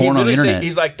watch porn on the internet."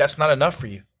 He's like, "That's not enough for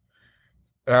you."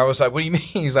 And I was like, "What do you mean?"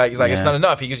 He's like, "It's not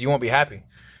enough." He goes, "You won't be happy."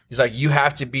 He's like, "You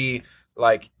have to be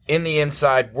like in the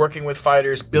inside, working with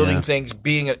fighters, building things,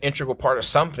 being an integral part of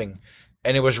something."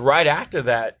 And it was right after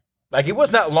that. Like it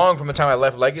was not long from the time I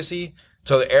left Legacy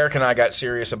till Eric and I got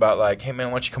serious about like, "Hey man,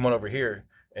 why don't you come on over here?"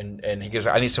 And he goes,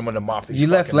 "I need someone to mop these." You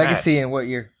left Legacy mats. in what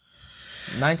year?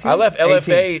 19? I left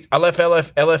 18.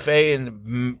 LFA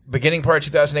in beginning part of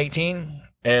 2018,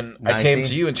 and I came 19.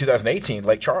 to you in 2018,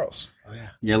 Lake Charles.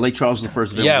 Yeah, Lake Charles was the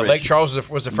first event. Yeah, with Lake Rich. Charles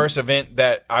was the first event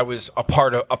that I was a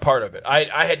part of it.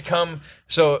 I had come,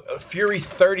 so Fury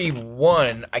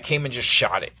 31, I came and just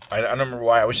shot it. I don't remember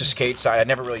why. I was just skate side. I'd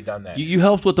never really done that. You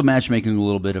helped with the matchmaking a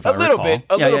little bit, if I recall.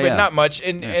 A little bit, not much.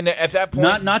 And at that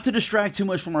point, Not to distract too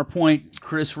much from our point,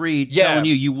 Chris Reed Yeah. telling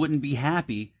you wouldn't be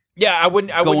happy. yeah, I off.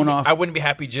 wouldn't be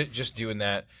happy just doing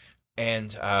that.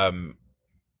 And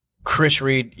Chris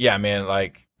Reed, yeah, man,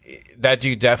 like that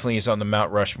dude definitely is on the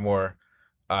Mount Rushmore.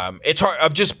 It's hard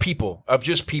of just people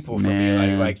for Man.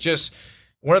 me, like just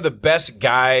one of the best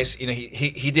guys. You know,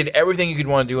 he did everything you could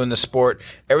want to do in the sport,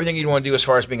 everything you'd want to do as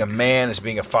far as being a man, as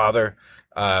being a father.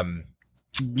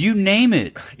 You name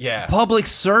it. Yeah, Public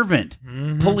servant,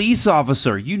 police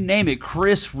officer, you name it.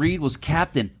 Chris Reed was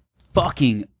Captain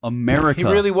fucking America. he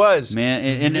really was, Man,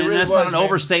 and He really that's was, not an man.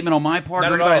 overstatement on my part.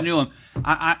 Not at Everybody all. knew him.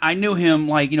 I knew him,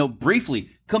 like, briefly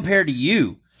compared to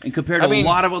you and compared to I mean, a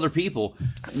lot of other people.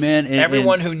 Man,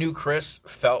 Everyone who knew Chris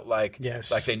felt like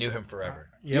Yes. like they knew him forever.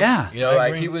 yeah. You know, I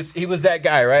like agree. he was that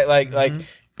guy, right? Like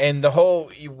and the whole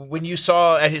when you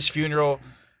saw at his funeral.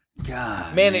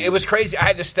 God, Man, it was crazy. I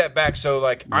had to step back. So,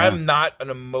 like, I'm not an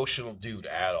emotional dude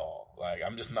at all. Like,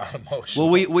 I'm just not emotional.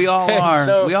 Well, we all are.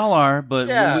 So- we all are, but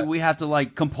Yeah. we have to,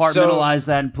 like, compartmentalize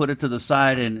that and put it to the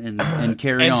side and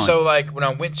carry and on. so, like, when I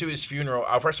went to his funeral,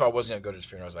 first of all, I wasn't going to go to his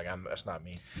funeral. I was like, that's not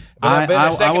me. But then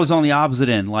I second- was on the opposite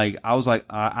end. Like, I was like,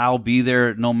 I'll be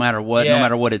there no matter what, Yeah. no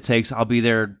matter what it takes. I'll be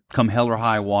there come hell or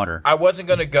high water. I wasn't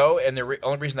going to go, and the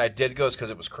only reason I did go is because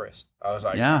it was Chris. I was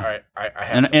like, Yeah. all right, I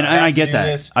have And- to, and I have I to get do that.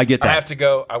 this. I get that. I have to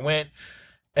go. I went,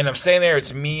 and I'm staying there.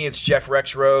 It's me. It's Jeff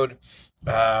Rexroad.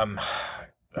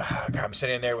 God, I'm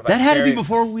sitting there with like, That had to be Barry.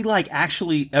 before we, like,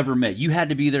 actually ever met. You had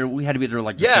to be there. We had to be there,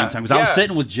 like, the Yeah, same time. Because I was yeah.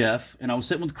 sitting with Jeff, and I was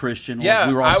sitting with Christian. Yeah,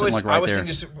 we were all I sitting, was. like, right I was there. sitting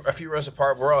just a few rows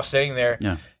apart. We're all sitting there.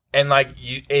 Yeah. And like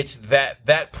it's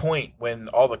that point when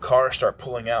all the cars start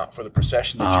pulling out for the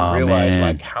procession that Oh, you realize man.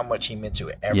 like how much he meant to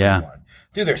everyone. Yeah.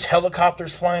 Dude, there's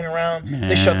helicopters flying around.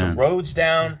 They shut the Man. roads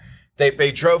down.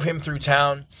 They drove him through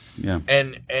town. Yeah.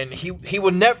 And he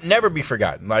will never be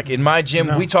forgotten. Like in my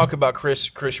gym, we talk about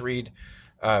Chris Reed,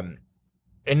 and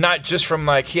not just from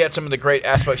like he had some of the great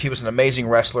aspects. He was an amazing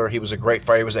wrestler. He was a great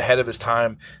fighter. He was ahead of his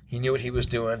time. He knew what he was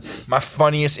doing. My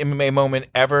funniest MMA moment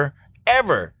ever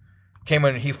came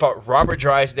when he fought Robert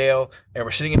Drysdale, and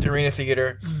we're sitting at the Arena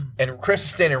Theater, and Chris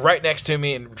is standing right next to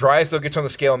me, and Drysdale gets on the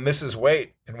scale and misses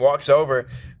weight and walks over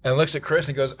and looks at Chris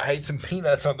and goes, "I ate some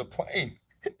peanuts on the plane,"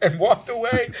 and walked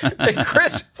away. And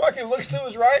Chris fucking looks to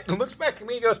his right and looks back at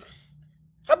me and goes,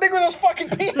 "How big were those fucking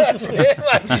peanuts, man?"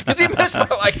 Like, because he missed by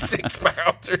like 6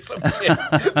 pounds or some shit.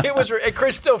 It was, and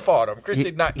Chris still fought him. Chris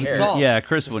did not care. salt. Yeah,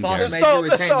 Chris wouldn't salt care. made you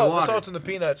retain the water. The salt and the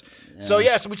peanuts. So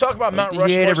yeah, so we talk about Mount He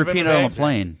Rushmore. ate every of peanut MMA. on the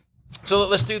plane. So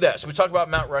let's do that. So we talk about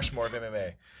Mount Rushmore of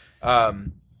MMA.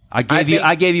 I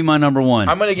gave you my number one.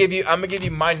 I'm gonna give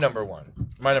you my number one.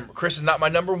 Chris is not my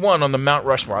number one on the Mount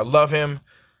Rushmore. I love him.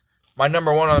 My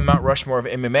number one on the Mount Rushmore of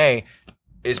MMA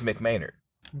is Mick Maynard.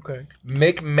 Okay.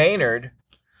 Mick Maynard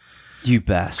You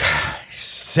bastard.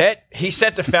 set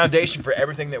the foundation for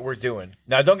everything that we're doing.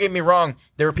 Now, don't get me wrong.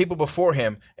 There were people before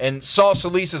him, and Saul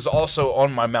Solis is also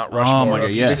on my Mount Rushmore. my God,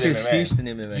 of yes. This is Houston Houston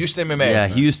MMA. Houston MMA. Yeah,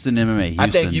 Houston MMA. Houston. I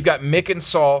think you've got Mick and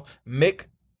Saul. Mick,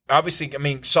 obviously, I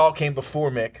mean, Saul came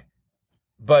before Mick,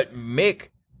 but Mick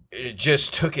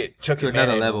just took it, another man,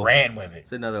 and level. ran with it.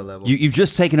 It's another level. You've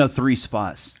just taken up 3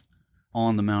 spots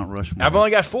on the Mount Rushmore. I've only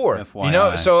got 4. FYI. You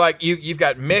know, so like you've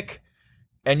got Mick,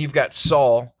 and you've got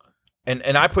Saul, and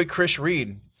I put Chris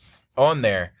Reed on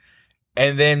there,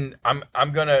 and then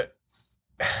I'm gonna.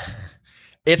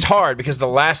 It's hard because the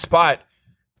last spot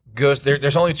goes there.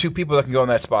 There's only 2 people that can go in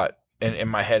that spot in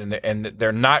my head, and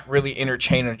they're not really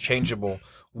interchangeable.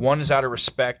 One is out of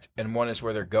respect, and one is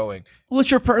where they're going. Well,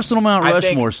 it's your personal Mount I think-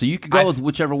 Rushmore, so you can go with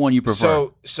whichever one you prefer.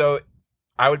 So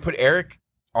I would put Eric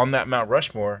on that Mount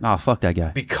Rushmore Oh, fuck that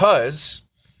guy. because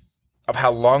of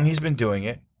how long he's been doing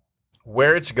it,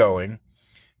 where it's going,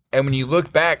 and when you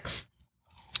look back,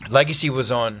 Legacy was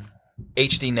on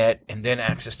HDNet and then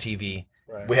Access TV.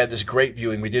 Right. We had this great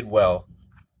viewing. We did well,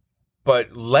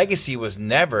 but Legacy was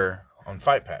never on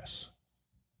Fight Pass.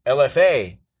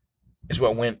 LFA is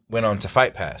what went on to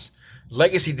Fight Pass.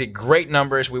 Legacy did great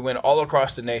numbers. We went all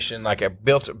across the nation. Like I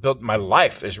built my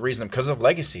life is reason because of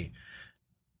Legacy.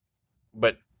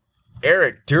 But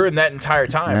Eric, during that entire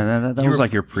time, Yeah, that was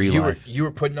like your pre-life. You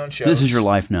were putting on shows. This is your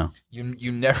life now.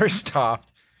 You never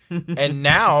stopped, and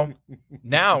now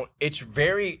it's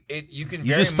very. You can.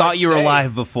 You very just thought much you were say-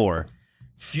 alive before.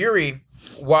 Fury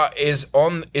is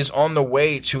on the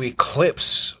way to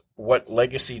eclipse what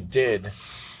Legacy did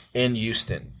in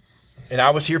Houston. And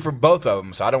I was here for both of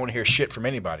them, so I don't want to hear shit from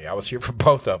anybody. I was here for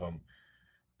both of them.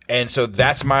 And so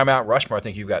that's my Mount Rushmore. I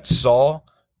think you've got Saul.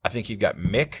 I think you've got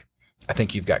Mick. I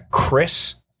think you've got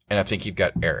Chris. And I think you've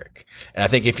got Eric. And I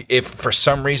think if for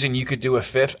some reason you could do a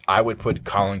fifth, I would put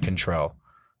Colin Cantrell.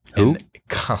 Who?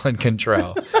 Colin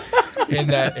Cantrell in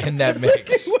that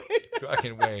mix.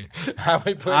 Fucking Wayne.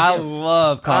 I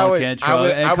love Colin Cantrell.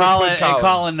 And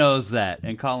Colin knows that.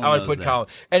 And Colin I would put Colin.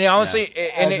 And honestly,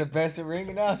 as the best ring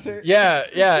announcer.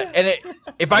 Yeah. And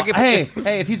if I could,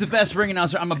 if he's the best ring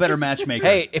announcer, I'm a better matchmaker.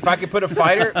 Hey, if I could put a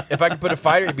fighter,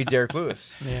 it'd be Derek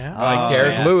Lewis. Yeah.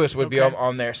 Derek Lewis would be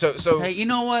on there. So hey, you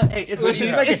know what? Hey, it's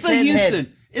the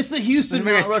Houston. It's the Houston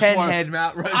Mount Rushmore. 10-head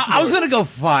Mount Rushmore. I was gonna go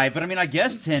 5, but I mean, I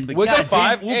guess 10. But we'll go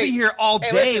 5. We'll be here all day.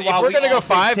 Listen, while if we're gonna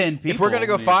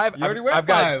go 5, 5, I've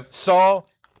got Saul.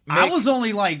 Mick, I was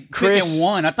only like Chris, picking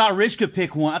one. I thought Rich could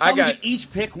pick one. I thought we could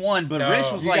each pick one, but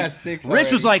Rich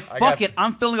was like, "Fuck it,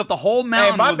 I'm filling up the whole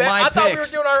mountain with my picks." I thought we were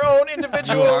doing our own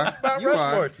individual Mount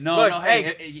Rushmore. No,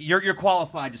 hey, you're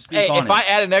qualified to speak on it. If I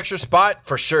add an extra spot,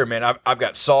 for sure, man. I've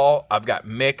got Saul, I've got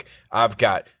Mick, I've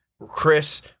got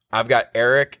Chris, I've got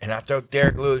Eric, and I throw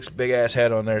Derek Lewis' big ass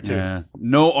head on there too. Yeah.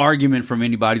 No argument from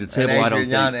anybody at the table. I don't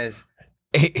think.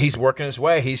 He's working his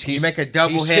way. You make a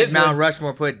double head Mount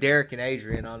Rushmore. Put Derek and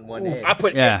Adrian on one head. I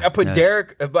put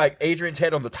Derek, like Adrian's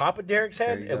head on the top of Derek's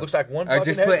head. It looks like one. Or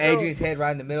just put Adrian's head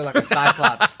right in the middle like a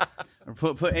cyclops.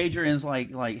 Or put Adrian's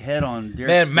like head on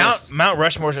Derek's. Man, Mount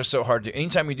Rushmores are so hard to do.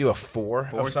 Anytime you do a four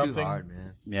of something, too hard, man.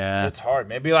 Yeah, it's hard.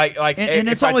 Maybe like and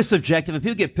it's always subjective. If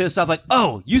people get pissed off, like,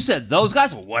 oh, you said those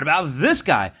guys. Well, what about this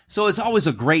guy? So it's always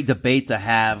a great debate to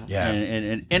have. Yeah. and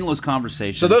an endless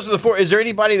conversation. So those are the 4. Is there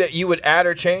anybody that you would add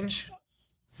or change?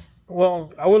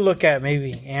 Well, I would look at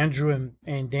maybe Andrew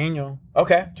and Daniel.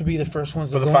 Okay. To be the first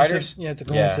ones for the fighters. To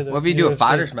go into the. What if you do a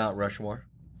fighters Mount Rushmore?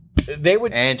 They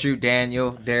would Andrew,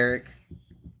 Daniel, Derek,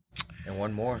 and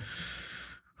one more.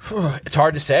 It's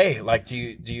hard to say. Like, do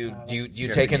you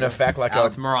take into effect like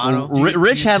Alex Morano?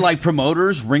 Rich had like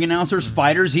promoters, ring announcers,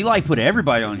 fighters. He like put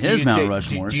everybody on his Mount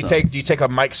Rushmore. Do you take a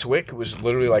Mike Swick, who was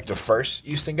literally like the first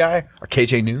Houston guy, or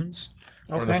KJ Noons,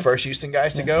 one of the first Houston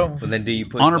guys to go? Well, then do you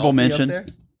put honorable Zolfi mention? up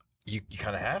there? You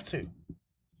kind of have to.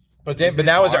 But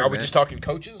now are we just talking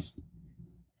coaches?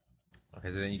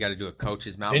 Okay, so then you got to do a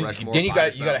coach's Mount Rushmore. Then you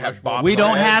got to have Bob. We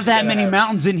don't have that many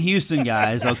mountains in Houston,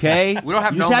 guys. Okay, we don't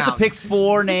have. You just have to pick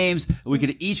 4 names. We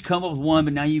could each come up with one,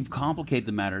 but now you've complicated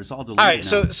the matter. It's all diluted. All right,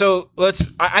 so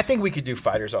let's. I think we could do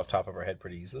fighters off the top of our head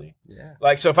pretty easily. Yeah.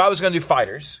 Like, so if I was going to do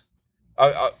fighters,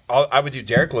 I would do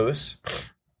Derek Lewis,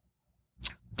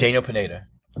 Daniel Pineda,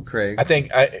 Craig. I think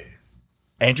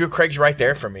Andrew Craig's right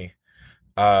there for me.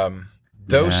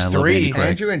 Those 3.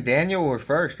 Andrew and Daniel were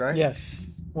first, right? Yes.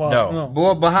 Well, No.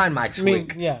 Well, behind Mike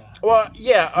Swick. Well,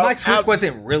 yeah. Mike Swick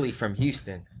wasn't really from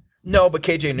Houston. No, but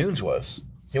KJ Noons was.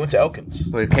 He went to Elkins.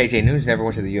 But KJ Noons never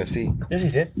went to the UFC. Yes, he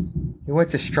did. He went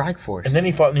to Strikeforce. And then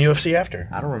he fought in the UFC after.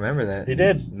 I don't remember that. He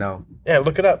did. No. Yeah,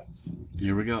 look it up.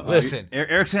 Here we go. Listen.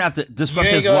 Eric's going to have to disrupt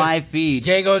his live feed.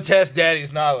 You ain't going to test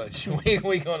Daddy's knowledge. we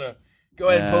going to go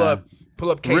ahead and pull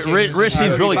up KJ. Rich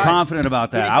seems really confident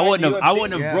about that. I wouldn't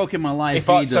have broken my live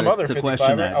feed to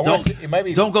question that.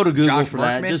 Don't go to Google Josh for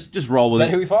Markman? that. Just roll with Is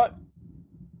that who he fought?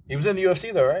 He was in the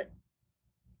UFC though, right?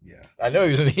 Yeah. I know he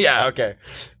was in. Yeah. Okay.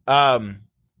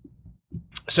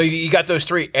 So you got those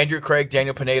 3: Andrew Craig,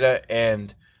 Daniel Pineda,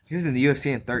 and he was in the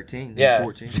UFC in 13,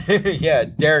 14. Yeah,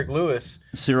 Derek Lewis.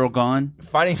 Cyril Gahn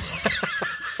Fighting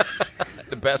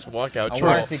the best walkout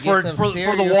troll. For the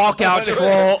walkout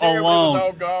troll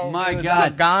alone. My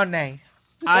God.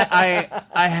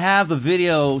 I have the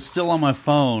video still on my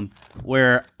phone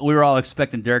where we were all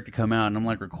expecting Derek to come out, and I'm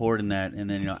like recording that, and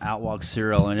then out walks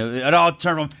Cyril, and it all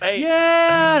turned from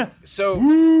So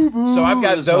I've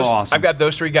got those. Awesome. I've got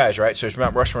those 3 guys, right? So it's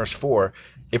Mount Rushmore's 4.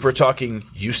 If we're talking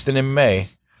Houston MMA,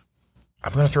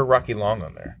 I'm going to throw Rocky Long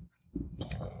on there.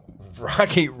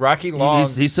 Rocky Long.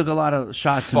 He took a lot of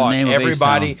shots in the fought name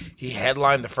everybody. of H-Town. He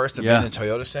headlined the first event in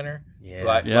Toyota Center.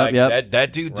 Yeah,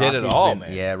 that dude did it all,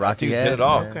 man. Yeah, Rocky did it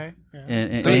all. Okay.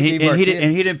 And he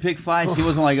didn't pick fights. He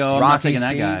wasn't like, oh, I'm not taking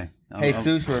that guy.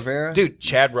 Jesus Rivera, dude,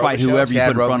 Chad Robichaux. Fight whoever you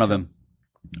put in front of him.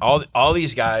 All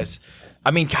these guys. I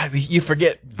mean, God, you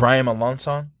forget Brian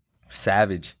Malonson.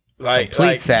 savage,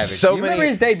 complete savage. So you remember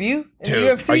his debut in the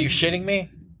UFC? Are you shitting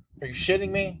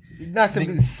me? He knocked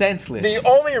him senseless. The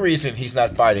only reason he's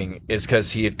not fighting is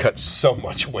because he had cut so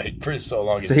much weight for so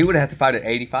long. So he would have to fight at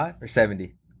 85 or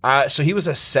 70. So he was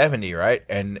a 70, right?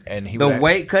 And he The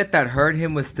weight cut that hurt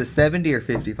him was to 70 or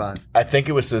 55. I think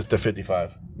it was the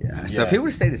 55. Yeah. So if he would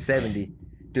have stayed at 70,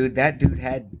 dude, that dude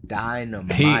had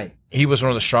dynamite. He was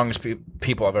one of the strongest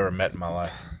people I've ever met in my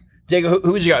life. Diego,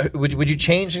 who would you got? Would you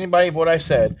change anybody of what I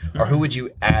said, or who would you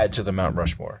add to the Mount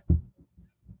Rushmore?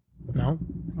 No,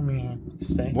 I mean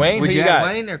stay. Wayne, Would who you you add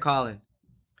got? Wayne or Colin?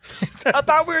 I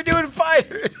thought we were doing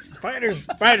fighters. Fighters.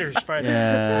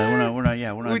 Yeah, we're not.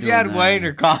 Yeah, we're not. Would you doing add that. Wayne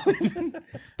or Colin?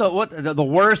 The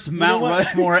worst Mount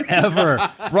Rushmore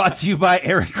ever, brought to you by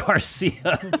Eric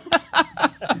Garcia.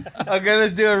 Okay,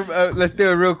 let's do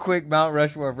a real quick Mount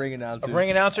Rushmore of ring announcers. Ring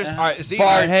announcers. All right, see,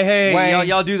 Bart, hey, Wayne,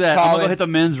 y'all do that. I'm gonna Colin. go hit the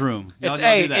men's room. Y'all do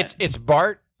that. it's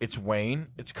Bart, it's Wayne,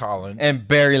 it's Colin, And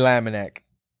Barry Laminack.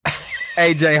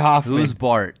 AJ Hoffman. Who's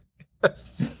Bart?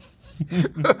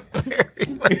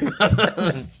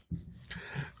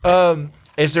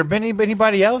 Is there been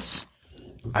anybody else?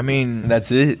 I mean,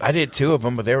 That's it. I did 2 of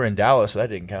them, but they were in Dallas, so that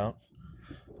didn't count.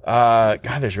 God,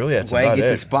 that's Wayne about gets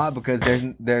a it. spot because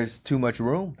there's too much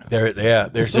room. There's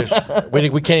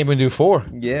we can't even do 4.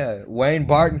 Yeah, Wayne,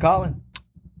 Bart, and Colin.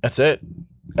 That's it.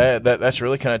 That's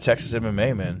really kind of Texas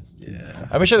MMA, man. Yeah,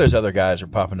 I'm sure there's other guys who are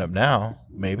popping up now.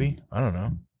 Maybe, I don't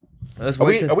know. Let's Are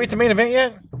wait. we at the main event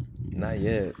yet? Not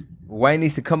yet. Wayne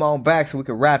needs to come on back so we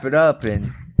can wrap it up,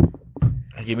 and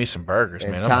Give me some burgers,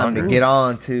 it's man. I'm time hungry. to get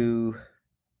on to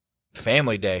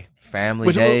Family Day.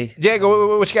 Family Day.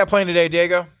 Diego, what you got playing today,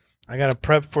 Diego? I got to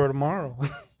prep for tomorrow.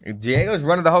 Diego's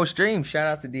running the whole stream. Shout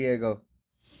out to Diego.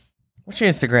 What's your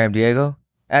Instagram, Diego?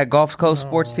 At Gulf Coast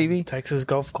Sports TV? Texas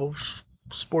Gulf Coast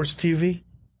Sports TV.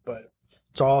 But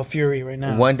it's all Fury right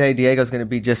now. One day Diego's going to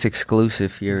be just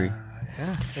exclusive Fury.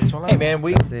 Yeah, that's all I Hey, man,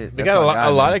 we got That's a my guy,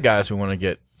 lot man. of guys we want to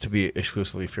get to be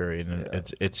exclusively Fury, and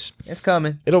it's It's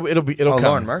coming. it'll Oh, come.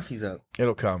 Lauren Murphy's up.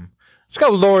 It'll come. Let's go,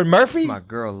 Lauren Murphy. My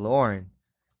girl Lauren.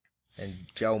 And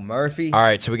Joe Murphy. All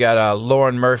right, so we got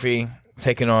Lauren Murphy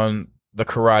taking on the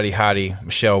karate hottie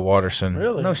Michelle Watterson.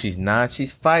 Really? No, she's not.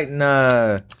 She's fighting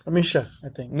Misha, I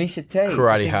think. Misha Tate.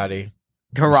 Karate hottie.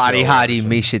 Karate Michelle hottie Watterson.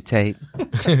 Misha Tate.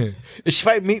 Is she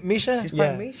fighting Misha? She's Yeah,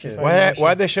 fighting Misha. she's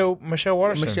Why'd they show Michelle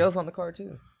Watterson? Michelle's on the card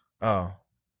too.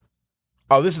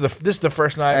 Oh, this is the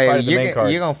first night Hey, fight of the main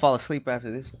card. you're gonna fall asleep after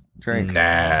this drink. Nah,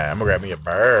 I'm gonna grab me a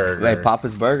burger. Hey,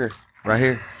 Papa's Burger right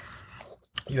here.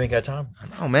 You ain't got time.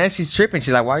 Oh man, she's tripping.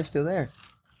 She's like, "Why are you still there?"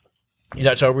 You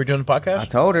not told we were doing the I podcast?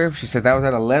 told her. She said that was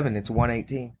at 11. It's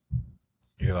 1:18.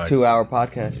 You're like, 2-hour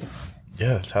podcast.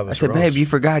 yeah, that's how I this said, rolls. "Babe, you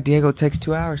forgot Diego takes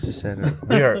 2 hours to set up."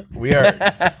 we are.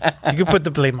 You can put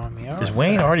the blame on me. All Is right.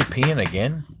 Wayne already peeing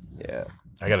again? Yeah.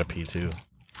 I gotta pee too.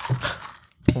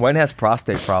 Wayne has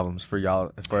prostate problems for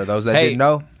y'all. For those that Hey. didn't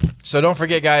know, So don't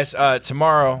forget, guys.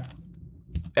 Tomorrow,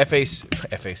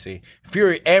 FAC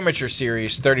Fury Amateur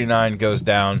Series 39 goes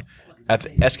down at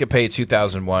the Escapade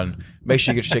 2001. Make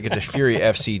sure you get your ticket to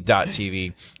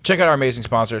FuryFC.tv. Check out our amazing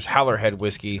sponsors: Howler Head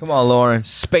Whiskey, come on, Lauren.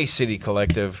 Space City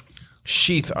Collective,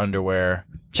 Sheath Underwear.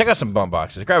 Check out some bump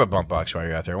boxes. Grab a bump box while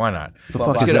you're out there. Why not? The Well,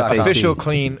 fuck Let's is get that? an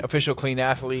FAC. official clean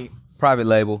athlete, Private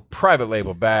label. private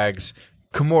label bags,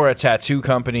 Kimura Tattoo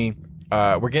Company.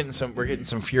 We're getting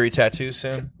some Fury tattoos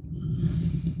soon.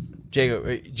 Jago,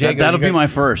 That'll be my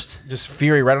first. just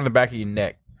Fury right on the back of your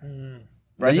neck.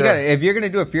 Right, there. if you're gonna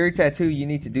do a Fury tattoo, you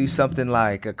need to do something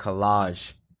like a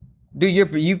collage. Dude,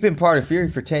 you've been part of Fury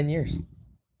for 10 years.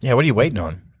 Yeah, what are you waiting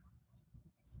on?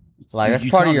 Like that's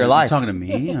You part of talking- your you life. talking to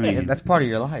me? I mean, That's part of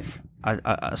your life.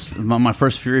 my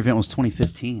first Fury event was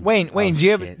 2015. Wayne, do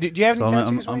you have shit. do you have any So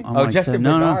tattoos? Wayne? Oh, like, Justin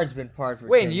no, Bernard's been part for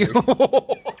Wayne, 10 you years.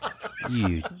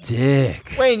 you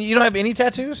dick. Wayne, you don't have any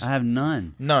tattoos? I have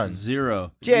none. None.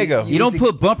 Zero. Diego. You don't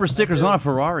put bumper stickers on a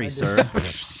Ferrari, sir.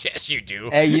 Yes, you do.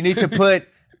 Hey, you need to put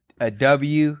a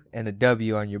W and a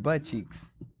W on your butt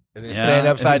cheeks. And then stand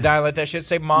upside down, let that shit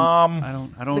say "mom." I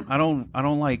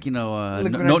don't like, Look what I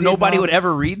did, nobody Mom. would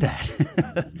ever read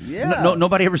that. Yeah.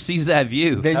 Nobody ever sees that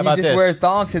view. Then How you about just this? wear a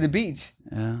thong to the beach.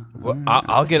 Yeah. Well,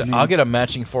 I'll get a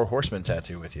matching 4 Horsemen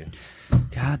tattoo with you.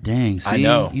 God dang. See, I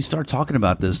know. You start talking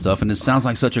about this stuff, and it sounds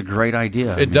like such a great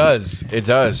idea. It does. It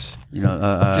does. You know,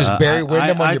 Just Barry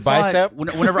Windham on your thought bicep?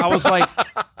 Whenever I was like,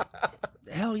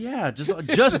 hell yeah,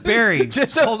 just Barry,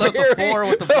 Just a hold up the Barry- floor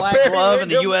with the black Barry glove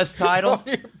and the Windham U.S. title. on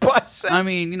your bicep. I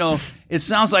mean, it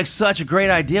sounds like such a great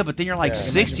idea, but then you're like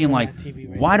 60. I'm like, TV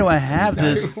right why do I have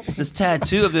this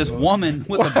tattoo of this woman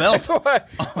with a belt? Why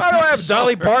do I have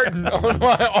Dolly Parton on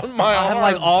my I have arm?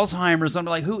 like Alzheimer's. I'm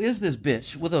like, who is this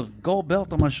bitch with a gold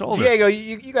belt on my shoulder? Diego,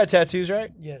 you got tattoos,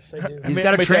 right? Yes, I do. He's How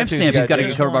got a many tramp tattoos stamp. you He's got to got,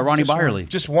 get covered by Diego? Ronnie Just one. Byerly.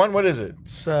 Just one. What is it?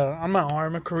 It's on my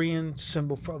arm, a Korean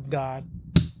symbol of God.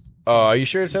 Oh, are you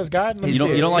sure it says God? Let me You don't-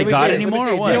 see it. you don't Let like me God see it. Let me anymore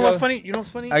see or it. what? You know Diego. what's funny? You know what's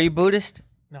funny? Are you Buddhist?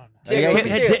 No.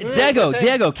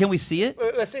 Diego, can we see it?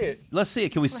 Let's see it. Let's see it.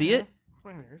 Can we see it?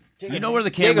 Diego, You know where the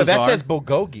Diego, cameras that are. says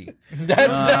bulgogi.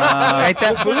 That's not. Ain't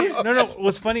that food? No.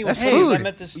 What's funny was food. I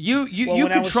met this. You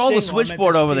when I was control the single, I met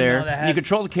switchboard this over there, female that and you had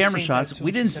control the camera same shots. tattoo.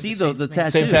 We didn't She had see the the same tattoo.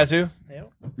 Same tattoo.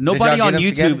 Yep. Nobody Did y'all on get 'em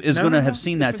YouTube together? is No, going to no, have no.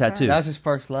 seen that Different tattoo. That was his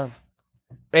first love.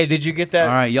 Hey, did you get that?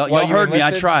 All right, y'all while you heard me. I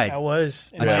enlisted? tried. I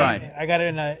was. I tried. I got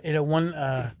it in a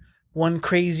one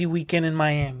crazy weekend in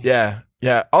Miami. Yeah.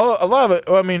 A lot of it.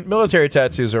 Well, I mean, military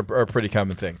tattoos are a pretty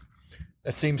common thing.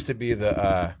 That seems to be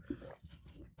the.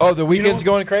 The weekend's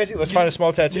going crazy. Let's find a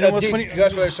small tattoo. You know what's funny?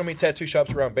 That's why there's so many tattoo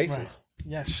shops around bases.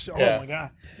 Right. Yes. Oh Yeah. my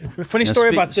God. Funny story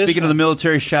about this. Speaking of the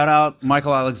military, shout out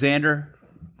Michael Alexander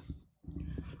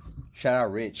Shout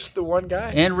out Rich. Just the one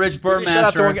guy. and Rich Shout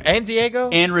out the one Burmaster guy. And Diego.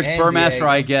 and Rich And Burmaster, Diego.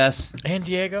 I guess, And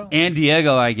Diego. and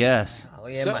Diego, I guess. Oh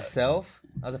yeah, So- myself.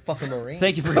 I was a fucking Marine.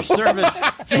 Thank you for your service.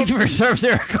 Thank you for your service,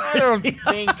 Eric. I don't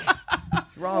think.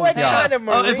 What's wrong What with y'all? kind of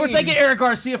Marine? If we're thanking Eric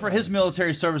Garcia for his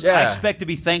military service, I Yeah. expect to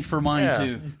be thanked for mine Yeah.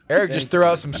 too. Eric just threw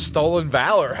out some stolen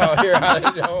valor out here out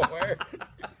of nowhere.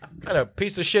 What kind of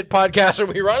piece of shit podcast are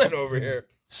we running over here?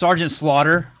 Sergeant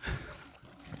Slaughter.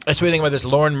 That's what we think about this.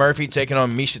 Lauren Murphy taking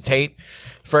on Misha Tate.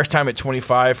 First time at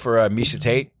 25 for Misha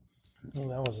Tate. Oh,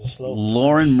 that was a slow.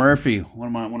 Lauren Murphy,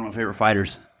 one of my favorite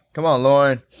fighters. Come on,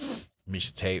 Lauren.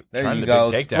 Misha Tate. There trying you the go.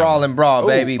 big takedown. Sprawling brawl,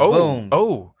 baby. Boom.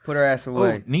 Oh. Put her ass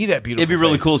away. Knee that beautiful It'd be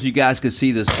really face. cool if you guys could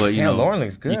see this, but you Yeah, know, Lauren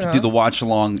looks good, you could huh? do the watch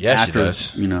along Yeah, she after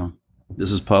does. you know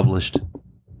this is published. Dude,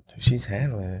 she's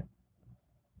handling it.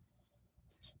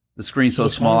 The screen's so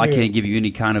looks small, I hungry. can't give you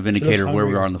any kind of indicator of where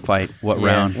we hungry. are in the fight, what Yeah.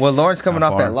 round. Well, Lauren's coming How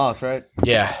off far? that loss, right?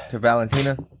 Yeah. To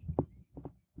Valentina.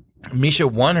 Misha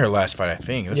won her last fight, I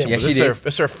think. This, Yeah, this she is did.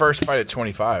 this is her first fight at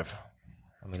 25.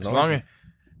 I mean,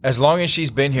 As long as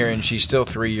she's been here and she's still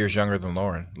 3 years younger than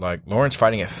Lauren. Like, Lauren's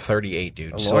fighting at 38,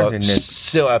 dude. Lauren's in it.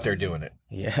 Still out there doing it.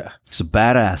 yeah, It's a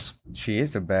badass. she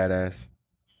is a badass.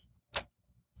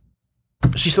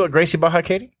 Is she still at Gracie Baja,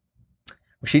 Katie?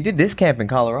 She did this camp in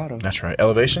Colorado. That's right.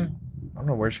 Elevation? I don't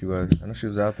know where she was. I know she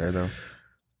was out there though.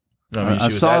 No, I she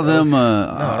was saw at- them. I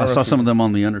I don't saw know if some of them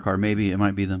on the undercard. Maybe it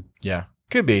might be them. Yeah.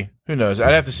 Could be. Who knows?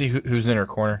 I'd have to see who's in her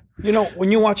corner. You know,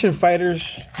 when you're watching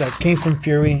fighters that came from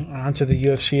Fury onto the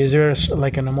UFC, is there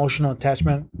like an emotional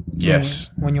attachment? Yes.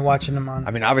 When you're watching them on.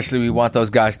 I mean, obviously we want those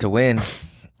guys to win.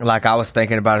 Like I was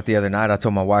thinking about it the other night. I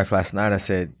told my wife last night. I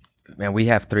said, "Man, we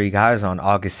have 3 guys on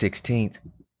August 16th.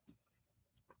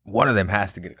 One of them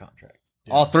has to get a contract.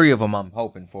 All 3 of them, I'm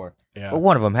hoping for. Yeah. But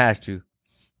one of them has to.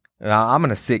 I'm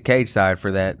gonna sit cage side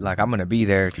for that. Like I'm gonna be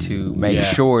there to make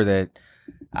Yeah. sure that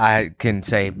I can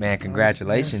say, man,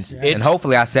 congratulations, Yeah. and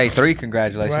hopefully I say 3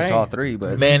 congratulations Right. to all 3.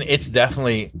 But Man, it's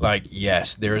definitely like,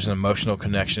 yes, there is an emotional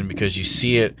connection because you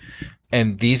see it.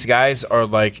 And these guys are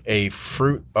like a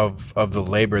fruit of the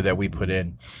labor that we put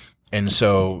in. And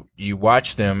so you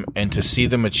watch them and to see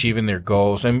them achieving their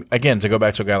goals. And again, to go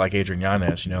back to a guy like Adrian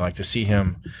Yanez, you know, like to see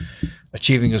him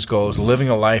achieving his goals, living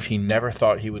a life he never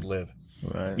thought he would live.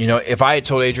 right. You know, if I had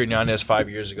told Adrian Yanez 5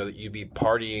 years ago that you'd be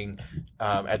partying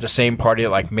at the same party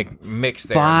at like Mix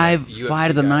there, Five UFC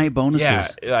fight of the guy. night bonuses. Yeah,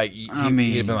 like I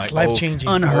mean, he'd been like, it's life-changing.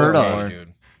 Unheard of. man, dude.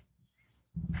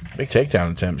 Big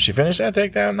takedown attempt. She finished that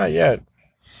takedown? Not yet.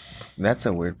 That's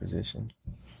a weird position.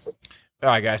 All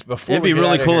right, guys. Before It'd we be get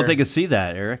really outta cool here, if they could see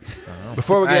that, Eric.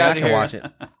 Before we get I out of can here, watch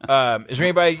it. Is there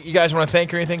anybody you guys want to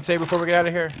thank or anything today before we get out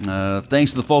of here?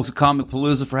 Thanks to the folks at Comic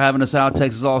Palooza for having us out.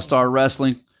 Texas All Star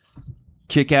Wrestling,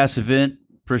 kick-ass event.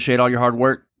 Appreciate all your hard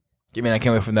work. I mean, I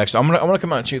can't wait for the next. I'm gonna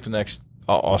come out and shoot the next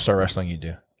All-Star Wrestling you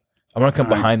do. I'm gonna come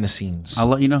behind the scenes. I'll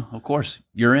let you know. Of course,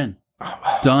 you're in.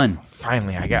 Done.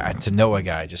 Finally, I got to know a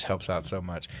guy. Just helps out so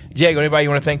much. Diego, anybody you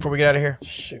want to thank before we get out of here?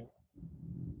 Shoot.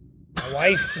 My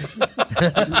wife.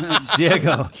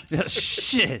 Diego.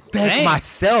 Shit. Thank Dang.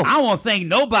 myself. I won't thank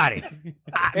nobody.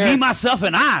 Me, myself,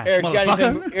 and I. Eric, you got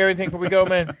motherfucker. anything before we go,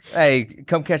 man? Hey,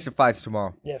 come catch the fights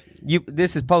tomorrow. Yes.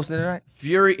 This is posted tonight.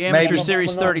 Fury Amateur Maybe. Series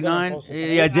I'm gonna 39. post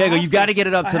it. Yeah, Diego, I you've got to get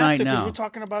it up I have tonight to, 'cause now. We're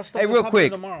talking about stuff Hey, that's real happening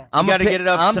quick. tomorrow. I'm gotta gonna get it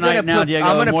up I'm tonight gonna now, pick- Diego,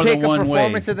 I'm gonna more pick than a one way.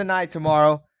 performance of the night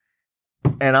tomorrow,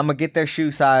 and I'm gonna get their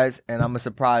shoe size, and I'm gonna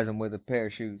surprise them with a pair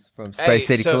of shoes from Space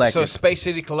City Collective. So Space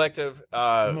City Collective.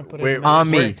 gonna put it We're, in the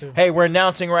on me. too. Hey, we're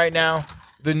announcing right now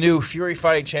the new Fury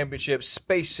Fighting Championship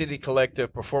Space City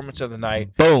Collective Performance of the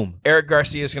Night. Boom, Eric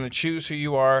Garcia is going to choose who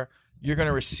you are. You're going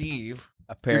to receive.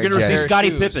 a pair You're of going to J's. receive Scottie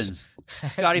shoes. Pippins.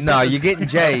 Scottie No, Pippins. you're getting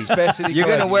J's. Space City You're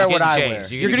gonna Collective. wear You're what I getting wear.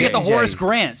 J's. You're going to get the getting Horace J's.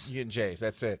 Grants. You're getting J's.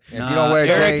 That's it. If you don't wear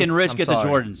Eric J's, and Rich I'm get sorry.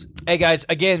 the Jordans. Hey guys,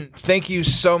 again, thank you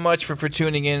so much for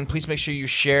tuning in. Please make sure you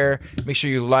share, make sure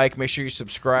you like, make sure you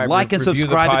subscribe, Like and review the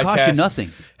subscribe. It costs you podcast.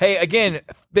 nothing. Hey, again,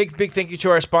 Big thank you to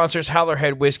our sponsors,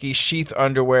 Howlerhead Whiskey, Sheath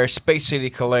Underwear, Space City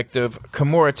Collective,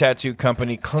 Kimura Tattoo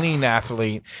Company, Clean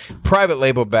Athlete, Private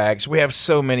Label Bags. We have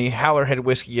so many. Howlerhead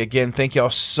Whiskey, again, thank y'all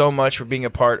so much for being a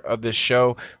part of this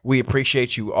show. We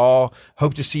appreciate you all.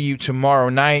 Hope to see you tomorrow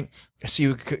night. See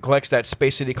who collects that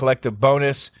Space City Collective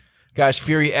bonus. Guys,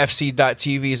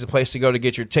 FuryFC.tv is the place to go to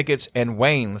get your tickets. And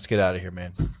Wayne, let's get out of here,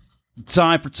 man.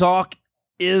 Time for talk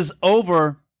is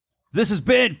over. This has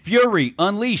been Fury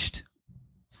Unleashed.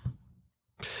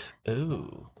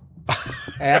 Ooh.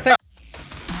 Hey, I think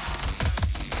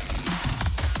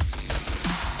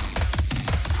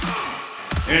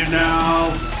And now,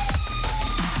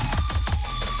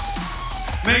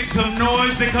 make some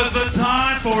noise because the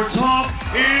time for talk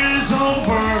is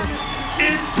over.